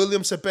 yo,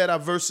 William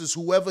Cepeda versus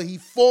whoever he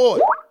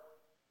fought.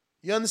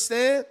 You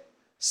understand?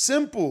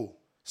 Simple.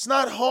 It's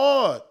not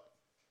hard.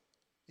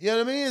 You know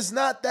what I mean? It's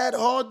not that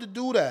hard to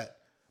do that.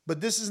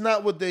 But this is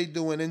not what they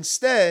doing.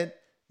 Instead,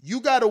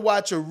 you got to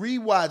watch a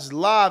rewatch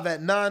live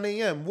at 9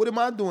 a.m. What am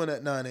I doing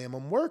at 9 a.m.?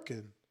 I'm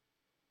working.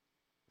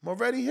 I'm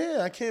already here.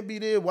 I can't be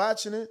there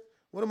watching it.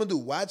 What am I going to do?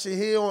 Watch it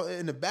here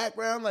in the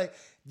background? Like,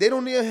 they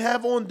don't even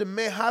have on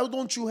demand. How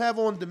don't you have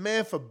on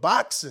demand for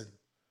boxing?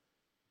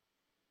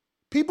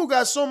 People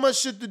got so much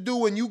shit to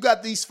do and you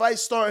got these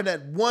fights starting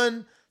at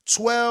 1,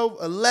 12,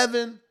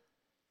 11.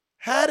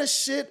 Have the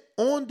shit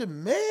on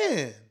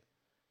demand.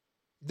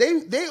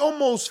 they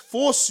almost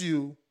force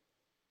you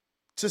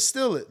to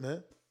steal it,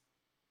 man.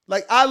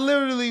 Like, I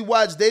literally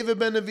watched David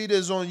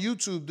Benavidez on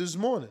YouTube this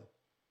morning.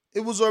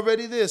 It was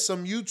already there.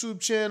 Some YouTube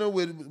channel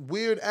with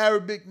weird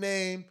Arabic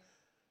name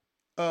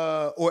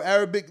or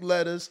Arabic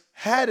letters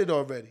had it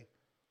already.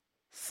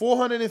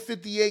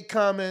 458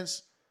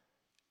 comments,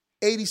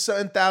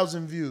 80-something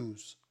thousand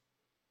views.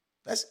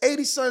 That's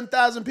 80-something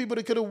thousand people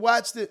that could have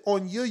watched it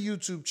on your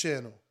YouTube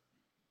channel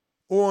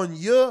or on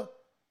your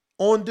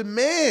on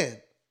demand.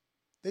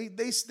 They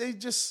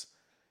just,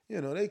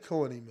 they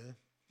corny, man.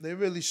 They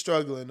really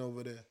struggling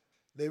over there.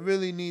 They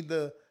really need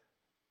to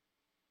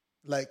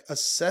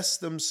assess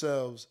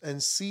themselves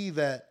and see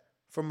that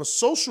from a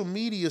social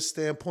media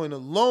standpoint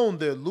alone,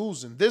 they're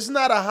losing. There's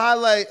not a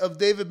highlight of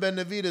David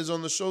Benavidez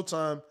on the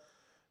Showtime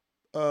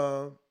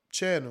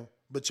channel,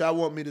 but y'all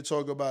want me to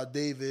talk about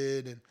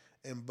David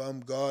and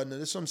Bumgarner.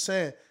 That's what I'm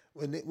saying.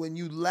 When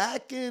you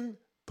lacking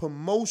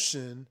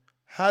promotion,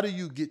 how do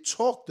you get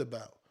talked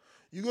about?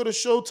 You go to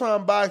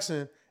Showtime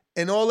Boxing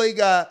and all they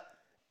got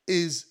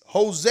is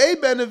Jose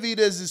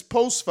Benavidez's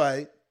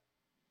post-fight,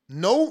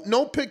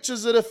 no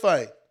pictures of the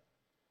fight,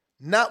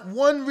 not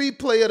one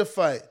replay of the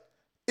fight.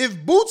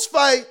 If Boots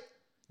fight,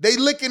 they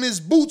licking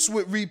his boots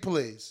with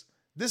replays.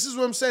 This is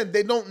what I'm saying.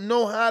 They don't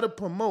know how to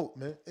promote,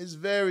 man. It's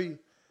very,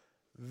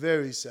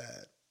 very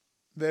sad.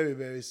 Very,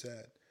 very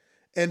sad.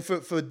 And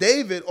for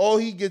David, all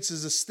he gets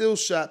is a still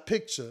shot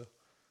picture.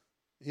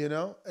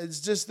 It's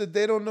just that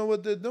they don't know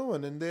what they're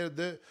doing. And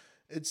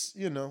it's,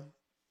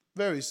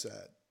 very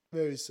sad.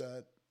 Very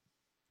sad.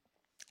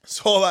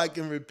 That's all I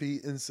can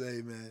repeat and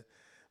say, man.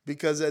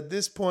 Because at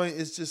this point,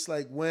 it's just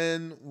like,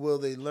 when will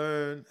they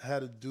learn how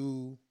to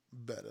do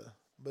better?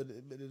 But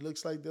it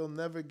looks like they'll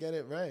never get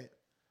it right.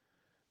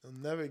 They'll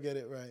never get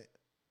it right.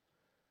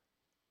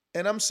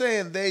 And I'm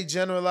saying they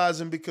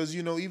generalizing because,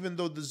 even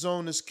though the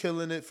Zone is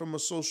killing it from a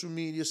social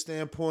media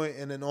standpoint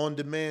and an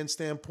on-demand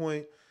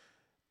standpoint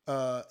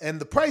and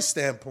the price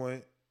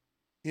standpoint,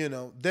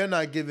 they're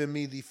not giving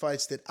me the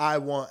fights that I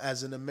want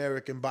as an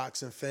American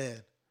boxing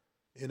fan.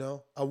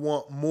 I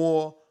want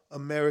more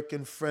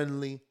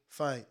American-friendly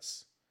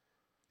fights,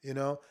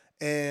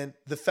 and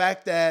the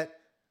fact that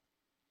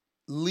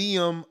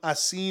Liam I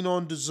seen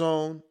on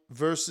DAZN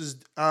versus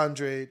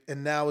Andre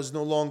and now is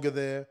no longer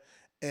there,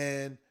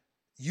 and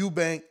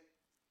Eubank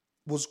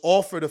was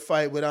offered a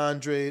fight with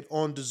Andre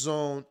on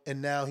DAZN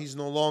and now he's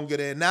no longer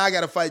there. Now I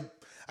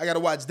gotta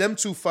watch them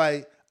two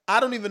fight. I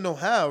don't even know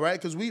how, right?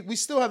 Because we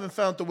still haven't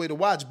found the way to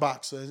watch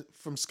boxing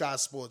from Sky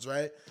Sports,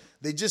 right?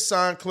 They just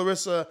signed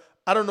Clarissa.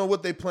 I don't know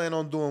what they plan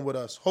on doing with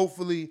us.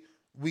 Hopefully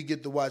we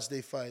get to watch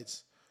their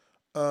fights.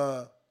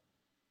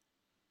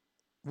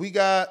 We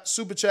got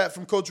super chat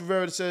from Coach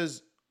Rivera that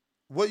says,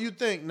 what you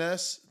think,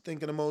 Ness?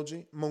 Thinking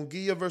emoji.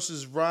 Munguia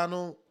versus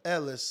Ronald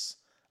Ellis.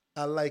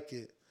 I like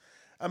it.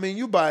 I mean,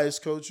 you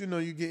biased, Coach. You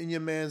getting your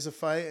mans a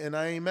fight, and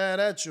I ain't mad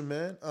at you,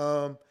 man.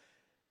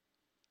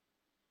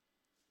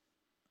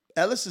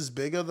 Ellis is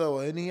bigger, though,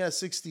 and he has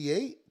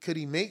 68. Could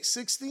he make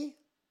 60?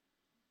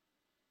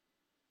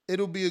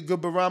 It'll be a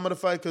good barometer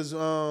fight because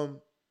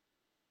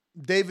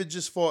David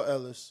just fought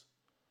Ellis.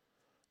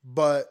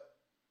 But,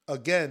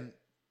 again,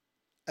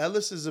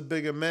 Ellis is a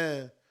bigger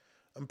man.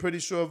 I'm pretty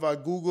sure if I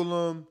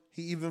Google him,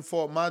 he even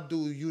fought my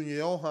dude, Junior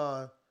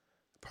Johan,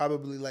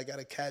 probably at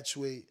a catch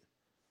weight.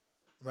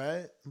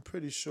 Right? I'm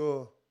pretty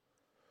sure.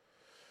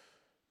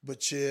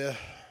 But, yeah.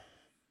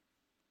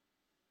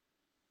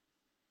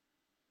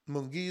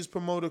 Munguia's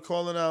promoter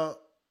calling out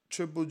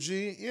Triple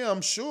G. Yeah,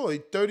 I'm sure.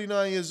 He's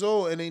 39 years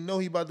old, and they know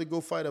he about to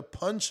go fight a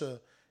puncher.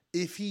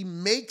 If he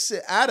makes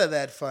it out of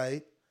that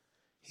fight,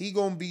 he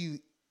gonna be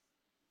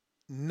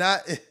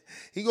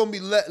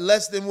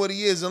less than what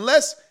he is,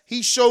 unless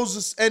he shows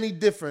us any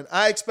different.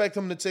 I expect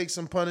him to take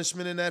some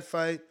punishment in that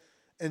fight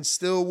and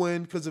still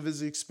win because of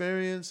his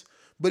experience.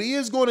 But he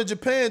is going to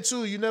Japan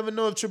too. You never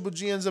know if Triple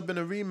G ends up in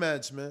a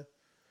rematch, man.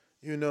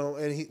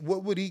 And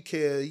what would he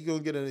care? He gonna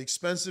get an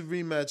expensive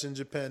rematch in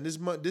Japan.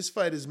 This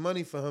fight is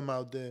money for him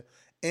out there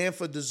and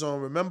for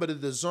DAZN. Remember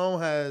that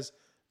DAZN has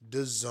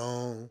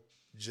DAZN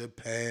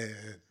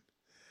Japan.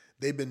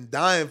 They've been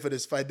dying for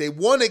this fight. They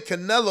wanted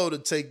Canelo to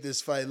take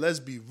this fight.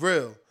 Let's be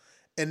real,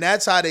 and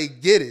that's how they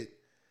get it.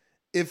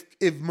 If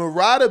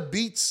Murata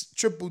beats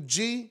Triple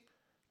G,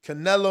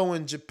 Canelo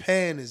in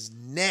Japan is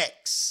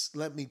next.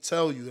 Let me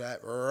tell you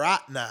that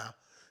right now.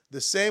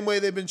 The same way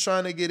they've been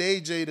trying to get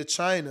AJ to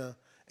China.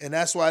 And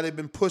that's why they've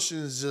been pushing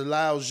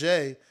Zalal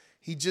Jay.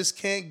 He just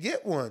can't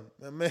get one.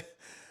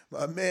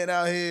 My man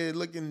out here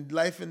looking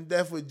life and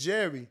death with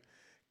Jerry.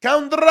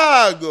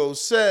 Candrago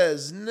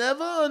says,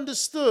 never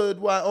understood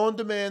why On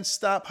Demand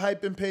stopped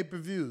hyping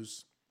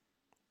pay-per-views.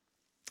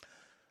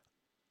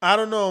 I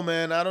don't know,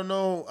 man. I don't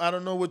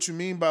know what you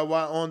mean by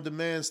why On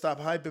Demand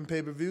stopped hyping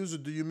pay-per-views, or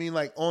do you mean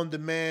like On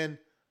Demand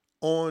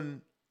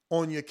on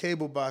your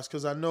cable box?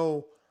 Because I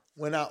know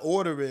when I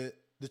order it,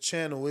 the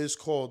channel is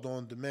called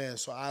On Demand,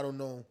 so I don't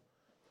know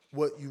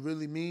what you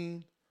really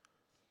mean.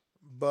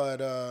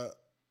 But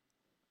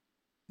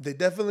they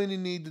definitely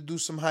need to do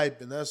some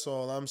hyping. That's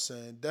all I'm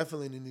saying.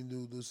 Definitely need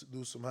to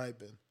do some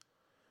hyping.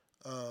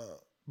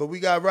 But we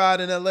got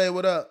Rod in LA.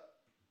 What up?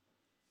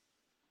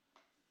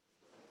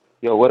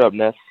 Yo, what up,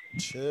 Ness?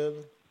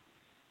 Chillin'.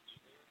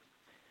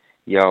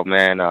 Yo,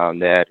 man,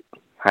 that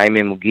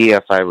Jaime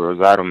Munguia fight with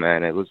Rosado,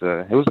 man, it was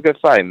a good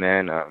fight,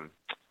 man.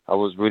 I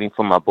was rooting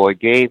for my boy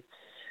Gabe.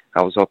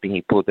 I was hoping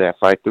he pulled that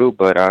fight through,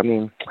 but I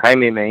mean,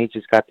 Jaime, man, he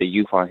just got the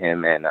youth on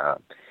him, and I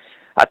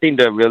think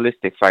the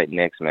realistic fight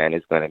next, man,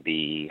 is gonna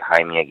be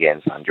Jaime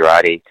against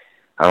Andrade.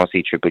 I don't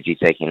see Triple G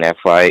taking that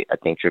fight. I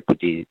think Triple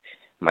G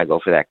might go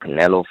for that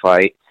Canelo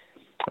fight.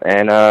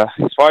 And as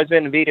far as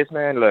Benavidez,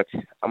 man, look,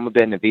 I'm a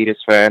Benavidez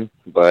fan,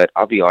 but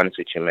I'll be honest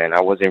with you, man, I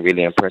wasn't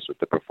really impressed with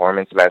the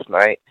performance last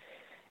night.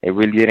 It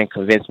really didn't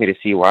convince me to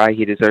see why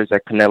he deserves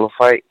that Canelo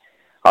fight.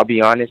 I'll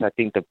be honest, I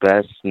think the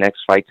best next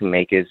fight to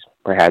make is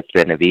perhaps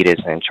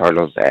Benavidez and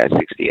Charlos at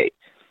 68.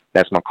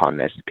 That's my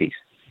comment. Peace.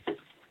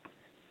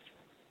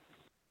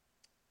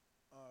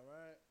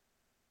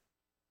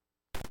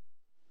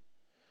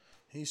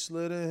 He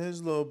slid in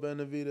his little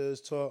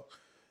Benavidez talk.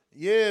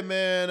 Yeah,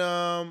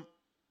 man.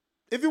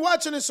 If you're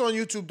watching this on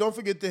YouTube, don't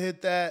forget to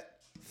hit that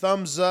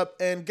thumbs up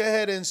and go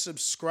ahead and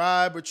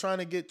subscribe. We're trying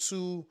to get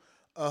to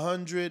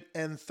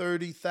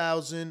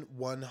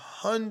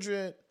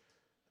 130,100.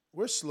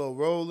 We're slow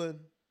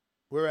rolling.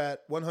 We're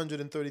at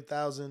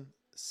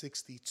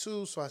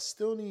 130,062. So I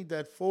still need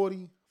that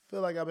 40.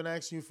 Feel like I've been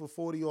asking you for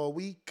 40 all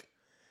week.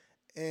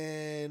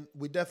 And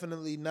we're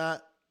definitely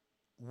not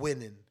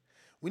winning.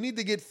 We need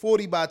to get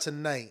 40 by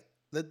tonight.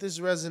 Let this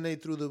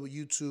resonate through the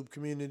YouTube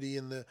community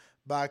and the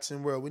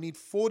boxing world. We need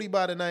 40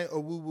 by tonight or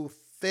we will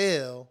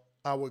fail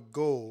our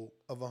goal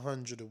of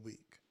 100 a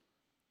week.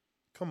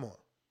 Come on.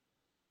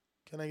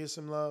 Can I get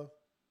some love?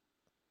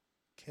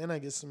 Can I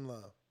get some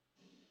love?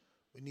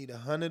 We need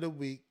 100 a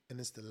week and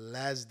it's the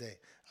last day.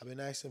 I've been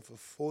asking for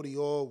 40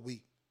 all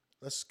week.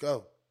 Let's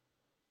go.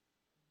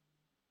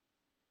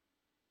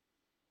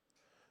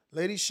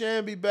 Lady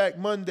Shan be back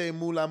Monday,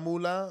 moolah,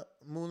 moolah,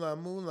 moolah,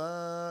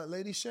 moolah.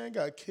 Lady Shan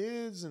got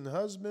kids and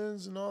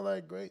husbands and all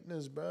that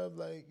greatness, bruv.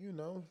 Like, you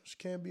know, she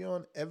can't be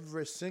on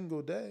every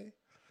single day.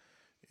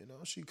 You know,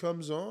 she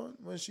comes on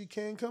when she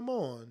can come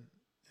on.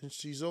 And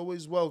she's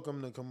always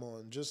welcome to come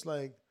on. Just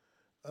like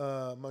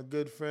my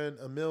good friend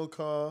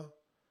Amilcar,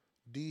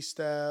 D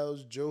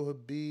Styles, Joe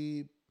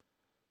Habib,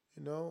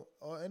 you know,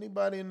 or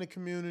anybody in the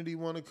community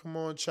want to come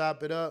on,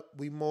 chop it up.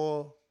 We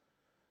more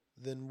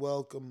than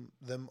welcome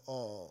them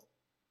all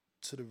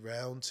to the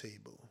round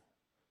table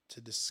to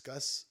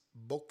discuss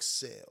book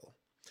sale.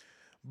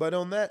 But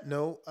on that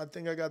note, I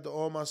think I got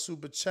all my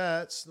super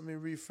chats. Let me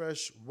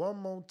refresh one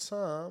more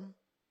time.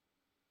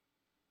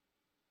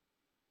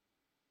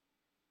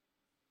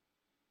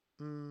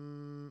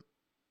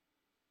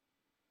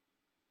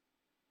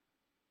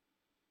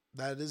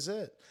 That is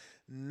it.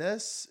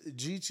 Ness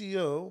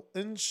GTO,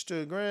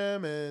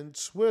 Instagram and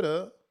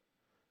Twitter.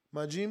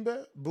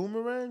 Majimbe,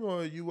 Boomerang,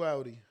 or you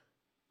outie?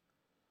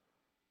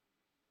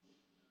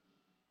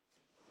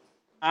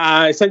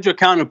 I sent you a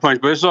counterpunch,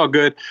 but it's all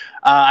good.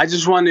 I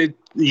just wanted,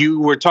 you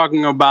were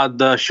talking about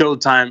the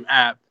Showtime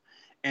app,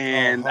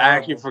 and I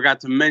actually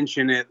forgot to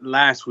mention it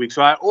last week.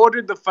 So I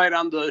ordered the fight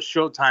on the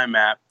Showtime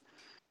app.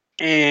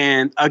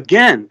 And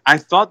again, I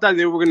thought that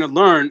they were going to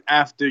learn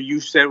after you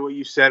said what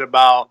you said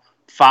about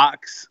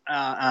Fox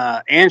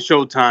and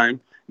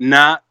Showtime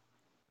not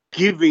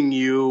giving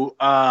you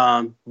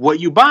what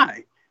you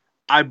buy.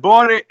 I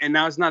bought it, and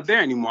now it's not there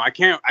anymore. I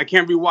can't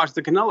rewatch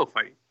the Canelo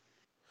fight.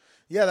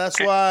 Yeah, that's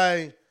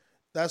why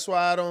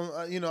I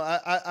don't. You know,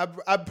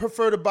 I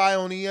prefer to buy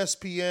on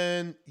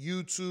ESPN,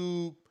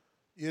 YouTube.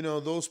 You know,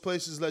 those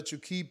places let you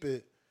keep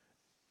it.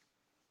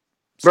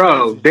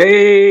 Bro,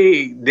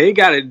 they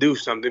got to do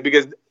something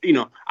because, you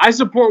know, I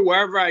support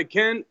wherever I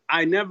can.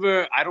 I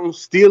don't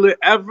steal it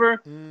ever.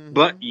 Mm-hmm.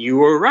 But you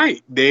were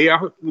right. They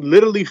are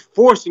literally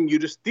forcing you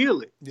to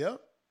steal it.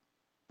 Yep.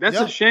 That's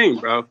a shame,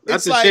 bro.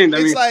 That's a shame.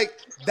 It's like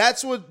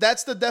that's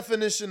the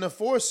definition of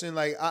forcing.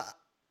 Like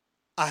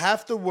I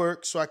have to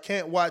work, so I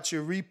can't watch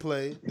your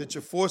replay that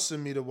you're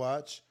forcing me to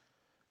watch.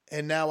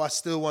 And now I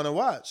still want to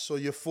watch. So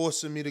you're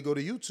forcing me to go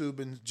to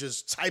YouTube and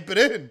just type it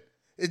in.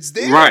 It's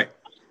there. Right.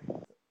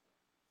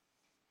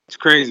 It's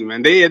crazy,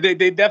 man. They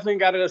definitely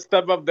got to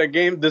step up their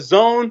game. The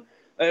Zone,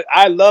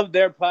 I love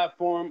their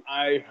platform.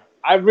 I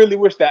really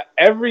wish that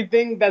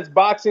everything that's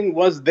boxing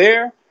was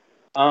there.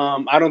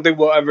 I don't think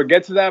we'll ever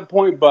get to that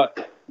point,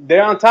 but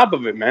they're on top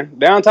of it, man.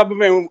 They're on top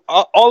of it. And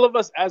all of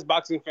us as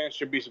boxing fans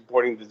should be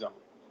supporting The Zone.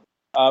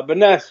 But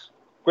Ness,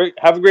 great.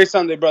 Have a great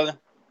Sunday, brother.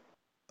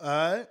 All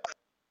right.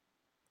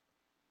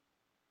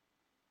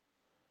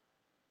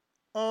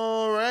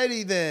 All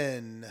righty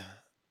then.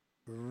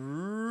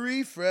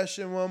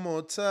 Refreshing one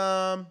more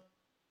time.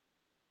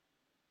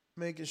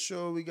 Making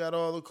sure we got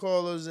all the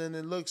callers, and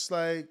it looks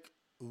like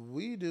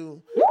we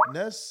do.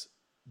 Ness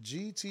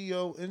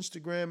GTO,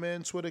 Instagram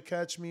and Twitter.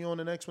 Catch me on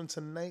the next one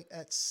tonight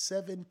at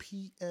 7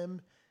 p.m.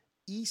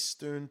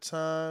 Eastern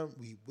time.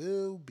 We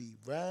will be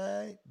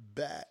right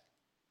back.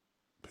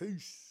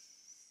 Peace.